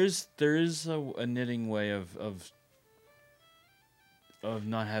somehow. No, there is a knitting way of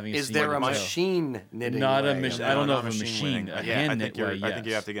not having a Is seam. there a on the toe. machine knitting? Not a way? machine. No, I don't know not if a machine. knitting. A Yeah, hand I knit think way. I think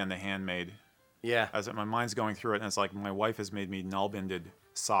you yes. have to get in the handmade. Yeah. As my mind's going through it, and it's like my wife has made me null-binded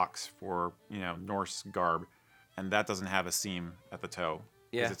socks for Norse garb, and that doesn't have a seam at the toe. 'Cause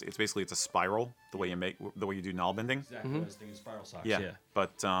Yeah. It's basically a spiral the way you do null binding. Exactly. I was thinking spiral socks. Yeah. Yeah.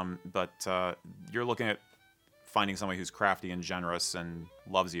 But you're looking at finding somebody who's crafty and generous and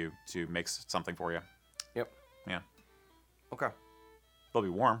loves you to make something for you. Yep. Yeah. Okay. They'll be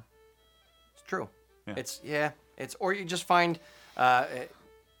warm. It's true. Yeah. It's or you just find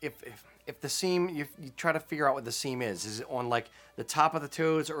if the seam you try to figure out what the seam is. Is it on like the top of the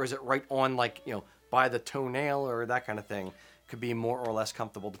toes or is it right on like by the toenail or that kind of thing? Could be more or less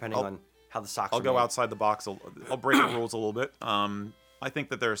comfortable depending on how the socks. I'll are go made. outside the box. I'll break the rules a little bit. I think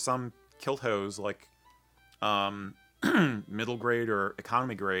that there are some kilt hose like middle grade or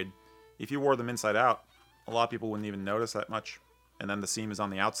economy grade. If you wore them inside out, a lot of people wouldn't even notice that much. And then the seam is on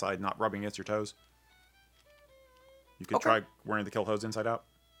the outside, not rubbing against your toes. You could try wearing the kilt hose inside out.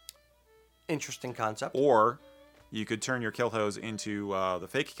 Interesting concept. Or you could turn your kilt hose into the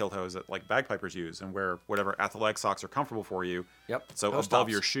fake kilt hose that like bagpipers use and wear whatever athletic socks are comfortable for you. Yep. So Hose above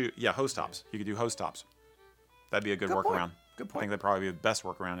tops. your shoe, hose tops. You could do hose tops. That'd be a good Good point. workaround. Good I point. think that'd probably be the best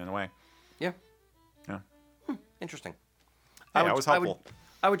workaround in a way. Yeah. Yeah. Interesting. Hey, that was helpful.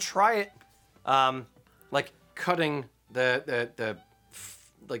 I would try it, like cutting the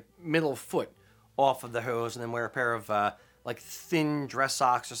like middle foot off of the hose and then wear a pair of like thin dress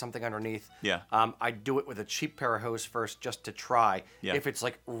socks or something underneath. Yeah. I'd do it with a cheap pair of hose first just to try Yeah. if it's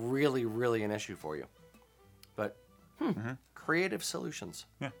like really, really an issue for you. But creative solutions.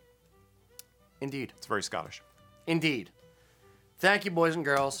 Yeah. Indeed. It's very Scottish. Indeed. Thank you, boys and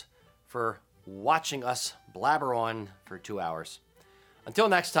girls, for watching us blabber on for 2 hours. Until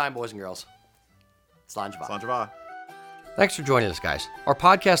next time, boys and girls, Slanjava. Slanjava. Thanks for joining us, guys. Our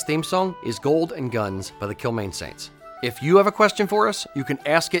podcast theme song is Gold and Guns by the Kilmaine Saints. If you have a question for us, you can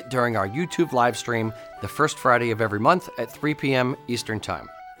ask it during our YouTube live stream the first Friday of every month at 3 p.m. Eastern Time.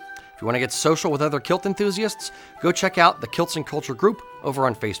 If you want to get social with other kilt enthusiasts, go check out the Kilts and Culture group over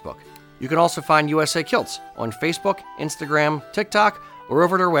on Facebook. You can also find USA Kilts on Facebook, Instagram, TikTok, or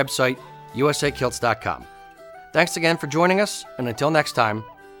over at our website, usakilts.com. Thanks again for joining us, and until next time,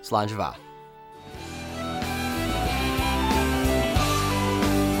 Slanjava.